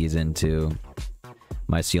 We'll get these in too.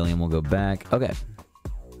 Mycelium will go back. Okay.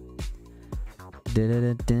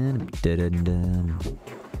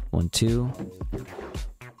 1, 2.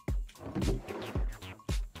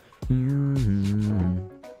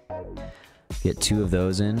 Get 2 of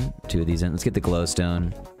those in. 2 of these in. Let's get the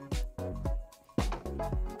glowstone.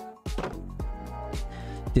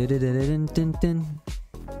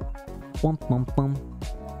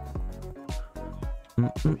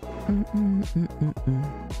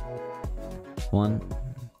 One.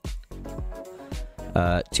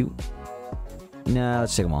 2. Nah,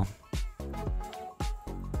 let's take them all.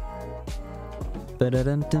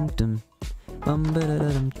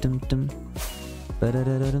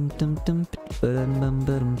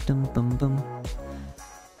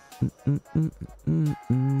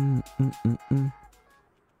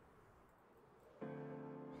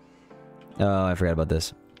 Oh, I forgot about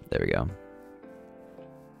this. There we go.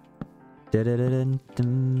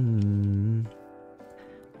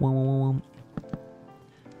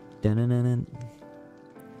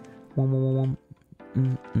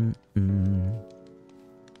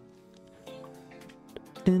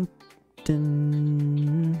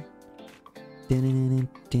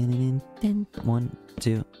 One,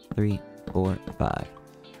 2, 3, 4, 5.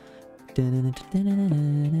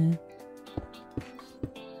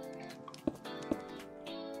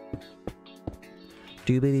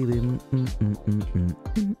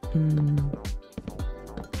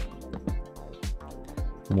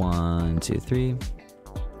 One, 2, 3.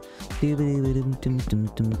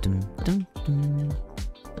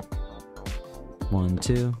 1,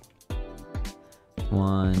 2.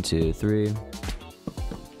 1, 2, 3.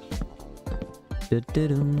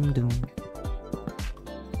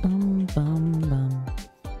 Bum, bum, bum.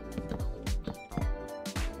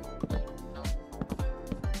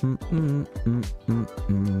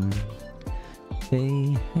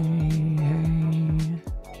 Hey, hey, hey.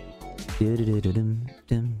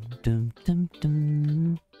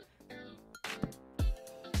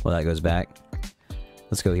 Well, that goes back.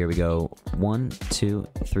 Let's go. Here we go. 1, 2,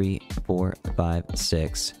 3, 4, 5,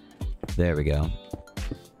 6. There we go.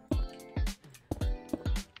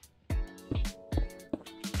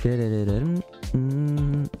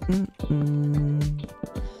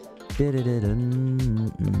 Hey,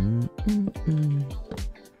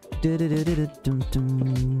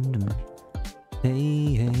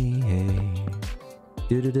 hey, hey.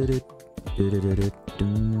 2,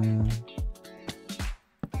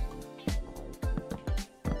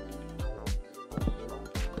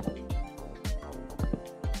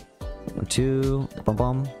 bum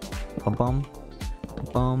bum, bum bum,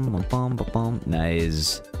 bum bum bum bum bum.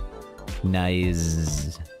 Nice,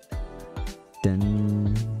 nice.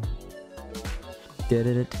 Dun.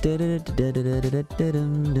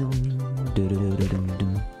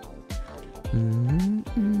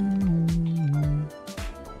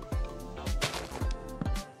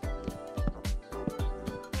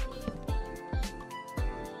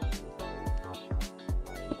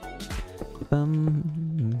 Bum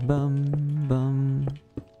bum bum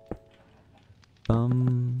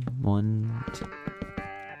bum 1 2.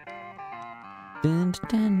 Dun,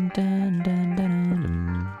 dun, dun, dun, dun,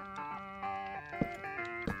 dun.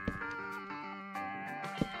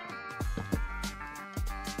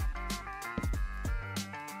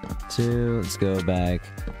 Two, let's go back.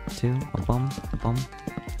 2, bum bum.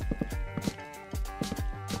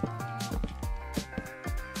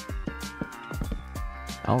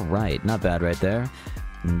 All right, not bad right there.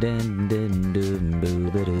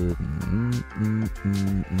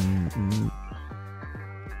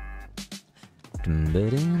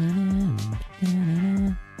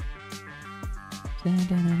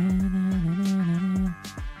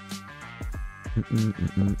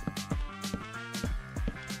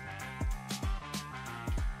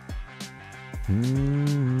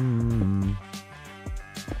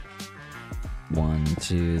 One,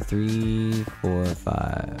 2, 3, 4,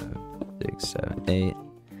 5, 6, 7, 8.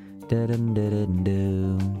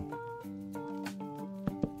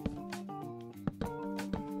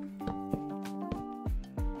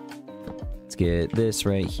 Let's get this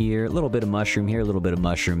right here. A little bit of mushroom here, a little bit of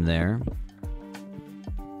mushroom there.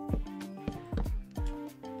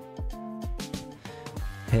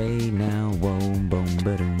 Hey now, whoa, boom,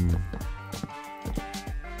 ba-doom.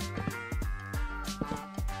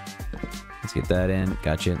 Let's get that in.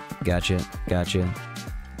 Gotcha, gotcha, gotcha,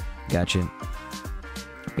 gotcha.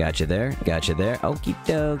 Gotcha there, gotcha there. Okie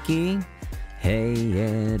dokie. Hey,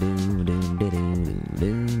 yeah, do, do, do, do,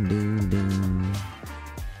 do, do, do.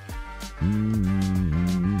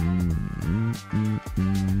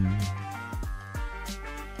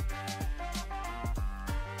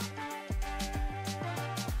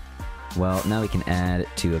 Well, now we can add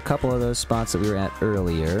to a couple of those spots that we were at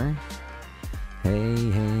earlier.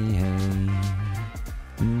 Hey, hey, hey.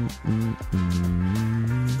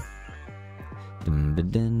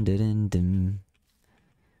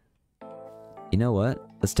 You know what?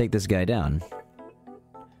 Let's take this guy down.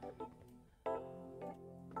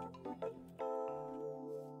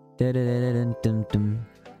 Hey.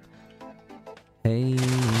 I'm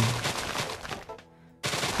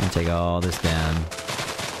gonna take all this down.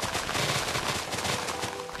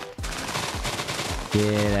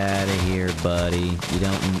 Get out of here, buddy. You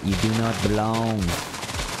do not belong.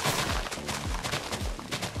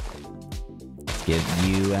 Let's get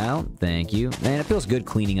you out. Thank you. Man, it feels good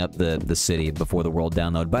cleaning up the city before the world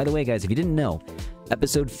download. By the way, guys, if you didn't know,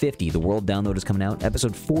 episode 50, the world download is coming out.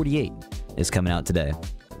 Episode 48 is coming out today.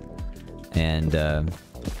 And,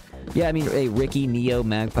 yeah, I mean, hey, Ricky, Neo,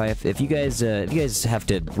 Magpie, if you guys have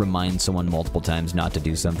to remind someone multiple times not to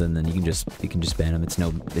do something, then you can just ban them. It's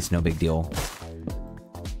no big deal.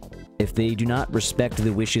 If they do not respect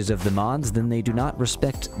the wishes of the mods, then they do not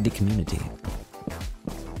respect the community.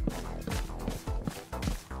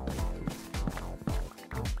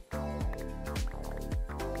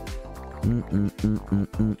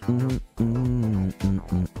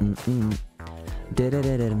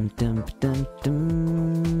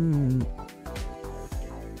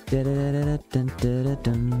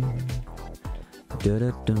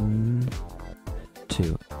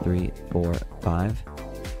 Two, 3, 4, 5.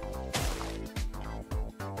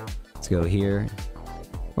 Let's go here.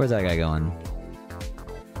 Where's that guy going?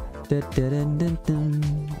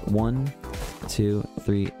 1, 2,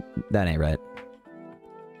 3. That ain't right.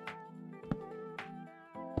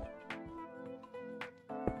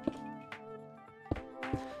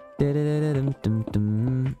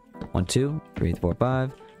 One, 2, 3, 4,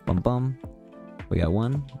 5. Bum bum. We got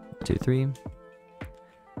 1, 2, 3,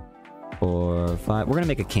 4, 5. We're gonna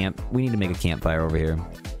make a camp. We need to make a campfire over here.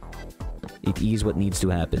 It is what needs to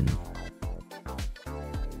happen.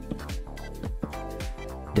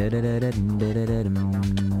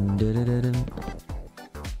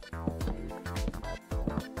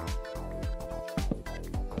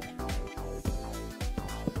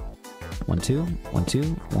 One, 2. 2, 1, 2,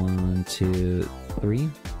 1, 2, 3.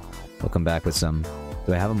 We'll come back with some.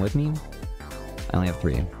 Do I have them with me? I only have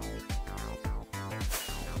 3.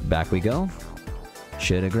 Back we go.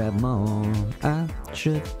 Should have grabbed them all. I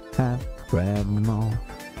should have grabbed them all.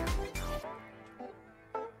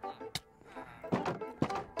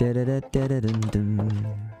 Da-da-da-da-da-dum-dum.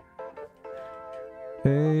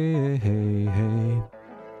 Hey, hey, hey.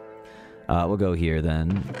 We'll go here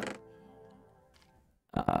then.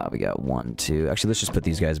 We got 1, 2. Actually, let's just put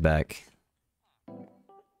these guys back.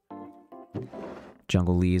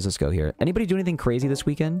 Jungle Leaves. Let's go here. Anybody do anything crazy this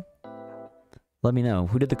weekend? Let me know.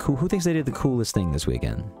 Who thinks they did the coolest thing this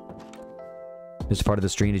weekend? As part of the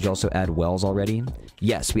stream, did you also add wells already?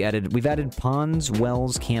 Yes, we've added ponds,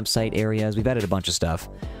 wells, campsite areas. We've added a bunch of stuff.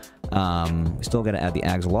 We still got to add the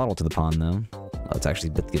Axolotl to the pond though. Let's actually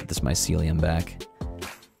get this mycelium back.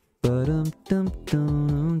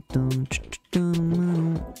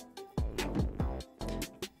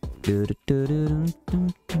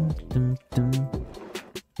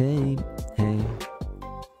 Hey, hey.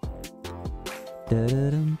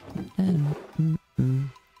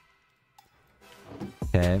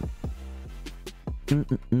 Okay.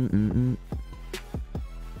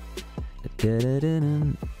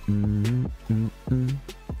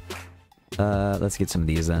 Let's get some of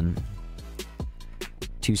these then.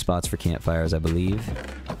 2 spots for campfires, I believe.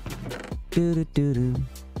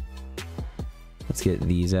 Let's get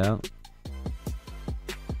these out.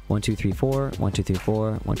 1, 2, 3, 4. 1, 2, 3,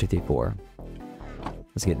 4. 1, 2, 3, 4.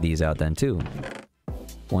 Let's get these out then too.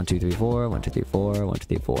 1, 2, 3, 4. 1, 2, 3, 4. 1, 2,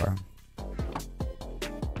 3, 4.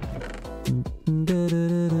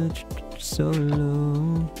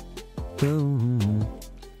 Solo.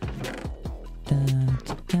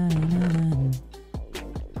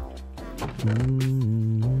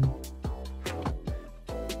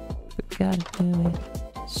 Gotta do it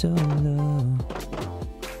solo.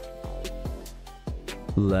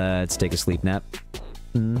 Let's take a sleep nap.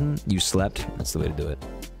 You slept. That's the way to do it.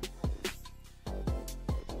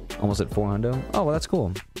 Almost at 400. Oh, well, that's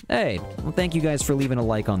cool. Hey, well, thank you guys for leaving a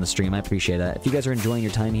like on the stream. I appreciate that. If you guys are enjoying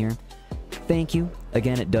your time here, thank you.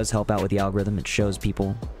 Again, it does help out with the algorithm. It shows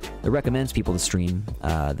people, it recommends people to stream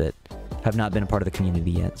that have not been a part of the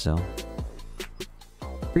community yet, so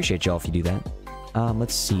appreciate y'all if you do that.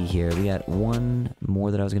 Let's see here. We got 1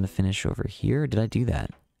 more that I was going to finish over here. Did I do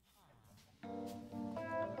that?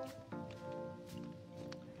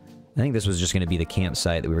 I think this was just going to be the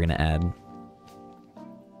campsite that we were going to add.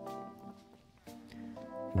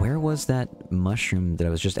 Where was that mushroom that I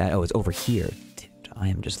was just at? Oh, it's over here. Dude, I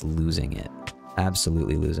am just losing it.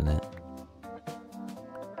 Absolutely losing it.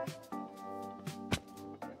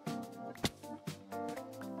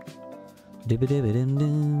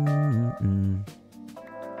 Dibba-dibba-dim-dim.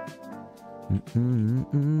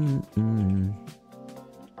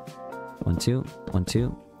 1, 2, 1, 2,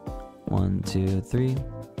 1, 2, 3.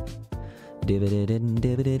 Dibba-dibba-dim,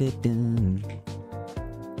 dibba-dibba-dim.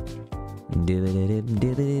 Dibba-dibba-dim,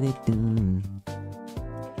 dibba-dibba-dim.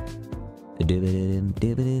 Dibba-dibba-dim,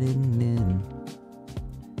 dibba-dibba-dim.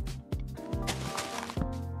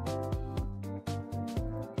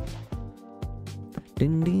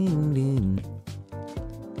 Ding, ding, ding.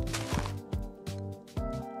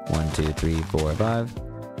 1, 2, 3, 4, 5.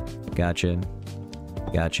 Gotcha.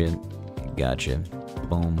 Gotcha. Gotcha.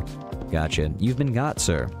 Boom. Gotcha. You've been got,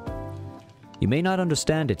 sir. You may not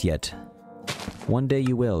understand it yet. One day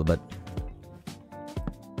you will, but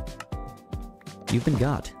you've been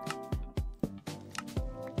got.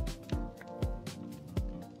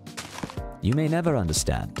 You may never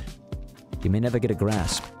understand. You may never get a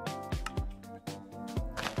grasp.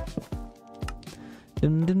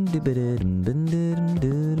 Been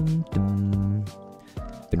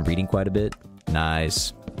reading quite a bit.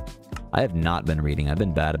 Nice. I have not been reading. I've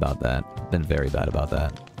been bad about that. Been very bad about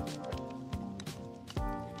that.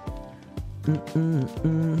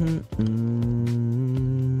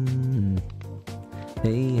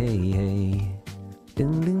 Hey, hey, hey.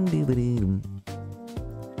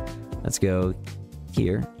 Let's go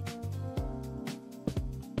here.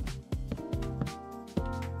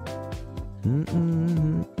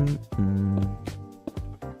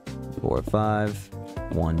 Four, 5.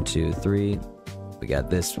 1, 2, 3. We got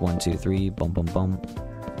this. 1, 2, 3. Bum, bum, bum.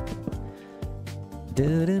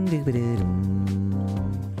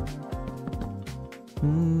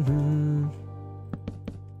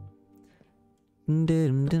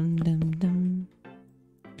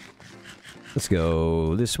 Let's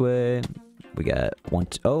go this way. We got 1,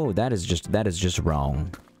 2. Oh, that is just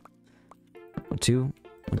wrong. 1, 2,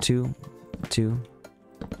 1, 2, 1, 2.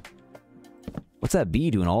 What's that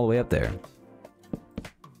bee doing all the way up there?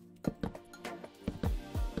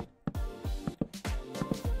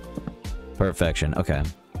 Perfection. Okay.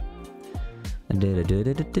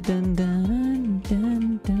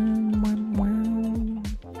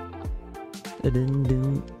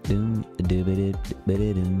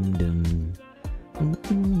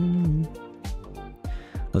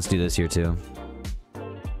 Let's do this here too.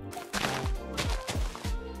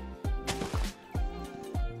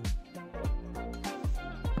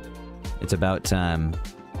 It's about time.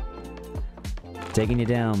 Taking you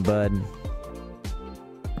down, bud.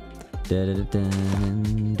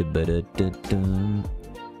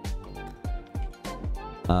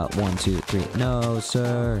 1, 2, 3. No,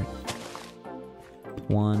 sir.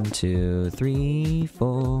 1, 2, 3,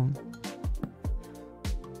 4.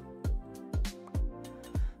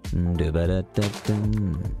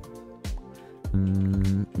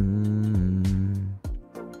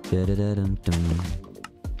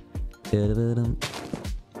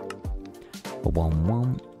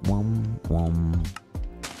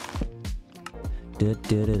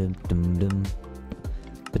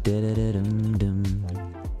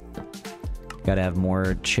 Gotta have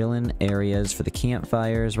more chillin' areas for the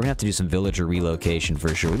campfires. We're gonna have to do some villager relocation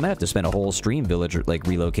for sure. We might have to spend a whole stream villager, like,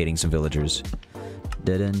 relocating some villagers.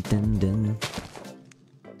 Bum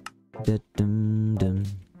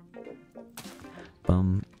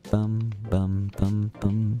bum bum bum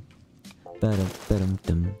bum.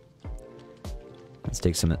 Ba-dum. Let's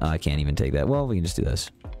take some. I can't even take that. Well, we can just do this.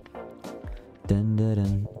 Dun, dun,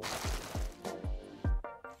 dun.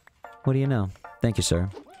 What do you know? Thank you, sir.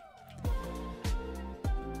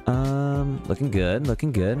 Looking good,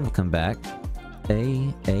 looking good. We'll come back. Hey,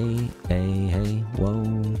 whoa.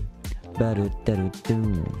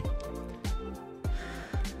 Ba-do-da-do-do.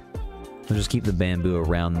 We'll just keep the bamboo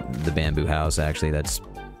around the bamboo house, actually. That's...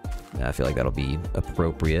 I feel like that'll be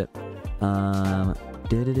appropriate.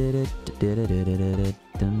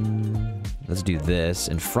 Let's do this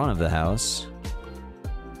in front of the house.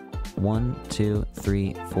 1, 2,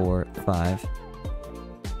 3, 4, 5.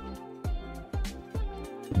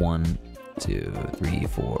 1, 2, 3,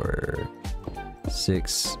 4,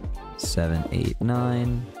 6, 7, 8,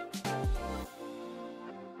 9.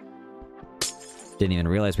 Didn't even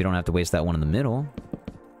realize we don't have to waste that one in the middle.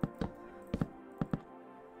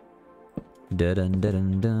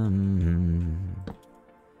 Dun-dun-dun-dun-dun.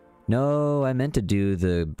 No, I meant to do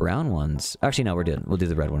the brown ones. Actually, no, we'll do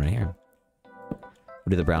the red one right here. We'll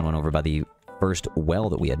do the brown one over by the first well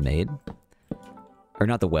that we had made. Or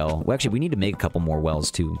not the well. Well, actually, we need to make a couple more wells,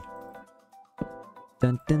 too.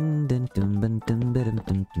 Dun, dun, dun, dun, dun, dun, dun,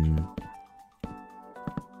 dun, dun.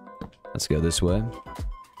 Let's go this way.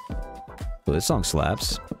 Oh, this song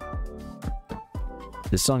slaps.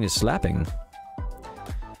 This song is slapping.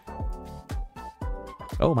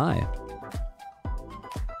 Oh my.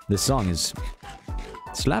 This song is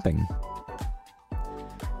slapping.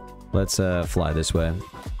 Let's fly this way.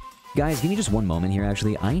 Guys, give me just one moment here,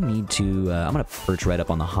 actually. I need to... I'm going to perch right up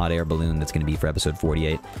on the hot air balloon that's going to be for episode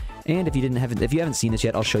 48. And if you haven't seen this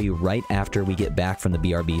yet, I'll show you right after we get back from the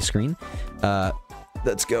BRB screen.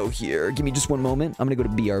 Let's go here. Give me just one moment. I'm going to go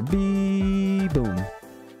to BRB. Boom.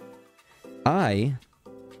 I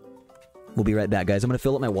will be right back, guys. I'm going to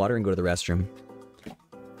fill up my water and go to the restroom.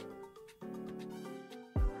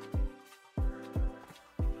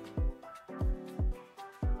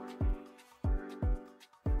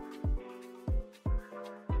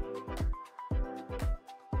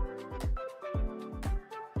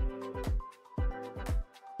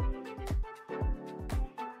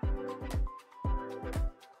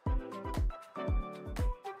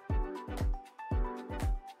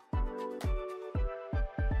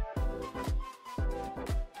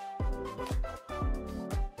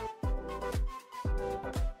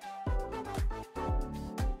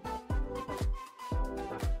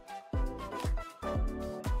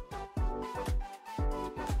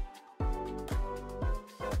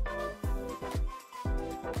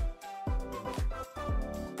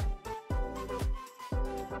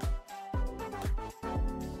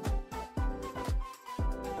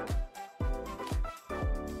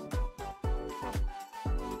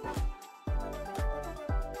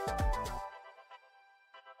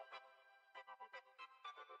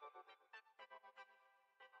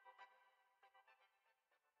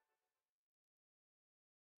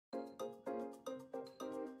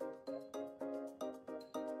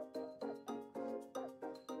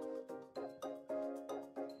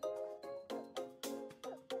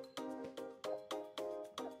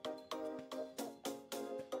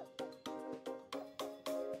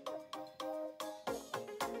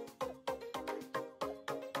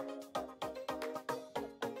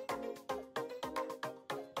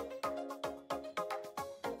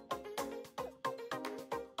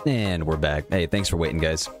 And we're back. Hey, thanks for waiting,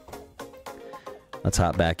 guys. Let's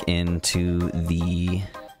hop back into the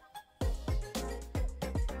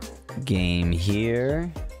game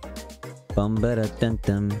here. Bum ba da dun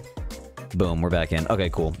dum. Boom, we're back in. Okay,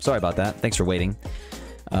 cool. Sorry about that. Thanks for waiting.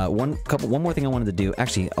 One more thing I wanted to do.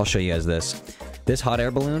 Actually, I'll show you guys this. This hot air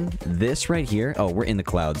balloon, this right here. Oh, we're in the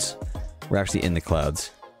clouds. We're actually in the clouds.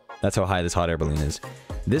 That's how high this hot air balloon is.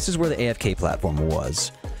 This is where the AFK platform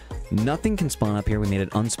was. Nothing can spawn up here. We made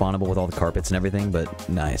it unspawnable with all the carpets and everything, but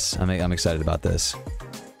nice. I'm excited about this.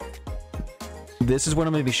 This is what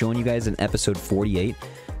I'm going to be showing you guys in episode 48.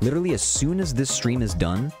 Literally, as soon as this stream is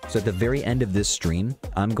done, so at the very end of this stream,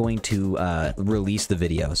 I'm going to release the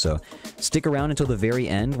video. So stick around until the very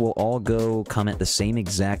end. We'll all go comment the same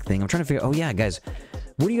exact thing. I'm trying to figure... Oh, yeah, guys.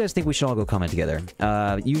 What do you guys think we should all go comment together?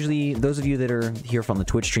 Usually, those of you that are here from the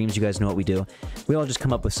Twitch streams, you guys know what we do. We all just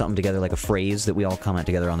come up with something together, like a phrase that we all comment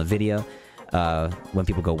together on the video when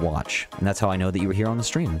people go watch. And that's how I know that you were here on the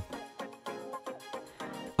stream.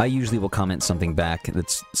 I usually will comment something back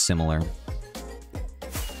that's similar.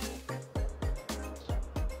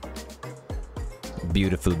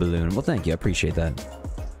 Beautiful balloon. Well, thank you. I appreciate that.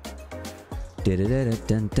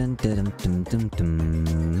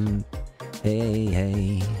 Hey,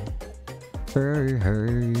 hey. Hey,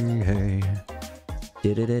 hey, hey.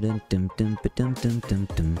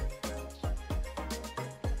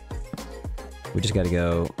 We just gotta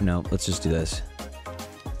go... No, let's just do this.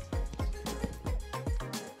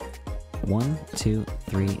 1, 2,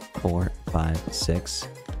 3, 4, 5, 6.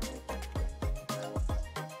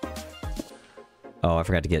 Oh, I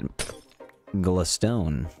forgot to get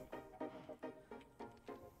glowstone.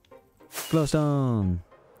 Glowstone!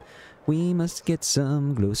 We must get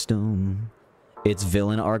some glowstone. It's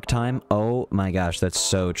villain arc time? Oh my gosh, that's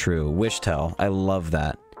so true. Wishtell, I love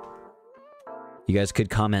that. You guys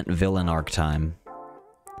could comment villain arc time.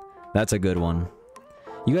 That's a good one.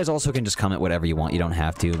 You guys also can just comment whatever you want. You don't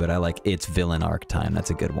have to, but I like it's villain arc time.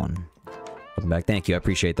 That's a good one. Welcome back. Thank you. I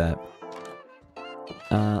appreciate that.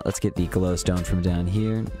 Let's get the glowstone from down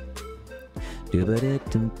here. 1, 2,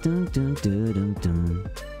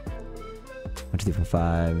 3, 4,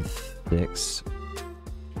 5, 6.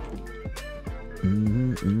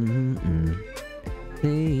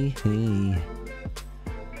 Hey, hey.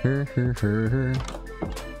 Her.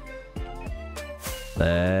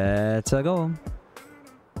 Let's go.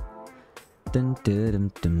 Dun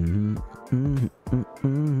dun dun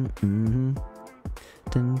dun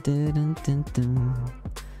dun dun dun.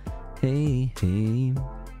 Hey, hey.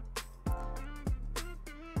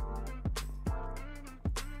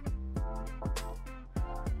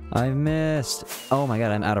 I've missed. Oh my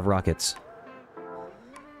god, I'm out of rockets.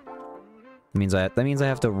 That means I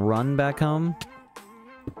have to run back home.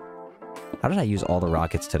 How did I use all the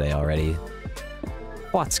rockets today already?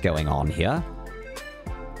 What's going on here?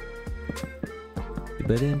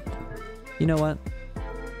 But you know what?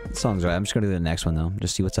 The song's right. I'm just gonna do the next one though.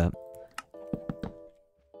 Just see what's up.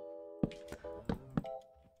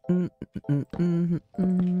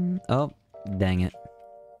 Oh, dang it.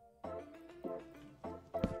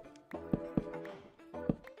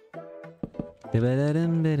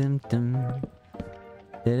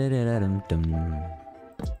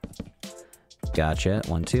 Gotcha.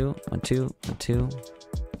 1, 2, 1, 2, 1, 2.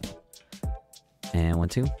 And 1,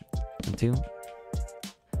 2, 1, 2.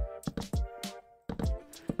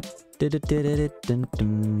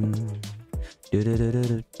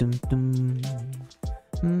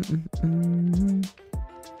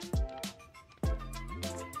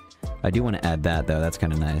 I do want to add that though. That's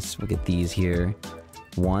kind of nice. We'll get these here.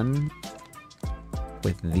 1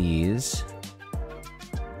 with these.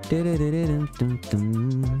 Hey,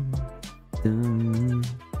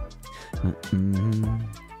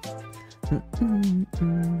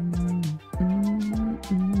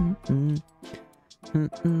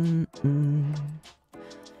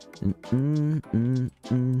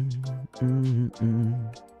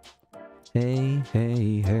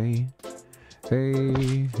 hey, hey.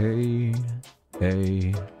 Hey, hey,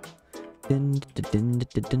 hey. Dun, dun, dun,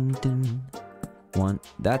 dun, dun, dun. 1.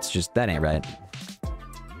 That ain't right.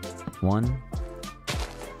 1,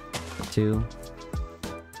 2,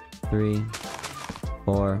 3,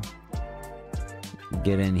 4.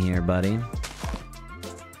 Get in here, buddy.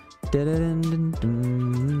 Dun, dun,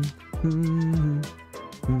 dun, dun.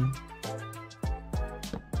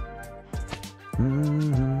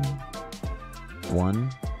 1.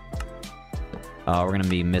 Oh, we're gonna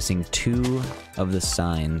be missing 2 of the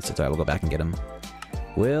signs. It's alright, we'll go back and get them.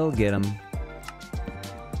 We'll get them.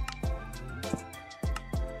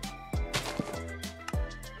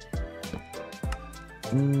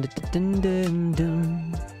 Dun, dun, dun,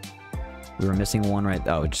 dun. We were missing one right...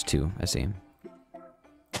 Oh, just two. I see.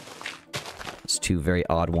 It's two very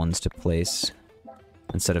odd ones to place.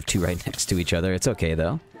 Instead of two right next to each other. It's okay,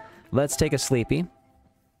 though. Let's take a sleepy.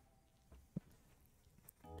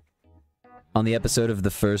 On the episode of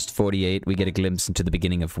the first 48, we get a glimpse into the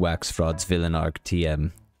beginning of WaxFraud's villain arc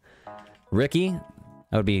TM. Ricky,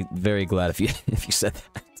 I would be very glad if you said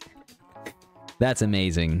that. That's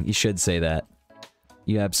amazing. You should say that.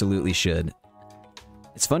 You absolutely should.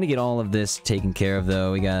 It's fun to get all of this taken care of,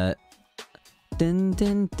 though. We got... Dun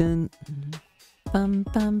dun dun. Bum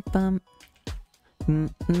bum bum.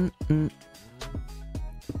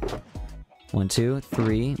 1, 2,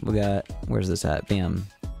 3. We got... Where's this at? Bam.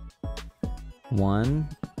 1,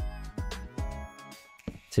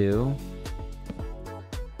 2,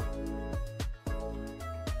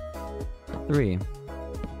 3.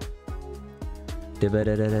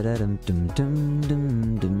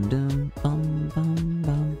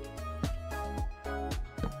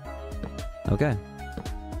 Okay.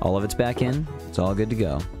 All of it's back in. It's all good to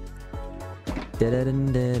go.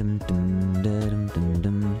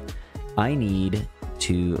 I need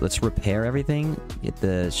to... Let's repair everything. Get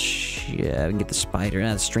the... Yeah, we can get the spider.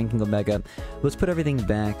 The string can go back up. Let's put everything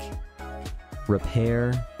back.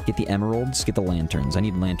 Repair. Get the emeralds. Get the lanterns. I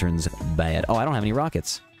need lanterns bad. Oh, I don't have any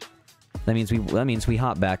rockets. That means we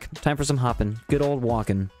hop back. Time for some hopping. Good old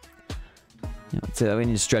walking. So we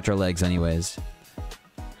need to stretch our legs anyways.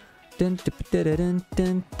 Dun dun dun dun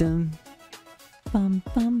dun dun. Bum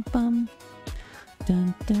bum bum.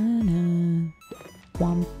 Dun dun dun.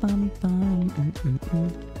 Bum bum bum.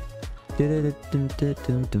 Dun dun dun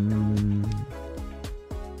dun dun.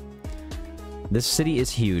 This city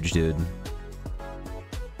is huge, dude.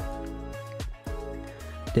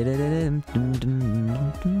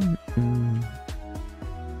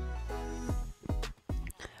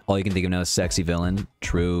 All you can think of now is sexy villain.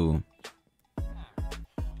 True.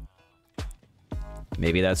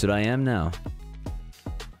 Maybe that's what I am now.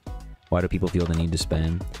 Why do people feel the need to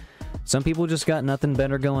spam? Some people just got nothing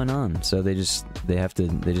better going on, so they just want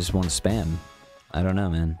to spam. I don't know,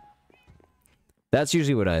 man. That's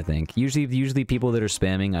usually what I think. Usually people that are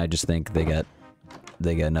spamming, I just think they got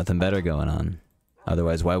nothing better going on.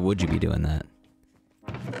 Otherwise, why would you be doing that?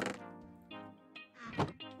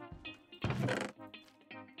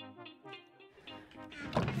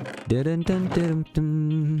 Dun dun dun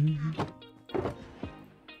dun.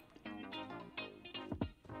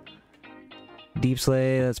 Deep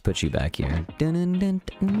Slay, let's put you back here. Dun dun dun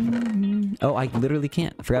dun. Oh, I literally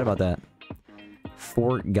can't. I forgot about that.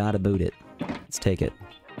 Forgot about it. Let's take it.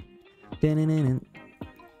 Dun dun dun dun.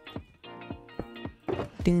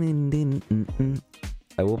 Dun dun dun dun.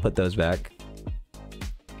 I will put those back.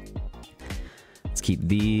 Let's keep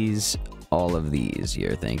these, all of these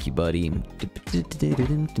here. Thank you, buddy.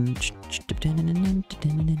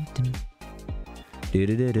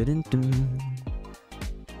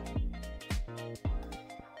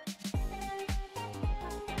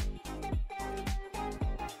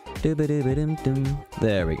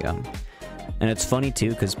 There we go. And it's funny too,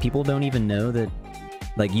 because people don't even know that,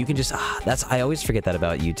 like, you can just, I always forget that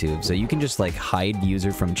about YouTube. So you can just, like, hide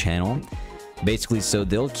user from channel. Basically, so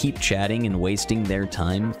they'll keep chatting and wasting their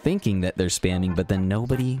time thinking that they're spamming, but then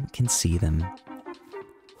nobody can see them.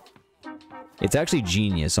 It's actually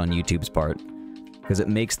genius on YouTube's part, because it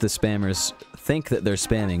makes the spammers think that they're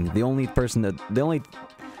spamming.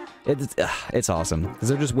 It's awesome, because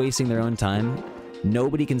they're just wasting their own time.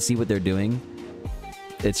 Nobody can see what they're doing.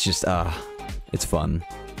 It's just, it's fun.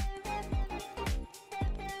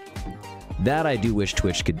 That I do wish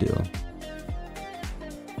Twitch could do.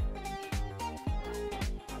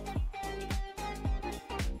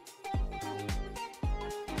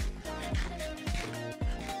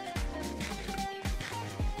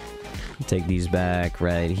 Take these back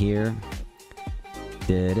right here.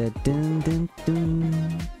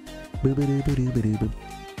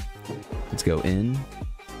 Let's go in.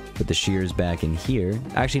 Put the shears back in here.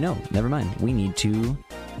 Actually, no. Never mind. We need to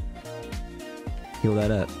heal that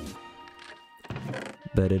up.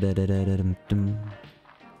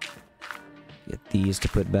 Get these to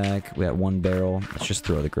put back. We got one barrel. Let's just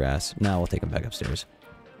throw the grass. Now we'll take them back upstairs.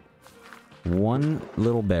 One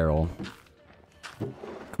little barrel.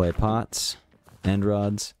 Clay pots. End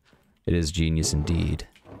rods. It is genius indeed.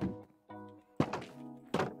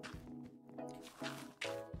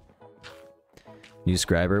 New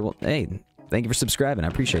subscriber. Well, hey, thank you for subscribing. I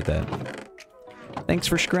appreciate that. Thanks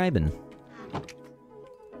for subscribing.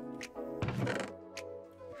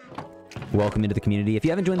 Welcome into the community. If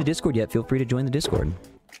you haven't joined the Discord yet, feel free to join the Discord.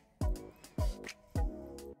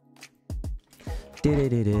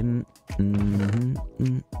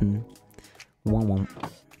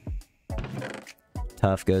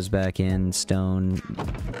 Stuff goes back in. Stone,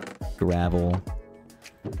 gravel,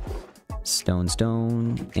 stone,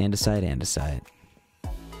 stone, andesite, andesite.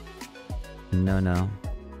 No, no.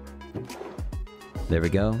 There we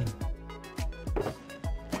go.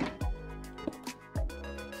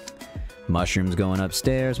 Mushrooms going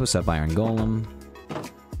upstairs. What's up, Iron Golem?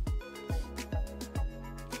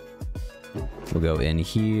 We'll go in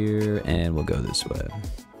here, and we'll go this way.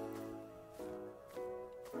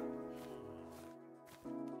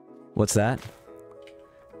 What's that?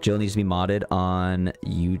 Jill needs to be modded on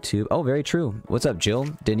YouTube. Oh, very true. What's up, Jill?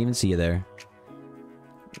 Didn't even see you there.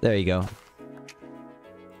 There you go.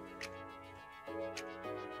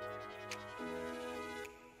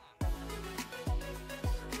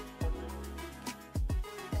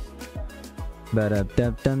 There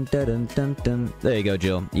you go,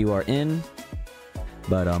 Jill. You are in.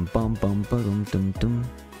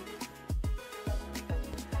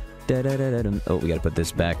 Oh, we gotta put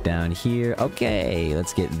this back down here. Okay,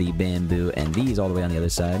 let's get the bamboo and these all the way on the other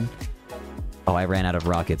side. Oh, I ran out of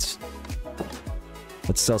rockets.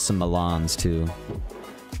 Let's sell some melons, too.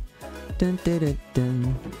 Dun, dun, dun,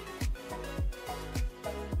 dun.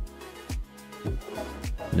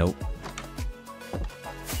 Nope.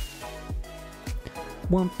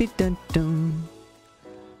 Won't be dun dun.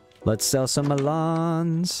 Let's sell some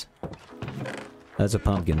melons. Those are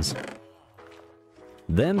pumpkins.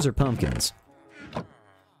 Them's are pumpkins.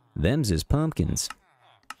 Them's is pumpkins.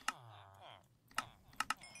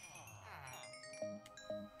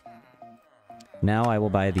 Now I will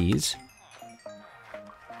buy these.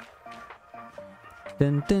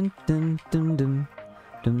 Dun dun dun dun dun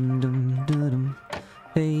dun dun dun dun.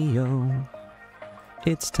 Hey yo,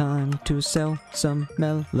 it's time to sell some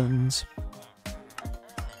melons.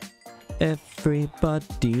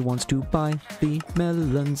 Everybody wants to buy the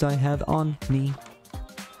melons I have on me.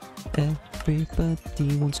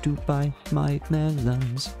 Everybody wants to buy my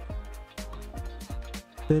melons.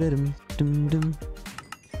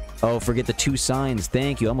 Oh, forget the 2 signs.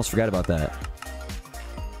 Thank you. I almost forgot about that.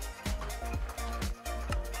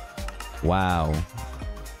 Wow.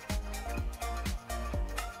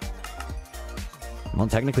 Well,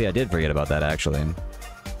 technically I did forget about that, actually.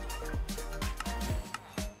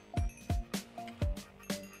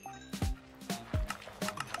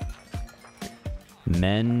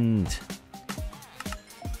 Mend.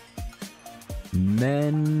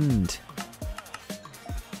 Mend.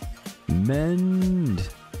 Mend.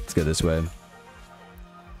 Let's go this way.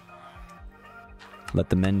 Let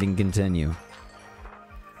the mending continue.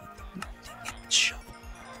 Shovel.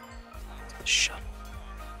 Shovel.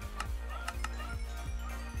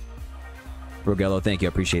 Rogello, thank you. I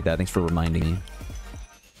appreciate that. Thanks for reminding me.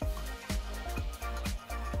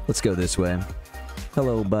 Let's go this way.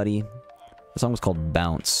 Hello, buddy. The song was called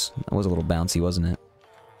Bounce. That was a little bouncy, wasn't it?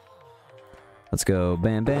 Let's go.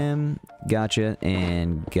 Bam, bam. Gotcha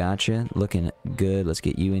and gotcha. Looking good. Let's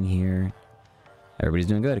get you in here. Everybody's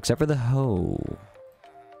doing good, except for the hoe.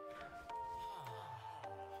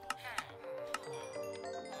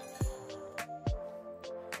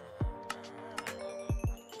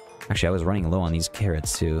 Actually, I was running low on these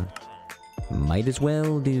carrots, too. Might as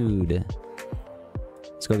well, dude.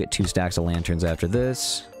 Let's go get 2 stacks of lanterns after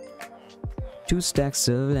this. 2 stacks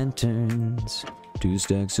of lanterns. 2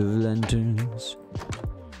 stacks of lanterns.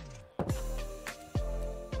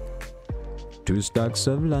 2 stacks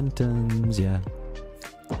of lanterns, yeah.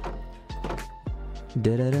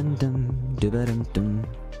 Da-da-dum-dum, da-da-dum-dum.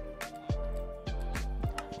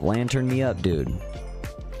 Lantern me up, dude.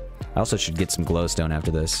 I also should get some glowstone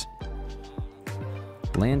after this.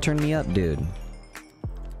 Lantern me up, dude.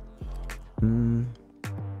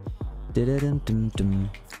 Da-da-dum-dum-dum.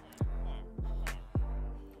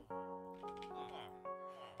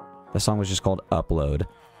 The song was just called Upload.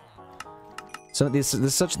 So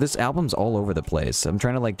this album's all over the place. I'm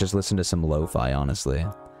trying to like just listen to some lo-fi, honestly.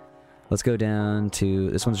 Let's go down to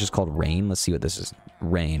this one's just called Rain. Let's see what this is.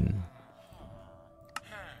 Rain.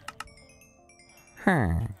 A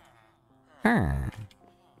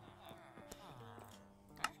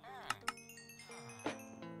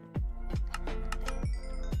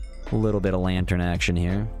little bit of lantern action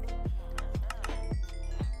here.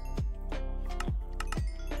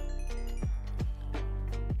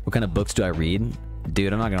 What kind of books do I read?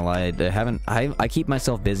 Dude, I'm not gonna lie, I keep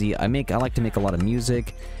myself busy. I like to make a lot of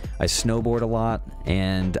music. I snowboard a lot,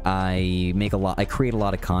 and I create a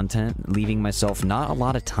lot of content, leaving myself not a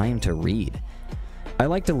lot of time to read. I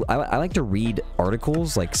like to read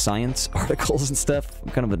articles, like science articles and stuff.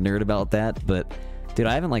 I'm kind of a nerd about that, but dude,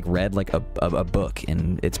 I haven't like read like a book,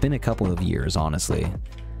 and it's been a couple of years, honestly.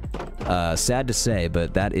 Sad to say,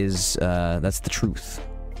 but that is, that's the truth.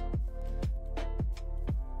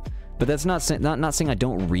 But that's not saying I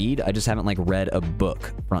don't read. I just haven't like read a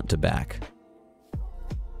book front to back.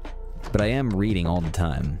 But I am reading all the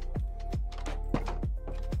time.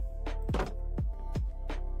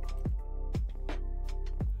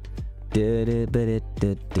 To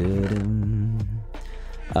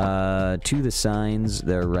the signs,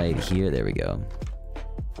 they're right here. There we go.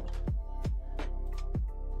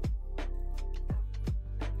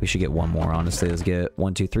 We should get one more, honestly. Let's get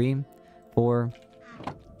 1, 2, 3, 4.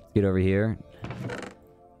 Get over here.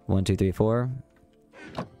 1, 2, 3, 4.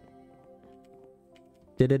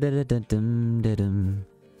 Let's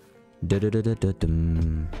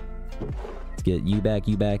get you back,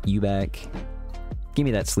 you back, you back. Give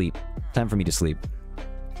me that sleep. Time for me to sleep.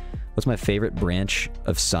 What's my favorite branch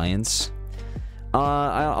of science?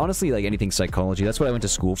 I honestly like anything psychology. That's what I went to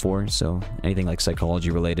school for, so anything like psychology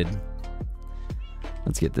related.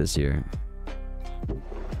 Let's get this here.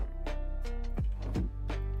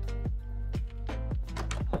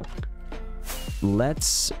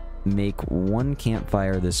 Let's make one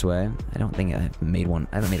campfire this way. I don't think I've made one.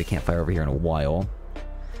 I haven't made a campfire over here in a while.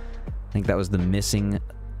 I think that was the missing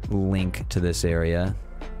link to this area.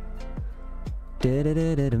 Okay,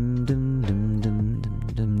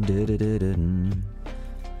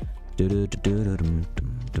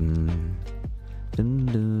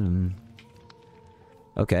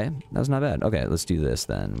 that was not bad. Okay, let's do this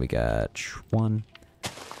then. We got 1,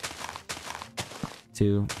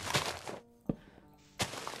 2.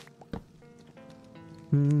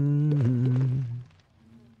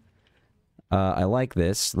 I like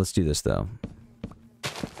this. Let's do this though.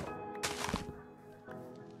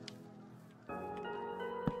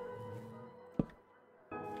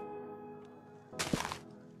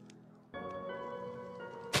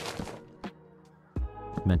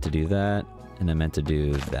 Meant to do that, and I meant to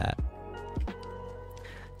do that.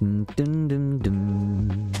 Dun, dun, dun,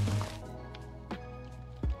 dun.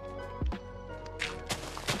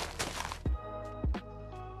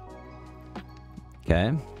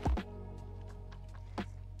 Okay.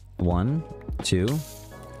 1, 2,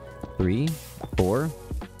 3, 4.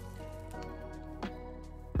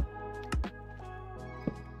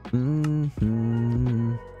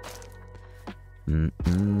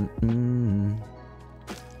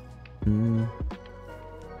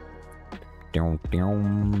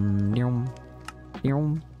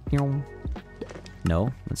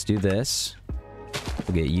 No, let's do this.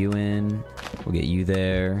 We'll get you in. We'll get you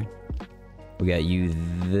there. We got you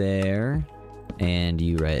there. And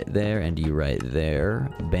you right there. And you right there.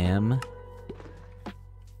 Bam.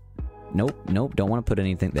 Nope, nope. Don't want to put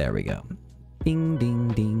anything. There we go. Ding, ding,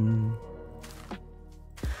 ding.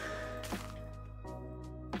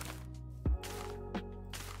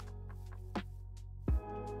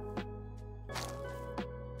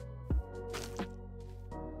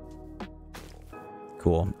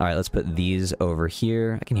 Cool. All right, let's put these over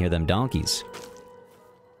here. I can hear them donkeys.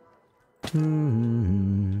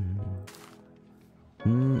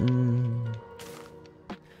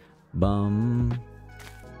 Bum.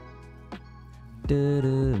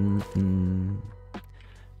 Dun, dun,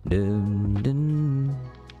 dun, dun.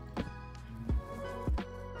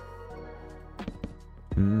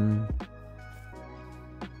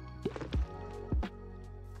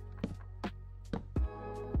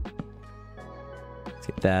 Let's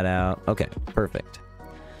get that out. Okay, perfect.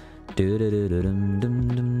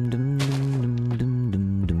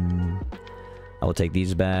 I will take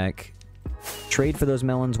these back. Trade for those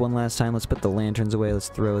melons one last time. Let's put the lanterns away. Let's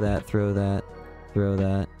throw that, throw that, throw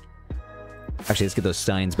that. Actually, let's get those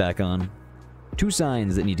signs back on. 2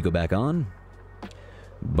 signs that need to go back on.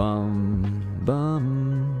 Bum,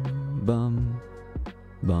 bum, bum,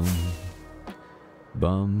 bum,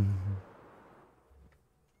 bum.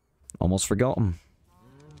 Almost forgot them.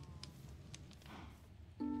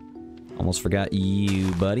 Almost forgot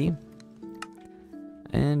you, buddy.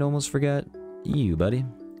 And almost forgot you, buddy.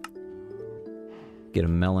 Get a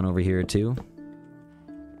melon over here, too.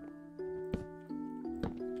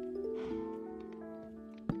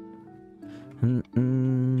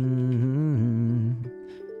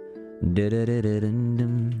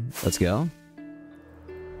 Let's go.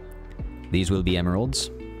 These will be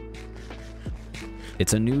emeralds.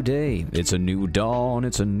 It's a new day. It's a new dawn.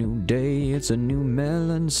 It's a new day. It's a new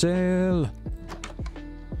melon sale.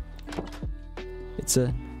 It's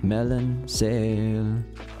a melon sale.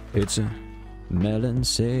 It's a melon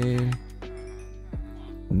sale.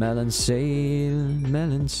 Melon sale.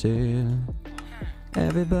 Melon sale.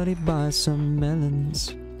 Everybody buy some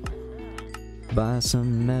melons. Buy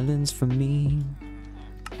some melons for me.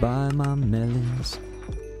 Buy my melons.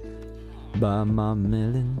 Buy my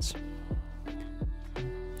melons.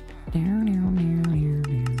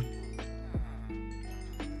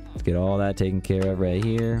 Let's get all that taken care of right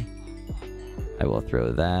here. I will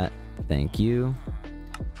throw that. Thank you.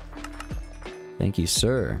 Thank you,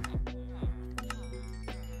 sir.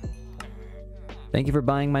 Thank you for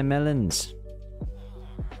buying my melons.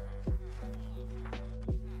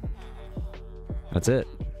 That's it.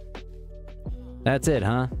 That's it,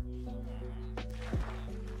 huh?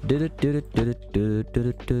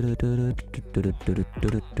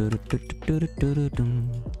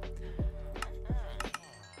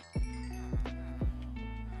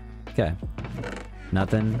 Okay.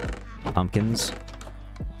 Nothing. Pumpkins.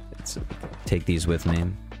 Let's take these with me.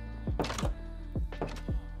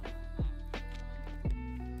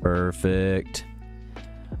 Perfect.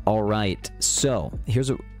 All right. So,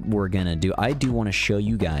 here's what we're gonna do. I do want to show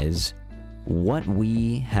you guys what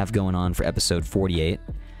we have going on for episode 48.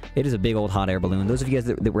 It is a big old hot air balloon. Those of you guys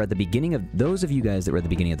that were at the beginning of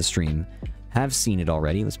the stream have seen it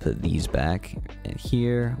already. Let's put these back. And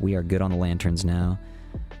here we are good on the lanterns now.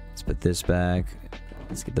 Let's put this back.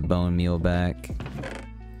 Let's get the bone meal back.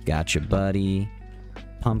 Gotcha, buddy.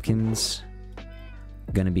 Pumpkins.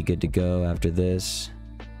 Gonna be good to go after this.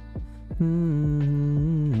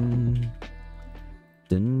 Dun,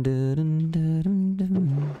 dun, dun, dun,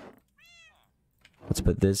 dun. Let's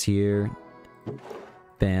put this here.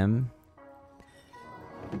 Bam.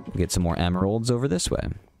 We'll get some more emeralds over this way.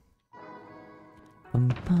 Bum,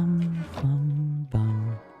 bum, bum,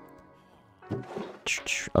 bum.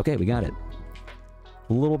 Okay, we got it.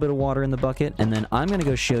 A little bit of water in the bucket, and then I'm gonna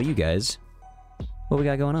go show you guys what we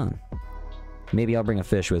got going on. Maybe I'll bring a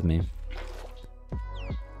fish with me.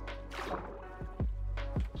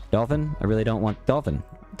 Dolphin? I really don't want... Dolphin.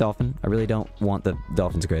 Dolphin. I really don't want the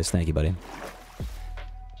dolphin's grace. Thank you, buddy.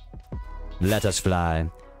 Let us fly.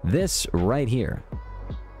 This right here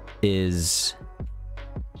is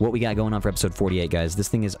what we got going on for episode 48, guys. This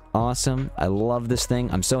thing is awesome. I love this thing.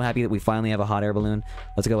 I'm so happy that we finally have a hot air balloon.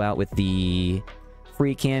 Let's go out with the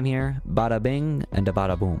free cam here. Bada bing and a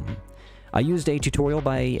bada boom. I used a tutorial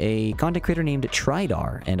by a content creator named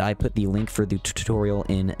Tridar, and I put the link for the tutorial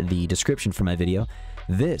in the description for my video.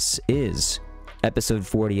 This is episode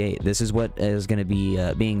 48. This is what is going to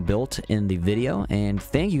be being built in the video, and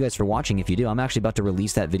thank you guys for watching if you do. I'm actually about to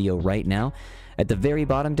release that video right now. At the very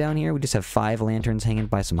bottom down here, we just have 5 lanterns hanging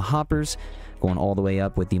by some hoppers, going all the way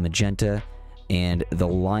up with the magenta and the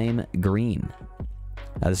lime green.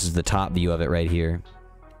 This is the top view of it right here.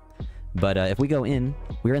 But if we go in,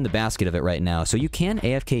 we're in the basket of it right now. So you can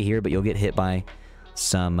AFK here, but you'll get hit by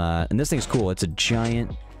some... and this thing's cool. It's a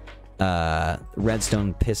giant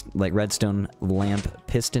redstone lamp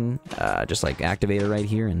piston, just like activator right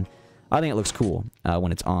here. And I think it looks cool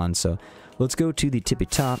when it's on. So let's go to the tippy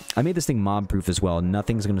top. I made this thing mob proof as well.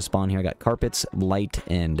 Nothing's going to spawn here. I got carpets, light,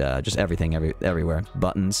 and just everything everywhere.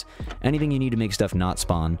 Buttons. Anything you need to make stuff not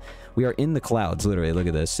spawn. We are in the clouds, literally. Look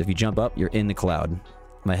at this. If you jump up, you're in the cloud.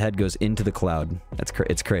 My head goes into the cloud.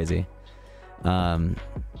 It's crazy. So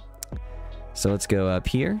let's go up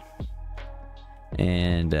here.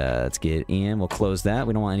 And let's get in. We'll close that.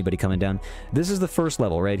 We don't want anybody coming down. This is the first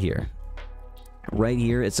level right here. Right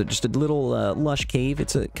here, it's just a little lush cave.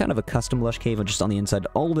 It's a kind of a custom lush cave just on the inside. The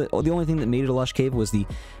only thing that made it a lush cave was the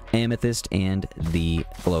amethyst and the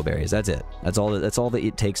glowberries. That's it. That's all that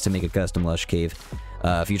it takes to make a custom lush cave.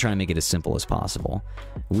 If you're trying to make it as simple as possible.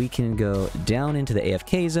 We can go down into the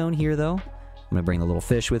AFK zone here, though. I'm gonna bring the little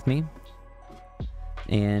fish with me,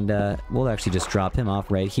 and we'll actually just drop him off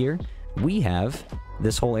right here. We have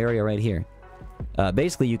this whole area right here.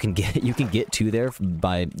 Basically, you can get to there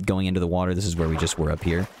by going into the water. This is where we just were up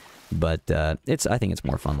here, but I think it's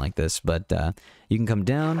more fun like this. But you can come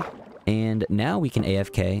down, and now we can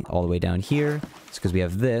AFK all the way down here. It's because we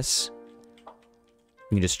have this.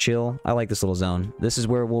 We can just chill. I like this little zone. This is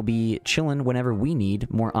where we'll be chilling whenever we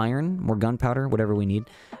need more iron, more gunpowder, whatever we need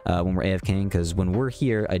when we're AFKing, because when we're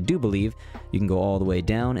here, I do believe you can go all the way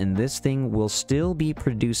down, and this thing will still be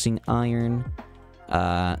producing iron.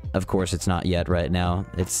 Of course, it's not yet right now.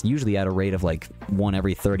 It's usually at a rate of like 1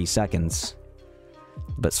 every 30 seconds.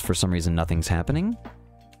 But for some reason, nothing's happening.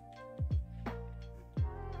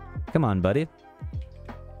 Come on, buddy.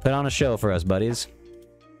 Put on a show for us, buddies.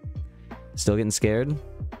 Still getting scared?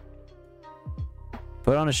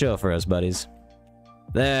 Put on a show for us, buddies.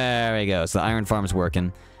 There we go. So the iron farm's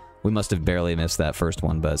working. We must have barely missed that first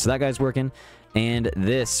one, but so that guy's working. And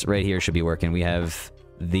this right here should be working. We have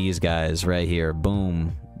these guys right here.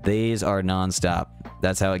 Boom. These are non-stop.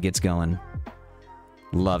 That's how it gets going.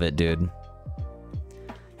 Love it, dude.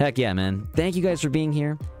 Heck yeah, man. Thank you guys for being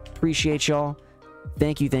here. Appreciate y'all.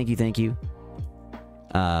 Thank you, thank you, thank you.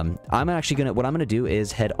 I'm actually gonna, what I'm gonna do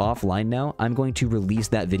is head offline now. I'm going to release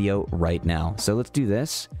that video right now. So let's do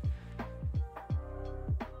this.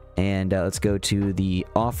 And let's go to the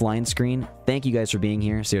offline screen. Thank you guys for being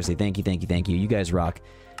here. Seriously, thank you, thank you, thank you. You guys rock.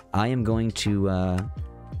 I am going to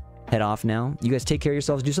head off now. You guys take care of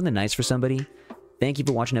yourselves. Do something nice for somebody. Thank you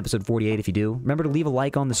for watching episode 48 if you do. Remember to leave a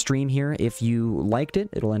like on the stream here if you liked it.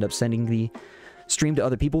 It'll end up sending the stream to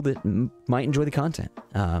other people that might enjoy the content.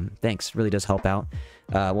 Thanks. Really does help out.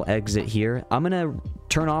 We'll exit here. I'm going to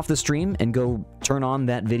turn off the stream and go turn on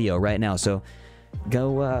that video right now. So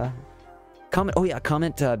go comment. Oh, yeah.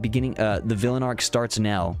 Comment beginning. The villain arc starts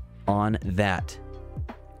now on that.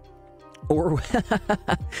 Or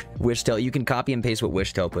Wishtail. You can copy and paste what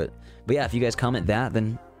Wishtail put. But yeah, if you guys comment that,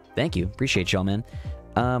 then thank you. Appreciate y'all, man.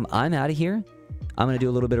 I'm out of here. I'm going to do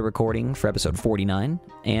a little bit of recording for episode 49.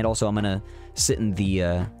 And also, I'm going to sit in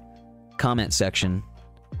the comment section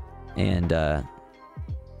and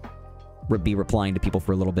be replying to people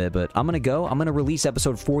for a little bit. But I'm going to go. I'm going to release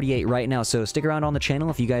episode 48 right now. So stick around on the channel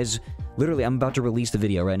if you guys... Literally, I'm about to release the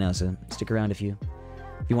video right now. So stick around if you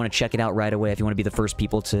want to check it out right away. If you want to be the first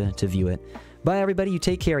people to view it. Bye, everybody. You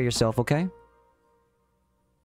take care of yourself, okay?